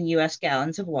 95,000 US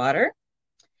gallons of water.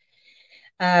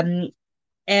 And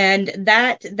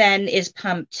that then is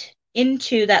pumped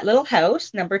into that little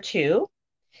house, number 2.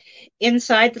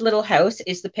 Inside the little house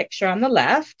is the picture on the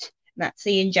left. That's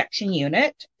the injection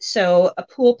unit. So a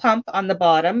pool pump on the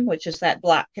bottom, which is that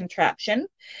black contraption,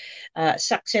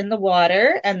 sucks in the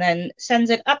water and then sends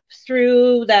it up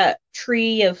through that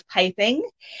tree of piping.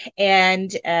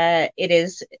 And it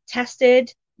is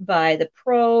tested by the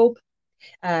probe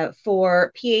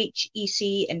for pH,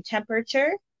 EC, and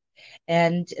temperature.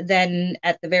 And then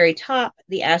at the very top,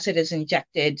 the acid is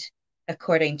injected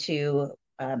according to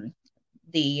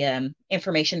the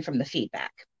information from the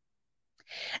feedback.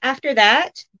 After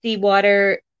that, the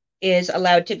water is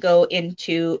allowed to go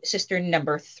into cistern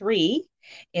number 3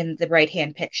 in the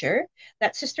right-hand picture.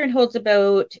 That cistern holds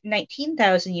about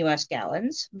 19,000 US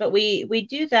gallons, but we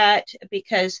do that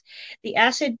because the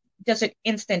acid doesn't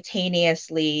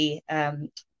instantaneously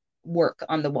work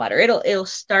on the water. It'll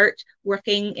start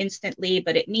working instantly,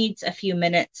 but it needs a few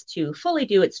minutes to fully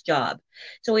do its job.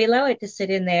 So we allow it to sit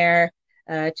in there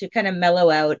to kind of mellow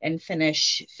out and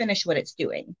finish what it's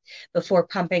doing before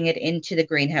pumping it into the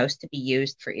greenhouse to be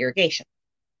used for irrigation.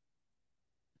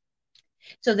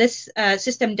 So this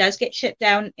system does get shipped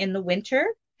down in the winter.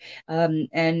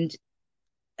 And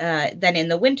then in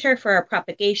the winter for our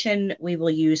propagation, we will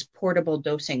use portable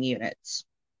dosing units.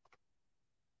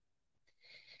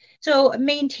 So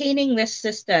maintaining this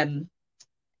system,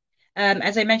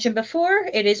 As I mentioned before,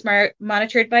 it is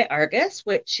monitored by Argus,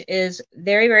 which is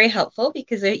very, very helpful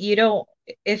because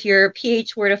if your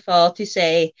pH were to fall to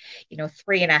say,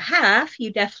 3.5,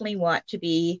 you definitely want to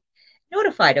be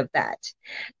notified of that.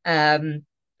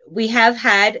 We have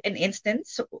had an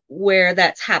instance where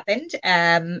that's happened,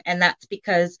 and that's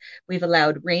because we've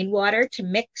allowed rainwater to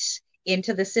mix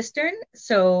into the cistern.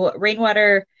 So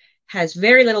rainwater has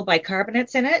very little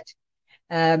bicarbonates in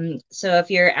it. So if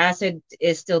your acid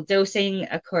is still dosing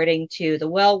according to the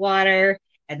well water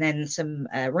and then some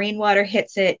rainwater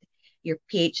hits it, your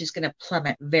pH is going to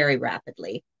plummet very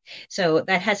rapidly. So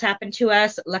that has happened to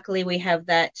us. Luckily, we have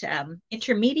that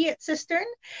intermediate cistern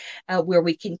where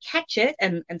we can catch it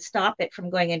and stop it from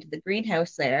going into the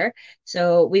greenhouse there.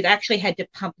 So we've actually had to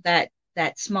pump that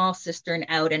small cistern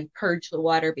out and purge the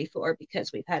water before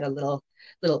because we've had a little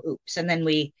oops. And then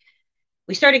we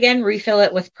start again, refill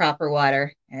it with proper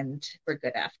water, and we're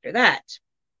good after that.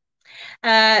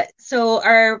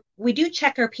 So we do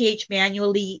check our pH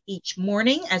manually each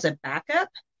morning as a backup,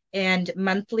 and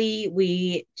monthly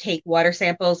we take water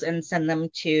samples and send them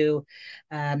to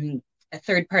a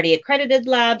third-party accredited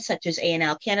lab, such as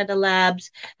A&L Canada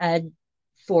Labs,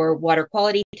 for water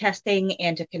quality testing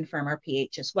and to confirm our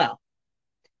pH as well.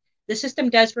 The system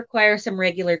does require some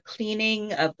regular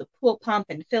cleaning of the pool pump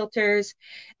and filters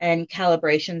and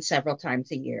calibration several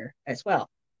times a year as well.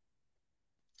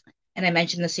 And I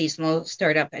mentioned the seasonal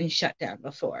startup and shutdown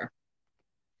before.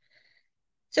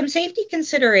 Some safety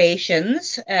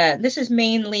considerations. This is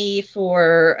mainly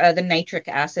for the nitric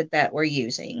acid that we're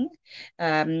using.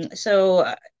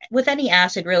 So with any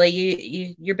acid,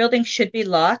 really, your building should be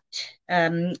locked,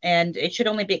 and it should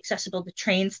only be accessible to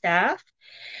trained staff.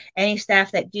 Any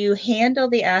staff that do handle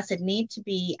the acid need to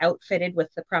be outfitted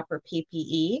with the proper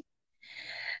PPE.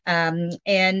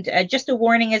 And just a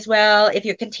warning as well, if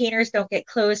your containers don't get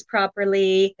closed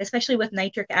properly, especially with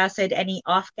nitric acid, any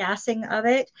off-gassing of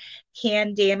it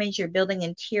can damage your building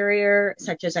interior,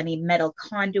 such as any metal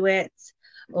conduits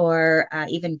or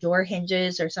even door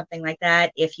hinges or something like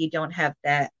that, if you don't have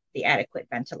the adequate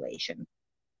ventilation.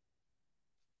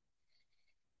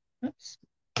 Oops.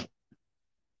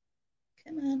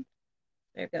 Come on.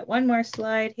 I've got one more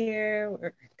slide here.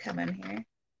 We're coming here.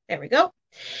 There we go.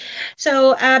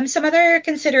 So some other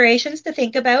considerations to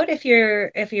think about if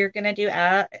you're going to do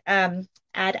add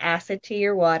acid to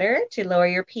your water to lower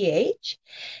your pH,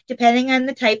 depending on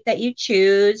the type that you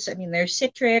choose. I mean, there's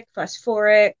citric,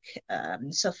 phosphoric,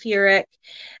 sulfuric,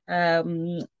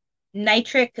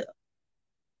 nitric.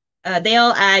 They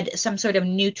all add some sort of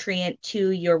nutrient to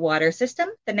your water system.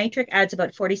 The nitric adds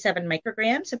about 47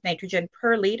 micrograms of nitrogen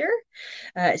per liter.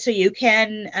 So you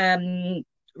can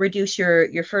reduce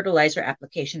your fertilizer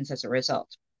applications as a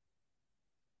result.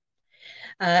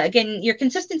 Again, your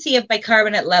consistency of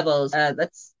bicarbonate levels,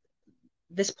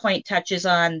 this point touches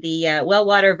on the well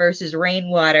water versus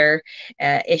rainwater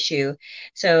issue.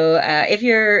 So if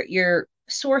your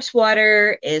source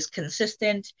water is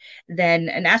consistent, then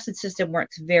an acid system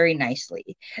works very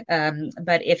nicely.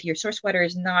 But if your source water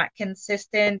is not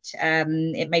consistent,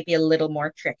 it might be a little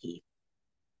more tricky.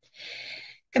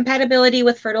 Compatibility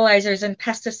with fertilizers and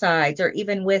pesticides, or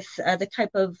even with the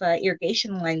type of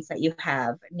irrigation lines that you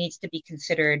have, needs to be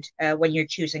considered when you're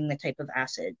choosing the type of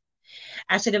acid.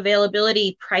 Acid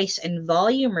availability, price, and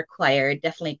volume required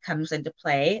definitely comes into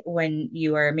play when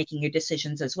you are making your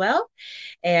decisions as well.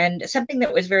 And something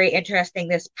that was very interesting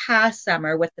this past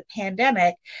summer with the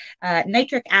pandemic,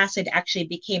 nitric acid actually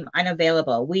became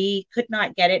unavailable. We could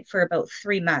not get it for about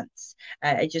 3 months.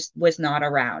 It just was not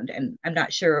around. And I'm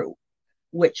not sure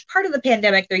which part of the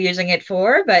pandemic they're using it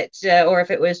for, but or if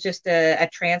it was just a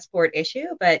transport issue,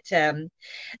 but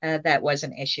that was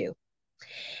an issue.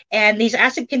 And these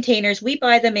acid containers, we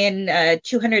buy them in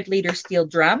 200-liter steel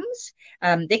drums.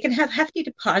 They can have hefty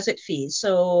deposit fees.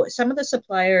 So some of the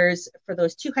suppliers for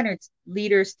those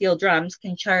 200-liter steel drums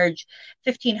can charge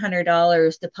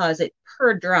 $1,500 deposit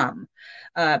per drum.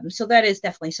 So that is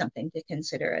definitely something to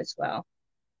consider as well.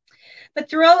 But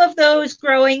through all of those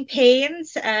growing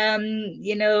pains,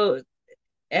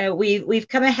 we've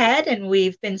come ahead and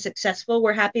we've been successful.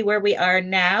 We're happy where we are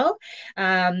now.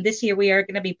 This year, we are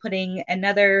going to be putting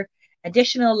another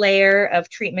additional layer of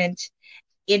treatment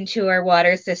into our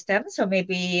water system. So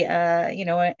maybe,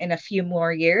 in a few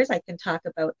more years, I can talk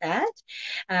about that.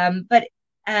 But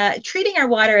treating our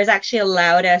water has actually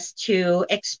allowed us to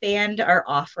expand our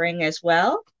offering as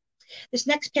well. This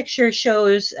next picture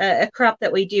shows a crop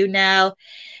that we do now,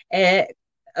 a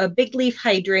big leaf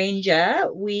hydrangea.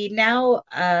 We now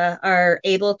are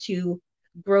able to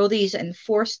grow these and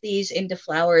force these into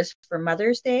flowers for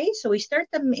Mother's Day. So we start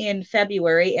them in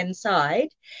February inside,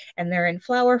 and they're in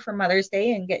flower for Mother's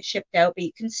Day and get shipped out. But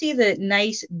you can see the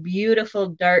nice, beautiful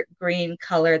dark green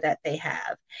color that they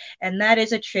have. And that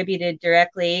is attributed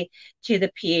directly to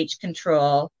the pH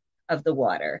control of the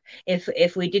water.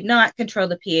 If we did not control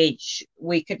the pH,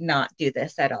 we could not do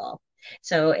this at all.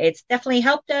 So it's definitely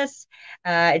helped us.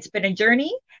 It's been a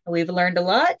journey. We've learned a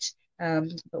lot,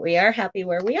 but we are happy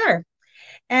where we are.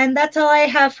 And that's all I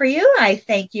have for you. I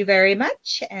thank you very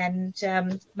much. And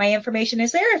my information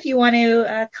is there if you want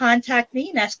to contact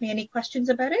me and ask me any questions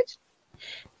about it.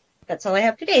 That's all I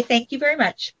have today. Thank you very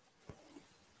much.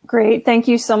 Great. Thank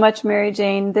you so much, Mary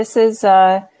Jane. This is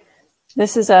a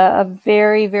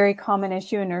very, very common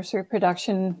issue in nursery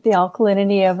production, the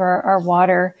alkalinity of our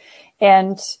water.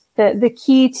 And the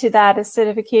key to that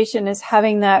acidification is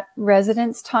having that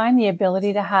residence time, the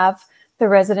ability to have the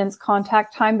residence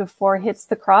contact time before it hits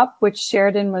the crop, which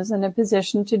Sheridan was in a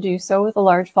position to do so with a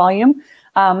large volume.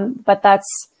 But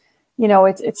that's,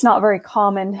 it's not very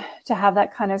common to have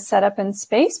that kind of setup in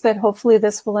space, but hopefully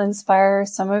this will inspire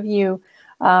some of you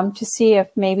to see if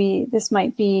maybe this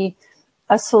might be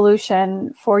a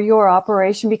solution for your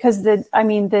operation, because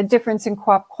the difference in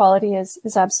crop quality is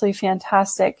absolutely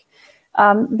fantastic.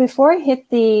 Before I hit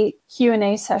the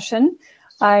Q&A session,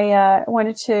 I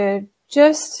wanted to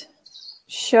just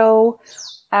show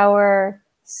our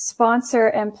sponsor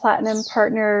and platinum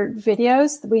partner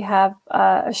videos. We have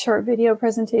a short video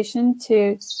presentation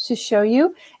to show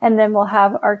you, and then we'll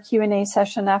have our Q&A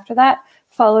session after that,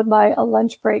 followed by a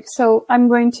lunch break. So I'm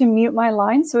going to mute my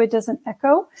line so it doesn't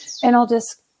echo, and I'll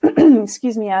just,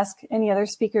 excuse me, ask any other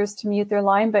speakers to mute their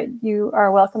line, but you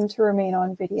are welcome to remain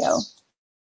on video.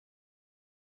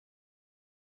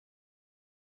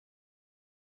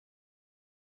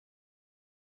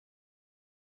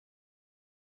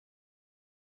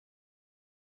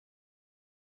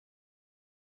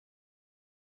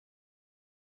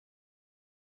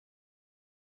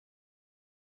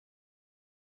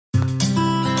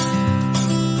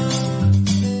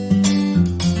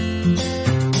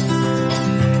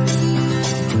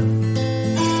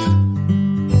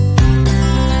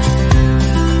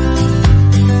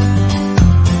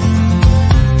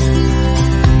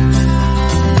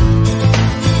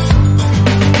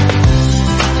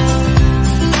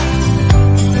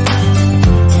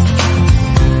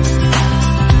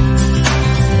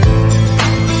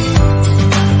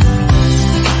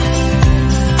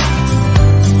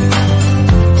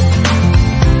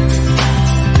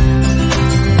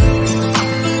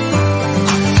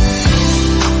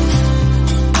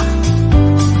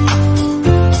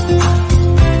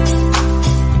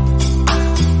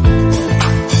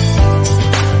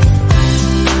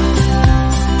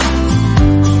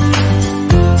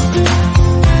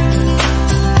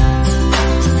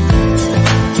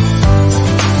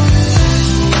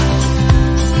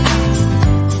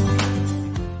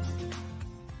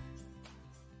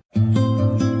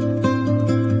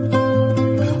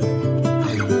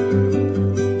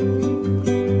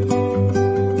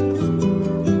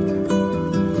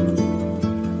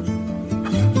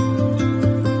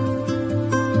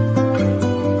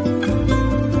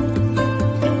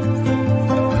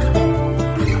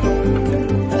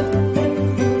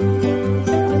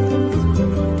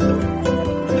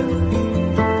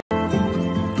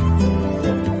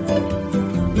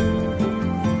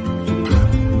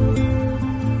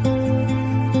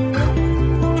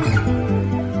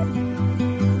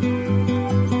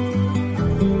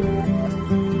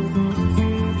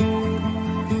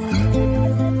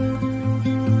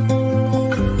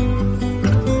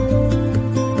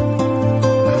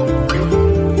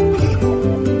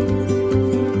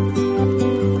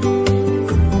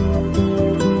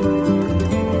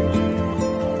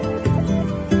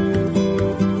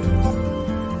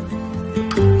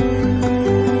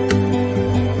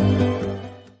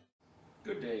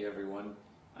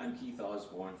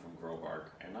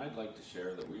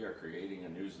 creating a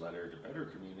newsletter to better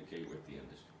communicate with the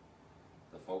industry.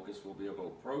 The focus will be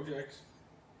about projects,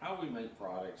 how we make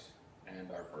products, and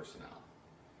our personnel.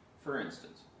 For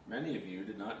instance, many of you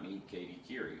did not meet Katie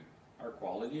Keary, our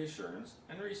Quality Assurance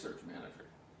and Research Manager,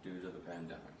 due to the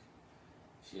pandemic.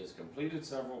 She has completed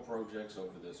several projects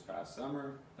over this past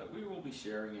summer that we will be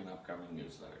sharing in upcoming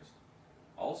newsletters.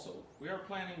 Also, we are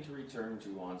planning to return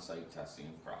to on-site testing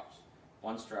of crops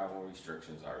once travel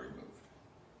restrictions are removed.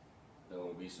 There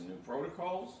will be some new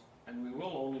protocols, and we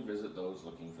will only visit those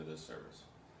looking for this service.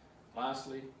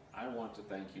 Lastly, I want to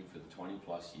thank you for the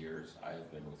 20+ years I have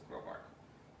been with Growbark.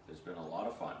 There's been a lot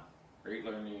of fun, great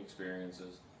learning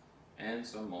experiences, and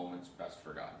some moments best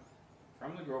forgotten.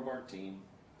 From the Growbark team,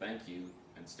 Thank you,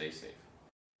 and stay safe.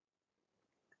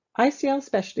 ICL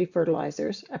Specialty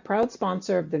Fertilizers, a proud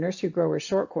sponsor of the Nursery Growers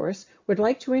Short Course, would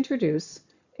like to introduce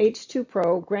H2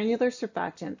 Pro Granular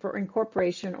Surfactant for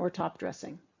incorporation or top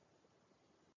dressing.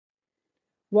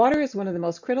 Water is one of the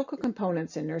most critical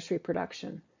components in nursery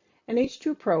production, and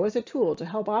H2 Pro is a tool to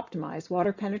help optimize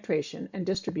water penetration and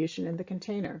distribution in the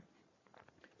container.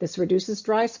 This reduces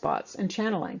dry spots and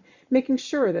channeling, making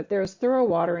sure that there is thorough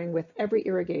watering with every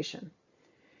irrigation.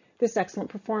 This excellent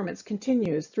performance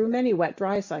continues through many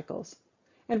wet-dry cycles,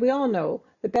 and we all know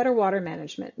that better water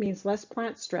management means less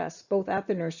plant stress both at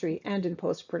the nursery and in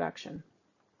post-production.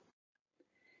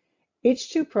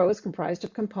 H2 Pro is comprised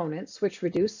of components which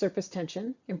reduce surface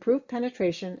tension, improve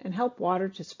penetration, and help water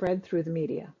to spread through the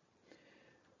media.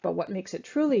 But what makes it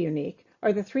truly unique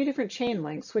are the 3 different chain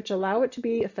lengths which allow it to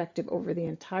be effective over the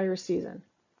entire season.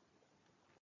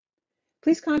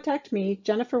 Please contact me,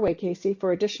 Jennifer Waycasey,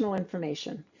 for additional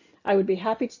information. I would be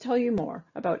happy to tell you more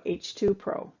about H2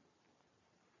 Pro.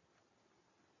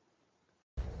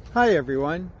 Hi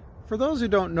everyone. For those who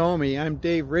don't know me, I'm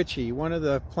Dave Ritchie, one of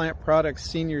the Plant Products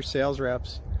senior sales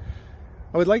reps.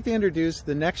 I would like to introduce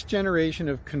the next generation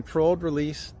of controlled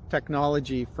release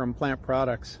technology from Plant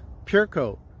Products,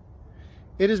 PureCoat.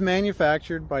 It is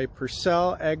manufactured by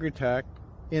Purcell Agritech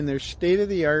in their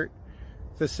state-of-the-art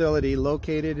facility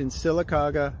located in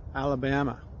Sylacauga,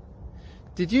 Alabama.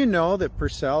 Did you know that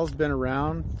Purcell's been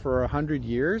around for 100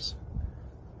 years?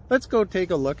 Let's go take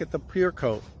a look at the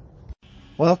PureCoat.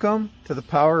 Welcome to the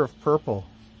Power of Purple,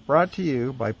 brought to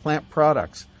you by Plant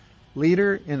Products,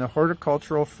 leader in the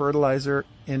horticultural fertilizer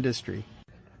industry.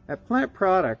 At Plant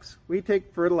Products, we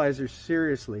take fertilizers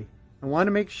seriously and want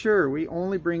to make sure we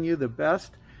only bring you the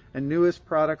best and newest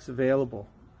products available.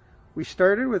 We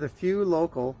started with a few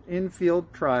local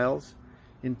in-field trials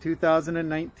in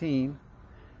 2019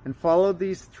 and followed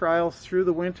these trials through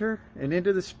the winter and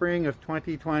into the spring of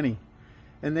 2020,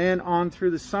 and then on through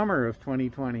the summer of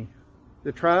 2020.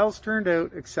 The trials turned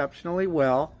out exceptionally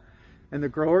well, and the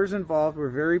growers involved were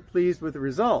very pleased with the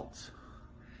results.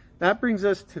 That brings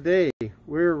us today,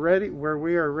 where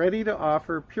we are ready to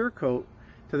offer PureCoat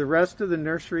to the rest of the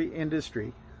nursery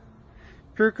industry.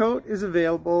 PureCoat is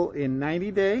available in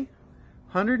 90-day,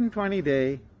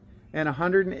 120-day, and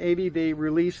 180-day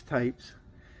release types,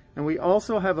 and we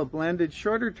also have a blended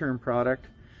shorter-term product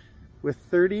with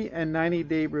 30 and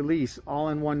 90-day release all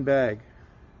in one bag.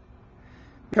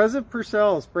 Because of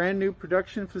Purcell's brand new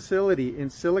production facility in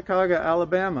Sylacauga,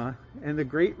 Alabama, and the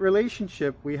great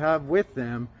relationship we have with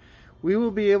them, we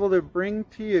will be able to bring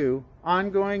to you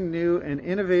ongoing new and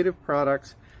innovative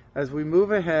products as we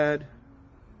move ahead.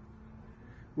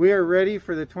 We are ready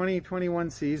for the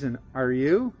 2021 season. Are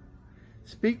you?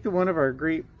 Speak to one of our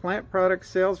great Plant Products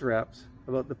sales reps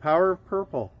about the power of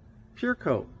purple,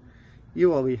 PureCoat. You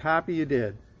will be happy you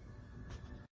did.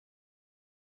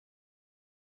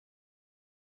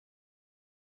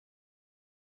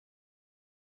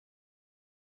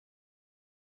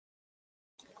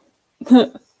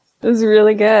 It was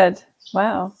really good.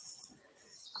 Wow.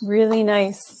 Really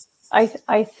nice.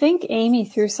 I think Amy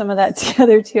threw some of that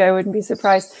together too. I wouldn't be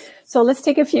surprised. So let's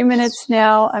take a few minutes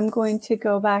now. I'm going to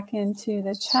go back into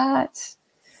the chat.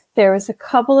 There was a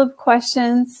couple of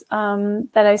questions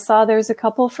that I saw. There's a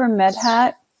couple from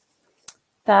MedHat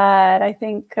that I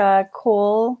think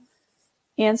Cole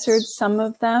answered some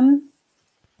of them.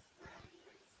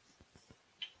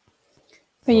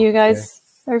 But you guys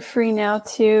are free now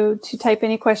to type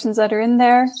any questions that are in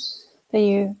there that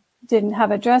you didn't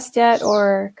have addressed yet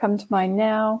or come to mind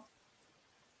now.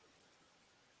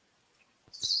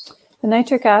 The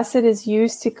nitric acid is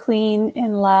used to clean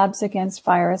in labs against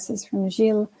viruses, from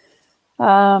Gilles.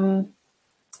 And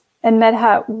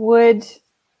MedHat,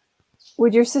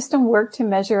 would your system work to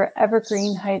measure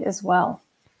evergreen height as well?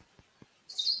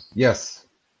 Yes.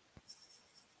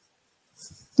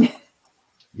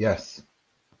 Yes.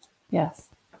 Yes.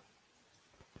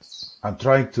 I'm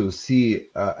trying to see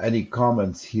any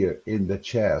comments here in the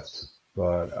chat,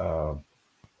 but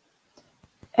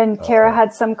and Kara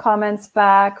had some comments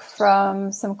back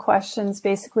from some questions,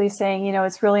 basically saying, you know,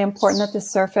 it's really important that the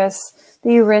surface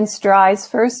that you rinse dries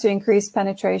first to increase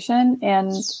penetration,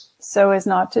 and so as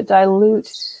not to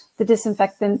dilute the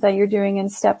disinfectant that you're doing in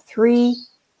step 3.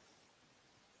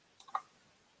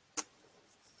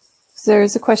 So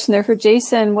there's a question there for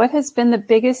Jason. What has been the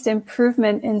biggest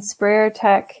improvement in sprayer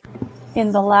tech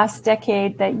in the last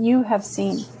decade that you have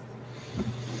seen?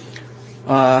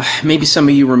 Maybe some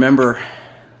of you remember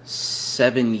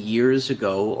 7 years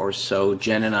ago or so,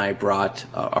 Jen and I brought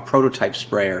a prototype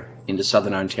sprayer into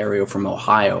Southern Ontario from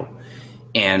Ohio.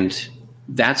 And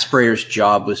that sprayer's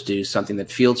job was to do something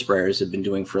that field sprayers have been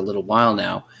doing for a little while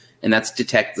now, and that's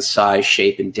detect the size,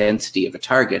 shape, and density of a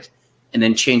target, and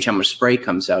then change how much spray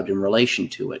comes out in relation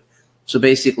to it. So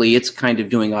basically, it's kind of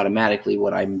doing automatically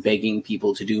what I'm begging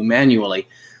people to do manually.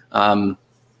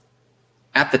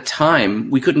 At the time,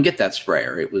 we couldn't get that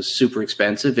sprayer. It was super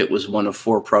expensive. It was one of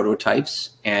 4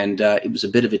 prototypes, and it was a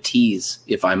bit of a tease,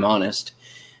 if I'm honest.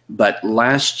 But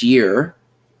last year,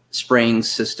 spraying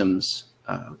systems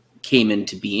came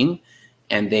into being,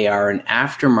 and they are an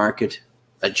aftermarket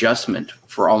adjustment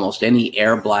for almost any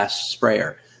air blast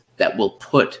sprayer that will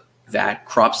put that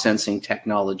crop sensing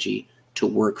technology to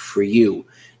work for you.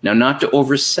 Now, not to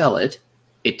oversell it,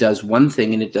 it does one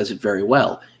thing and it does it very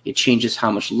well. It changes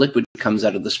how much liquid comes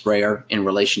out of the sprayer in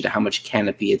relation to how much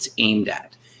canopy it's aimed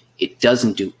at. It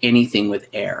doesn't do anything with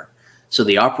air. So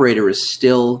the operator is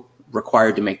still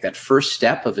required to make that first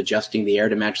step of adjusting the air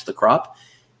to match the crop.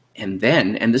 And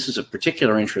then, and this is of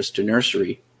particular interest to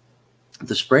Nursery,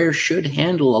 the sprayer should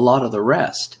handle a lot of the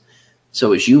rest.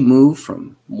 So as you move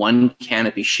from one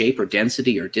canopy shape or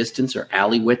density or distance or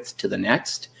alley width to the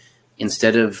next,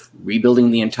 instead of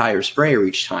rebuilding the entire sprayer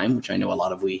each time, which I know a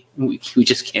lot of we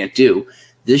just can't do,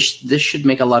 this should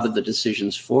make a lot of the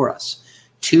decisions for us.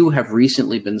 2 have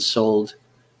recently been sold.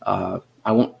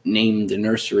 I won't name the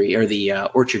nursery or the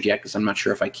orchard yet because I'm not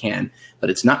sure if I can, but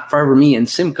it's not far from me in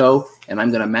Simcoe, and I'm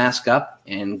going to mask up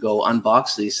and go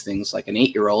unbox these things like an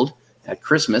 8-year-old at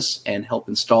Christmas and help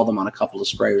install them on a couple of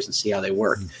sprayers and see how they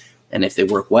work. And if they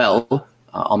work well,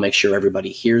 I'll make sure everybody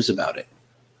hears about it.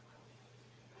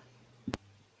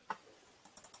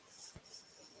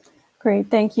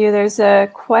 Great, thank you. There's a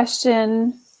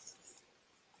question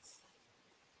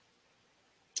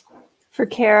for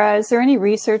Kara. Is there any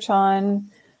research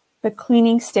on the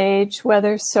cleaning stage,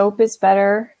 whether soap is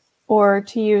better or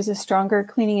to use a stronger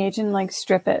cleaning agent like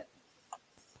Strip It?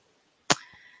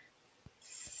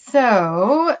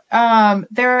 So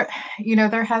there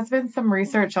has been some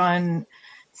research on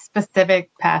specific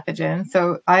pathogens.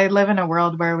 So I live in a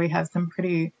world where we have some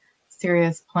pretty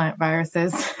serious plant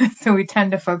viruses, so we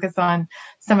tend to focus on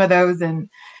some of those, and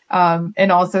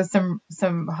also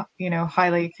some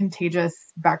highly contagious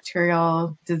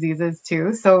bacterial diseases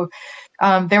too. So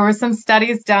there were some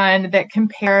studies done that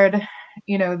compared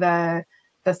the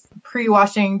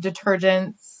pre-washing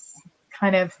detergents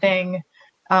kind of thing,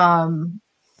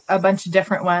 a bunch of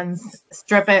different ones.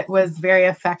 Strip It was very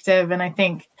effective, and I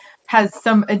think has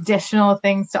some additional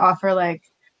things to offer, like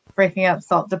breaking up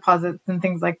salt deposits and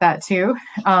things like that too.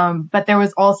 But there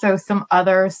was also some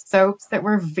other soaps that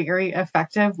were very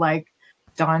effective, like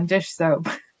Dawn dish soap.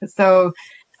 So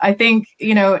I think,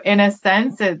 in a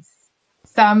sense, it's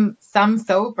some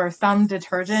soap or some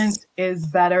detergent is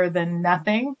better than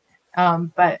nothing.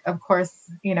 But of course,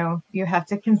 you have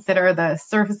to consider the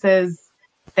surfaces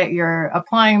that you're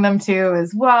applying them to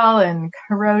as well, and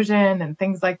corrosion and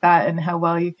things like that, and how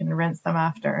well you can rinse them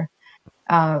after.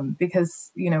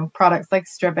 Because, products like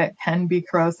Strip It can be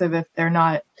corrosive if they're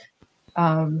not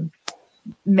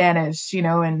managed,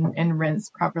 and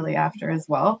rinsed properly after as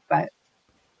well. But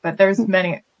there's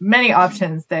many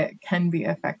options that can be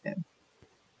effective.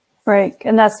 Right,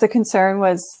 and that's the concern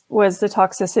was the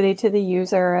toxicity to the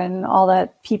user and all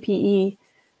that PPE.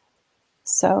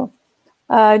 So,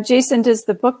 Jason, does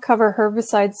the book cover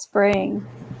herbicide spraying?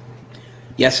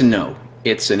 Yes and no.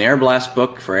 It's an air blast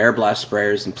book for air blast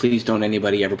sprayers, and please don't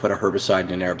anybody ever put a herbicide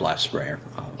in an air blast sprayer.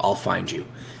 I'll find you.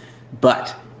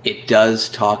 But it does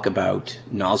talk about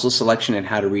nozzle selection and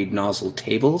how to read nozzle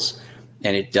tables,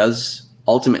 and it does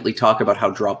ultimately talk about how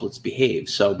droplets behave.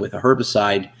 So with a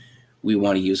herbicide, we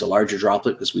want to use a larger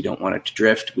droplet because we don't want it to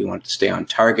drift. We want it to stay on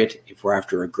target. If we're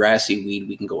after a grassy weed,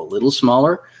 we can go a little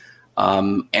smaller.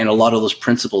 And a lot of those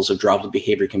principles of droplet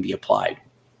behavior can be applied.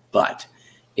 But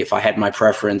if I had my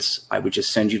preference, I would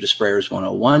just send you to Sprayers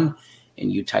 101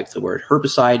 and you type the word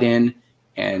herbicide in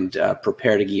and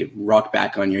prepare to get rocked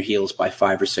back on your heels by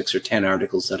 5 or 6 or 10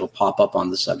 articles that'll pop up on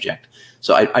the subject.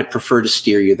 So I'd prefer to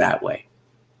steer you that way.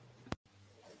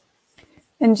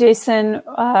 And Jason,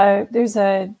 there's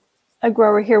a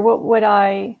grower here.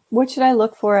 What should I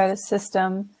look for at a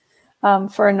system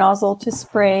for a nozzle to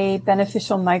spray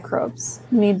beneficial microbes?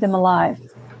 Need them alive.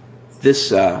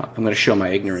 This, I'm going to show my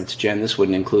ignorance, Jen. This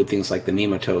wouldn't include things like the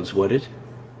nematodes, would it?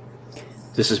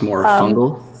 This is more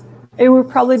fungal? It would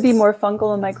probably be more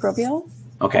fungal and microbial,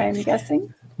 okay. I'm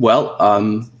guessing. Well,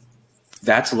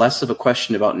 that's less of a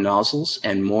question about nozzles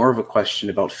and more of a question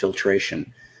about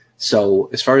filtration. So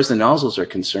as far as the nozzles are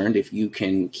concerned, if you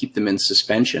can keep them in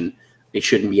suspension, it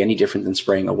shouldn't be any different than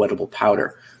spraying a wettable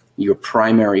powder. Your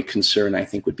primary concern, I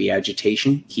think, would be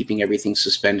agitation, keeping everything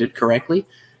suspended correctly,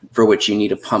 for which you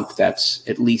need a pump that's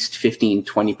at least 15,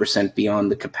 20%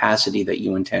 beyond the capacity that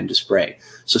you intend to spray.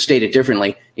 So stated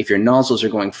differently, if your nozzles are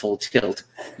going full tilt,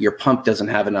 your pump doesn't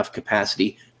have enough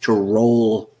capacity to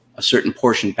roll a certain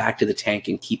portion back to the tank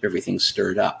and keep everything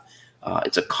stirred up.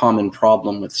 It's a common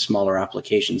problem with smaller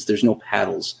applications. There's no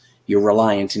paddles. You're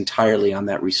reliant entirely on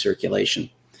that recirculation.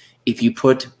 If you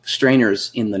put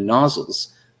strainers in the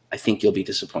nozzles, I think you'll be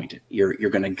disappointed. You're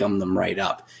going to gum them right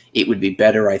up. It would be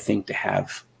better, I think, to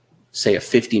have, say, a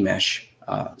 50 mesh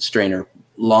strainer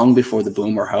long before the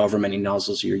boom, or however many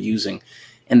nozzles you're using.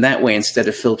 And that way, instead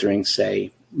of filtering,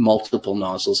 say, multiple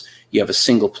nozzles, you have a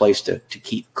single place to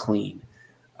keep clean.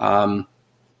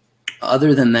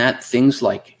 Other than that, things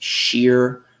like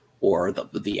shear or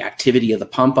the activity of the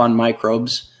pump on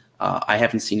microbes, I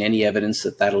haven't seen any evidence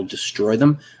that that'll destroy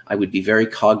them. I would be very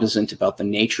cognizant about the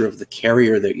nature of the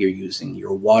carrier that you're using.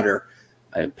 Your water,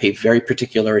 pay very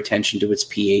particular attention to its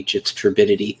pH, its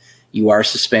turbidity. You are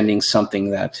suspending something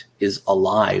that is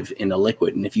alive in a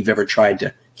liquid. And if you've ever tried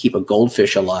to keep a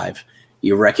goldfish alive,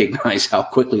 you recognize how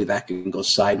quickly that can go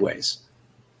sideways.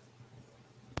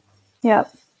 Yeah.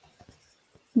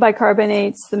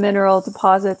 Bicarbonates, the mineral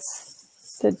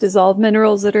deposits, the dissolved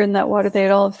minerals that are in that water, they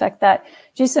all affect that.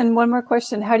 Jason, one more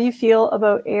question. How do you feel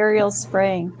about aerial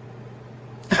spraying?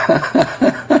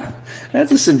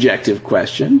 That's a subjective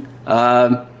question.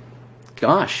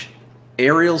 Gosh,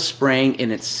 aerial spraying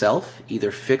in itself,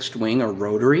 either fixed wing or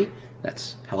rotary,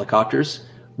 that's helicopters,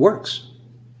 works.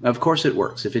 Of course it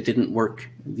works. If it didn't work,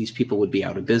 these people would be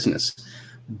out of business.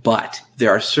 But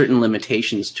there are certain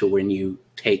limitations to when you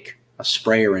take a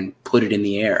sprayer and put it in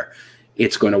the air.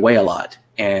 It's going to weigh a lot,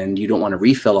 and you don't want to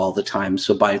refill all the time.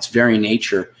 So by its very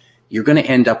nature, you're going to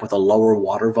end up with a lower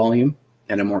water volume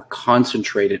and a more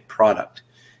concentrated product.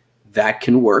 That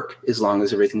can work as long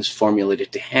as everything's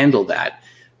formulated to handle that.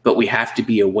 But we have to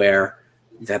be aware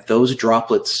that those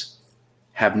droplets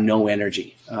have no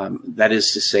energy. That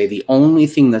is to say, the only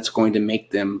thing that's going to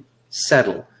make them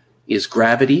settle is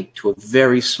gravity to a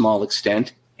very small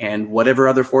extent, and whatever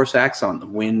other force acts on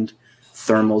them, wind,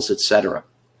 thermals, etc.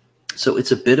 So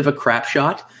it's a bit of a crap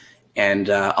shot, and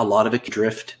a lot of it can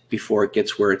drift before it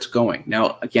gets where it's going.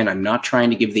 Now, again, I'm not trying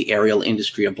to give the aerial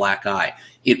industry a black eye.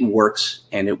 It works,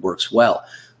 and it works well.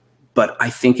 But I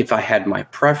think if I had my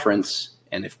preference,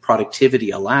 and if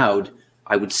productivity allowed,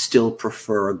 I would still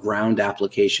prefer a ground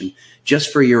application,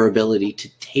 just for your ability to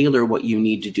tailor what you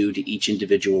need to do to each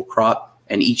individual crop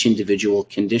and each individual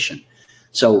condition.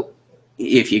 So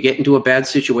if you get into a bad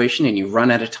situation and you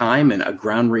run out of time and a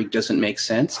ground rig doesn't make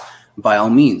sense, by all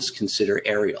means consider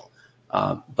aerial.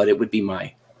 But it would be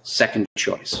my second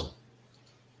choice.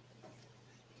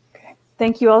 Okay.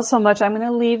 Thank you all so much. I'm going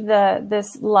to leave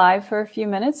this live for a few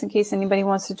minutes in case anybody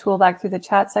wants to tool back through the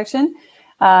chat section.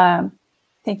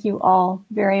 Thank you all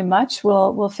very much.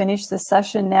 We'll finish this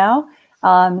session now.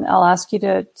 I'll ask you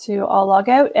to all log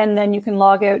out, and then you can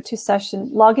log into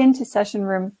session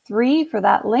room 3 for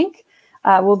that link.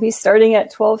 We'll be starting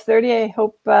at 12:30. I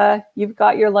hope you've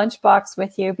got your lunchbox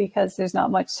with you, because there's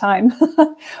not much time.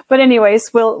 But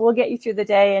anyways, we'll get you through the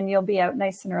day, and you'll be out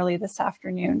nice and early this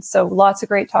afternoon. So lots of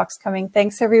great talks coming.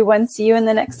 Thanks, everyone. See you in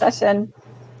the next session.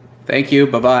 Thank you.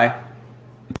 Bye-bye.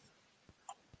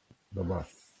 Bye-bye.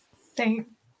 Thank